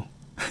grow,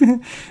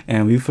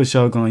 and we for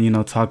sure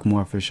gonna talk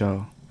more for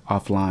sure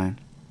offline.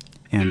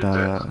 And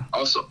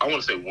also, I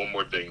want to say one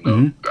more thing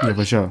though. Guys, yeah,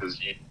 for sure. Because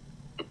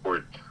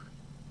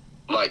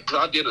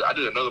cause I did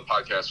another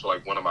podcast for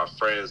like one of my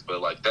friends,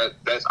 but like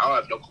that's I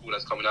have no clue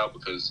that's coming out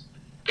because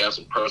they have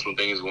some personal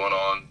things going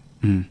on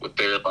with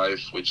their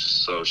life.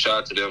 So shout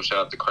out to them. Shout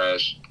out to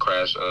Crash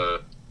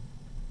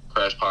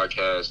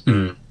Podcast.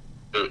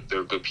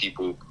 They're good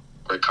people,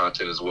 great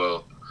content as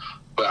well.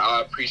 But I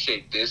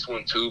appreciate this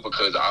one too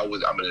because I'm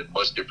in a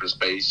much different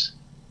space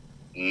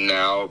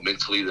now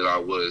mentally than I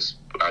was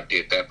when I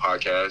did that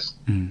podcast.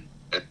 And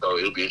so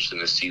it'll be interesting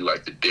to see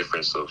like the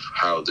difference of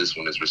how this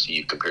one is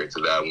received compared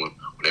to that one,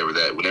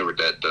 whenever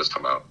that does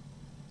come out.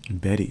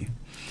 Betty.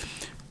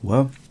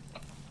 Well,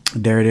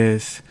 there it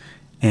is.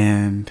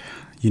 And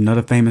you know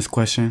the famous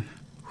question,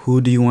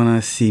 who do you want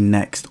to see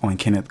next on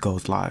Kenneth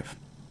Goes Live?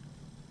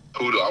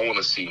 Who do I want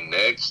to see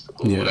next?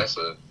 Ooh, Yeah. That's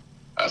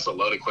a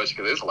loaded question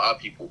because there's a lot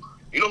of people.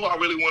 You know who I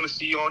really want to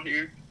see on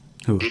here?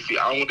 Who? If he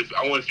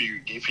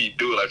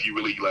do it, like, he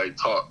really like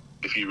talk.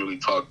 If he really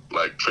talk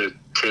like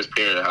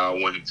transparent how I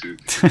want him to.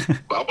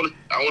 But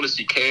I want to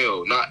see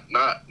Kale. Not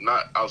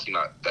obviously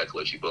not that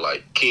glitchy, but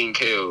like King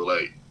Kale.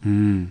 Like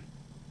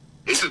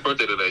it's his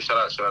birthday today. Shout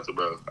out to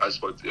bro. I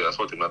spoke to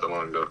him not that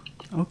long ago.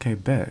 Okay,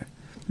 bet.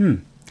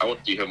 I want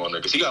to see him on there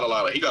because he got a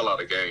lot of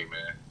game,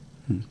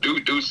 man.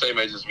 Dude, same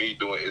age as me,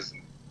 doing is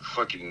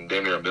fucking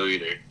damn near a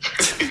millionaire.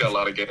 He got a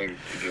lot of game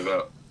to give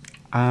out.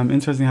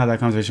 Interesting how that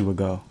conversation would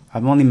go.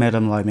 I've only met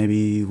him like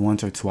maybe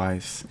once or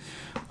twice.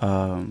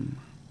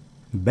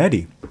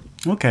 Betty.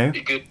 Okay.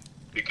 Be good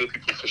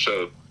people for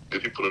sure.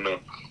 Good people to know.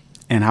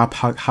 And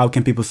how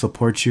can people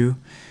support you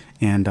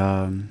and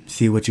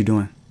see what you're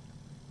doing?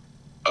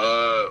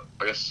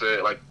 Like I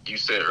said, like you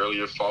said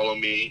earlier, follow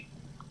me,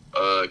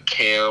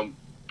 Cam,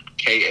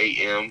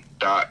 KAM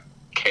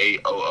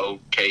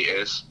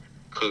KOOKS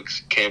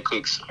Cooks, Cam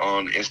Cooks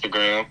on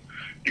Instagram.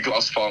 You can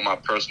also follow my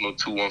personal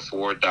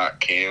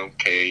 214.cam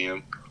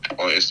KAM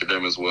on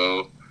Instagram as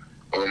well,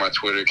 or my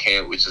Twitter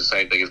Cam, which is the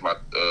same thing as my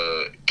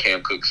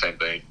Cam Cook, same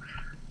thing.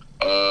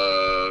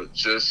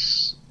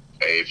 Just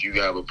if you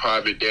have a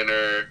private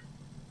dinner,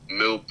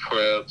 meal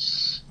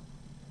preps,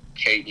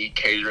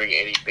 catering,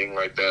 anything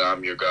like that,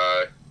 I'm your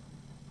guy.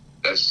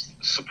 That's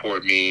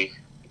support me.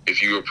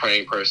 If you're a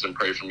praying person,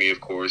 pray for me,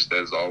 of course.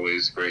 That's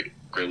always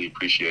greatly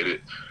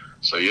appreciated.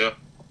 So yeah,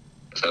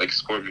 that's how they can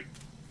support me.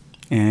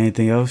 And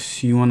anything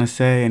else you want to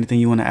say? Anything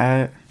you want to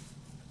add?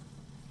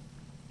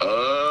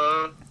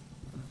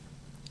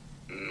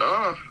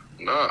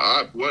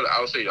 I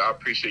would say I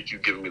appreciate you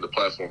giving me the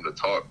platform to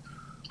talk.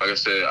 Like I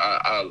said,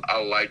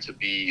 I like to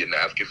be an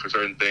advocate for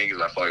certain things,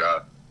 and I feel like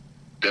I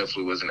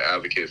definitely was an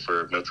advocate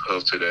for mental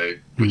health today,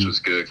 which was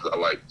good because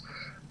like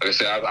I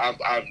said,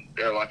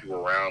 there are a lot of people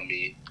around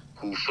me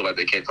who feel like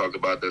they can't talk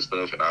about that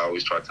stuff, and I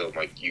always try to tell them,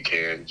 like, you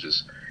can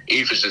just,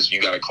 even if it's just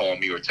you got to call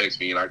me or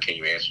text me and I can't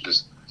even answer,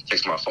 just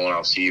text my phone,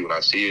 I'll see it when I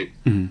see it.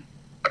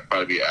 I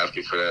try to be an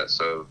advocate for that,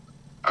 so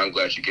I'm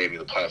glad you gave me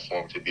the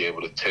platform to be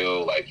able to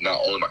tell, like,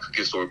 not only my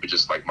cooking story, but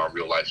just, like, my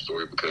real life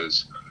story,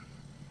 because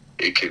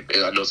I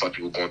know some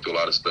people going through a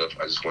lot of stuff.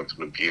 I just want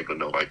them to be able to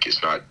know, like,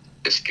 it's not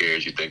as scary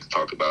as you think to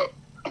talk about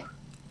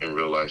in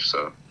real life,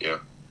 so, yeah.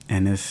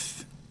 And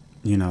it's,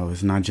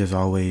 it's not just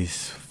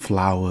always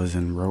flowers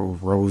and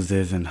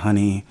roses and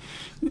honey,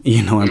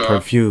 and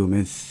perfume.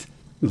 It's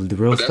the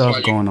real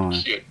stuff going on.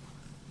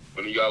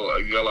 When you got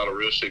a lot of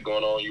real shit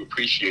going on, you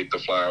appreciate the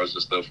flowers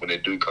and stuff when they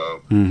do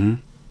come. Mm-hmm.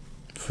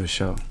 For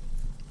sure.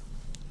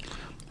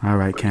 All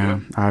right,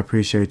 Cam. Yeah. I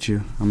appreciate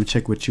you. I'm gonna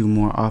check with you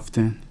more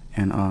often,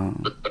 and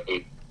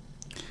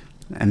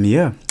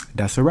yeah,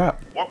 that's a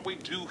wrap. What we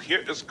do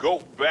here is go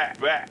back.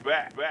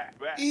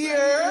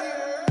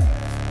 Yeah.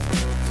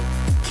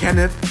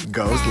 Kenneth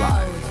Goes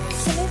Live.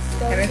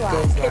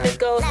 Kenneth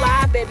Goes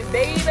Live, baby.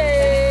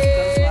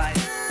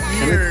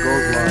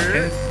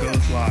 Kenneth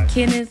Goes Live.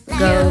 Kenneth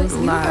Goes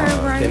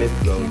Live.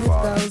 Kenneth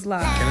Goes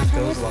Live. Kenneth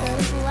Goes Live.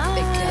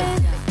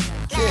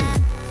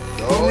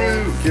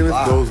 Kenneth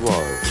Goes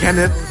Live.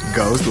 Kenneth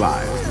Goes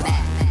Live.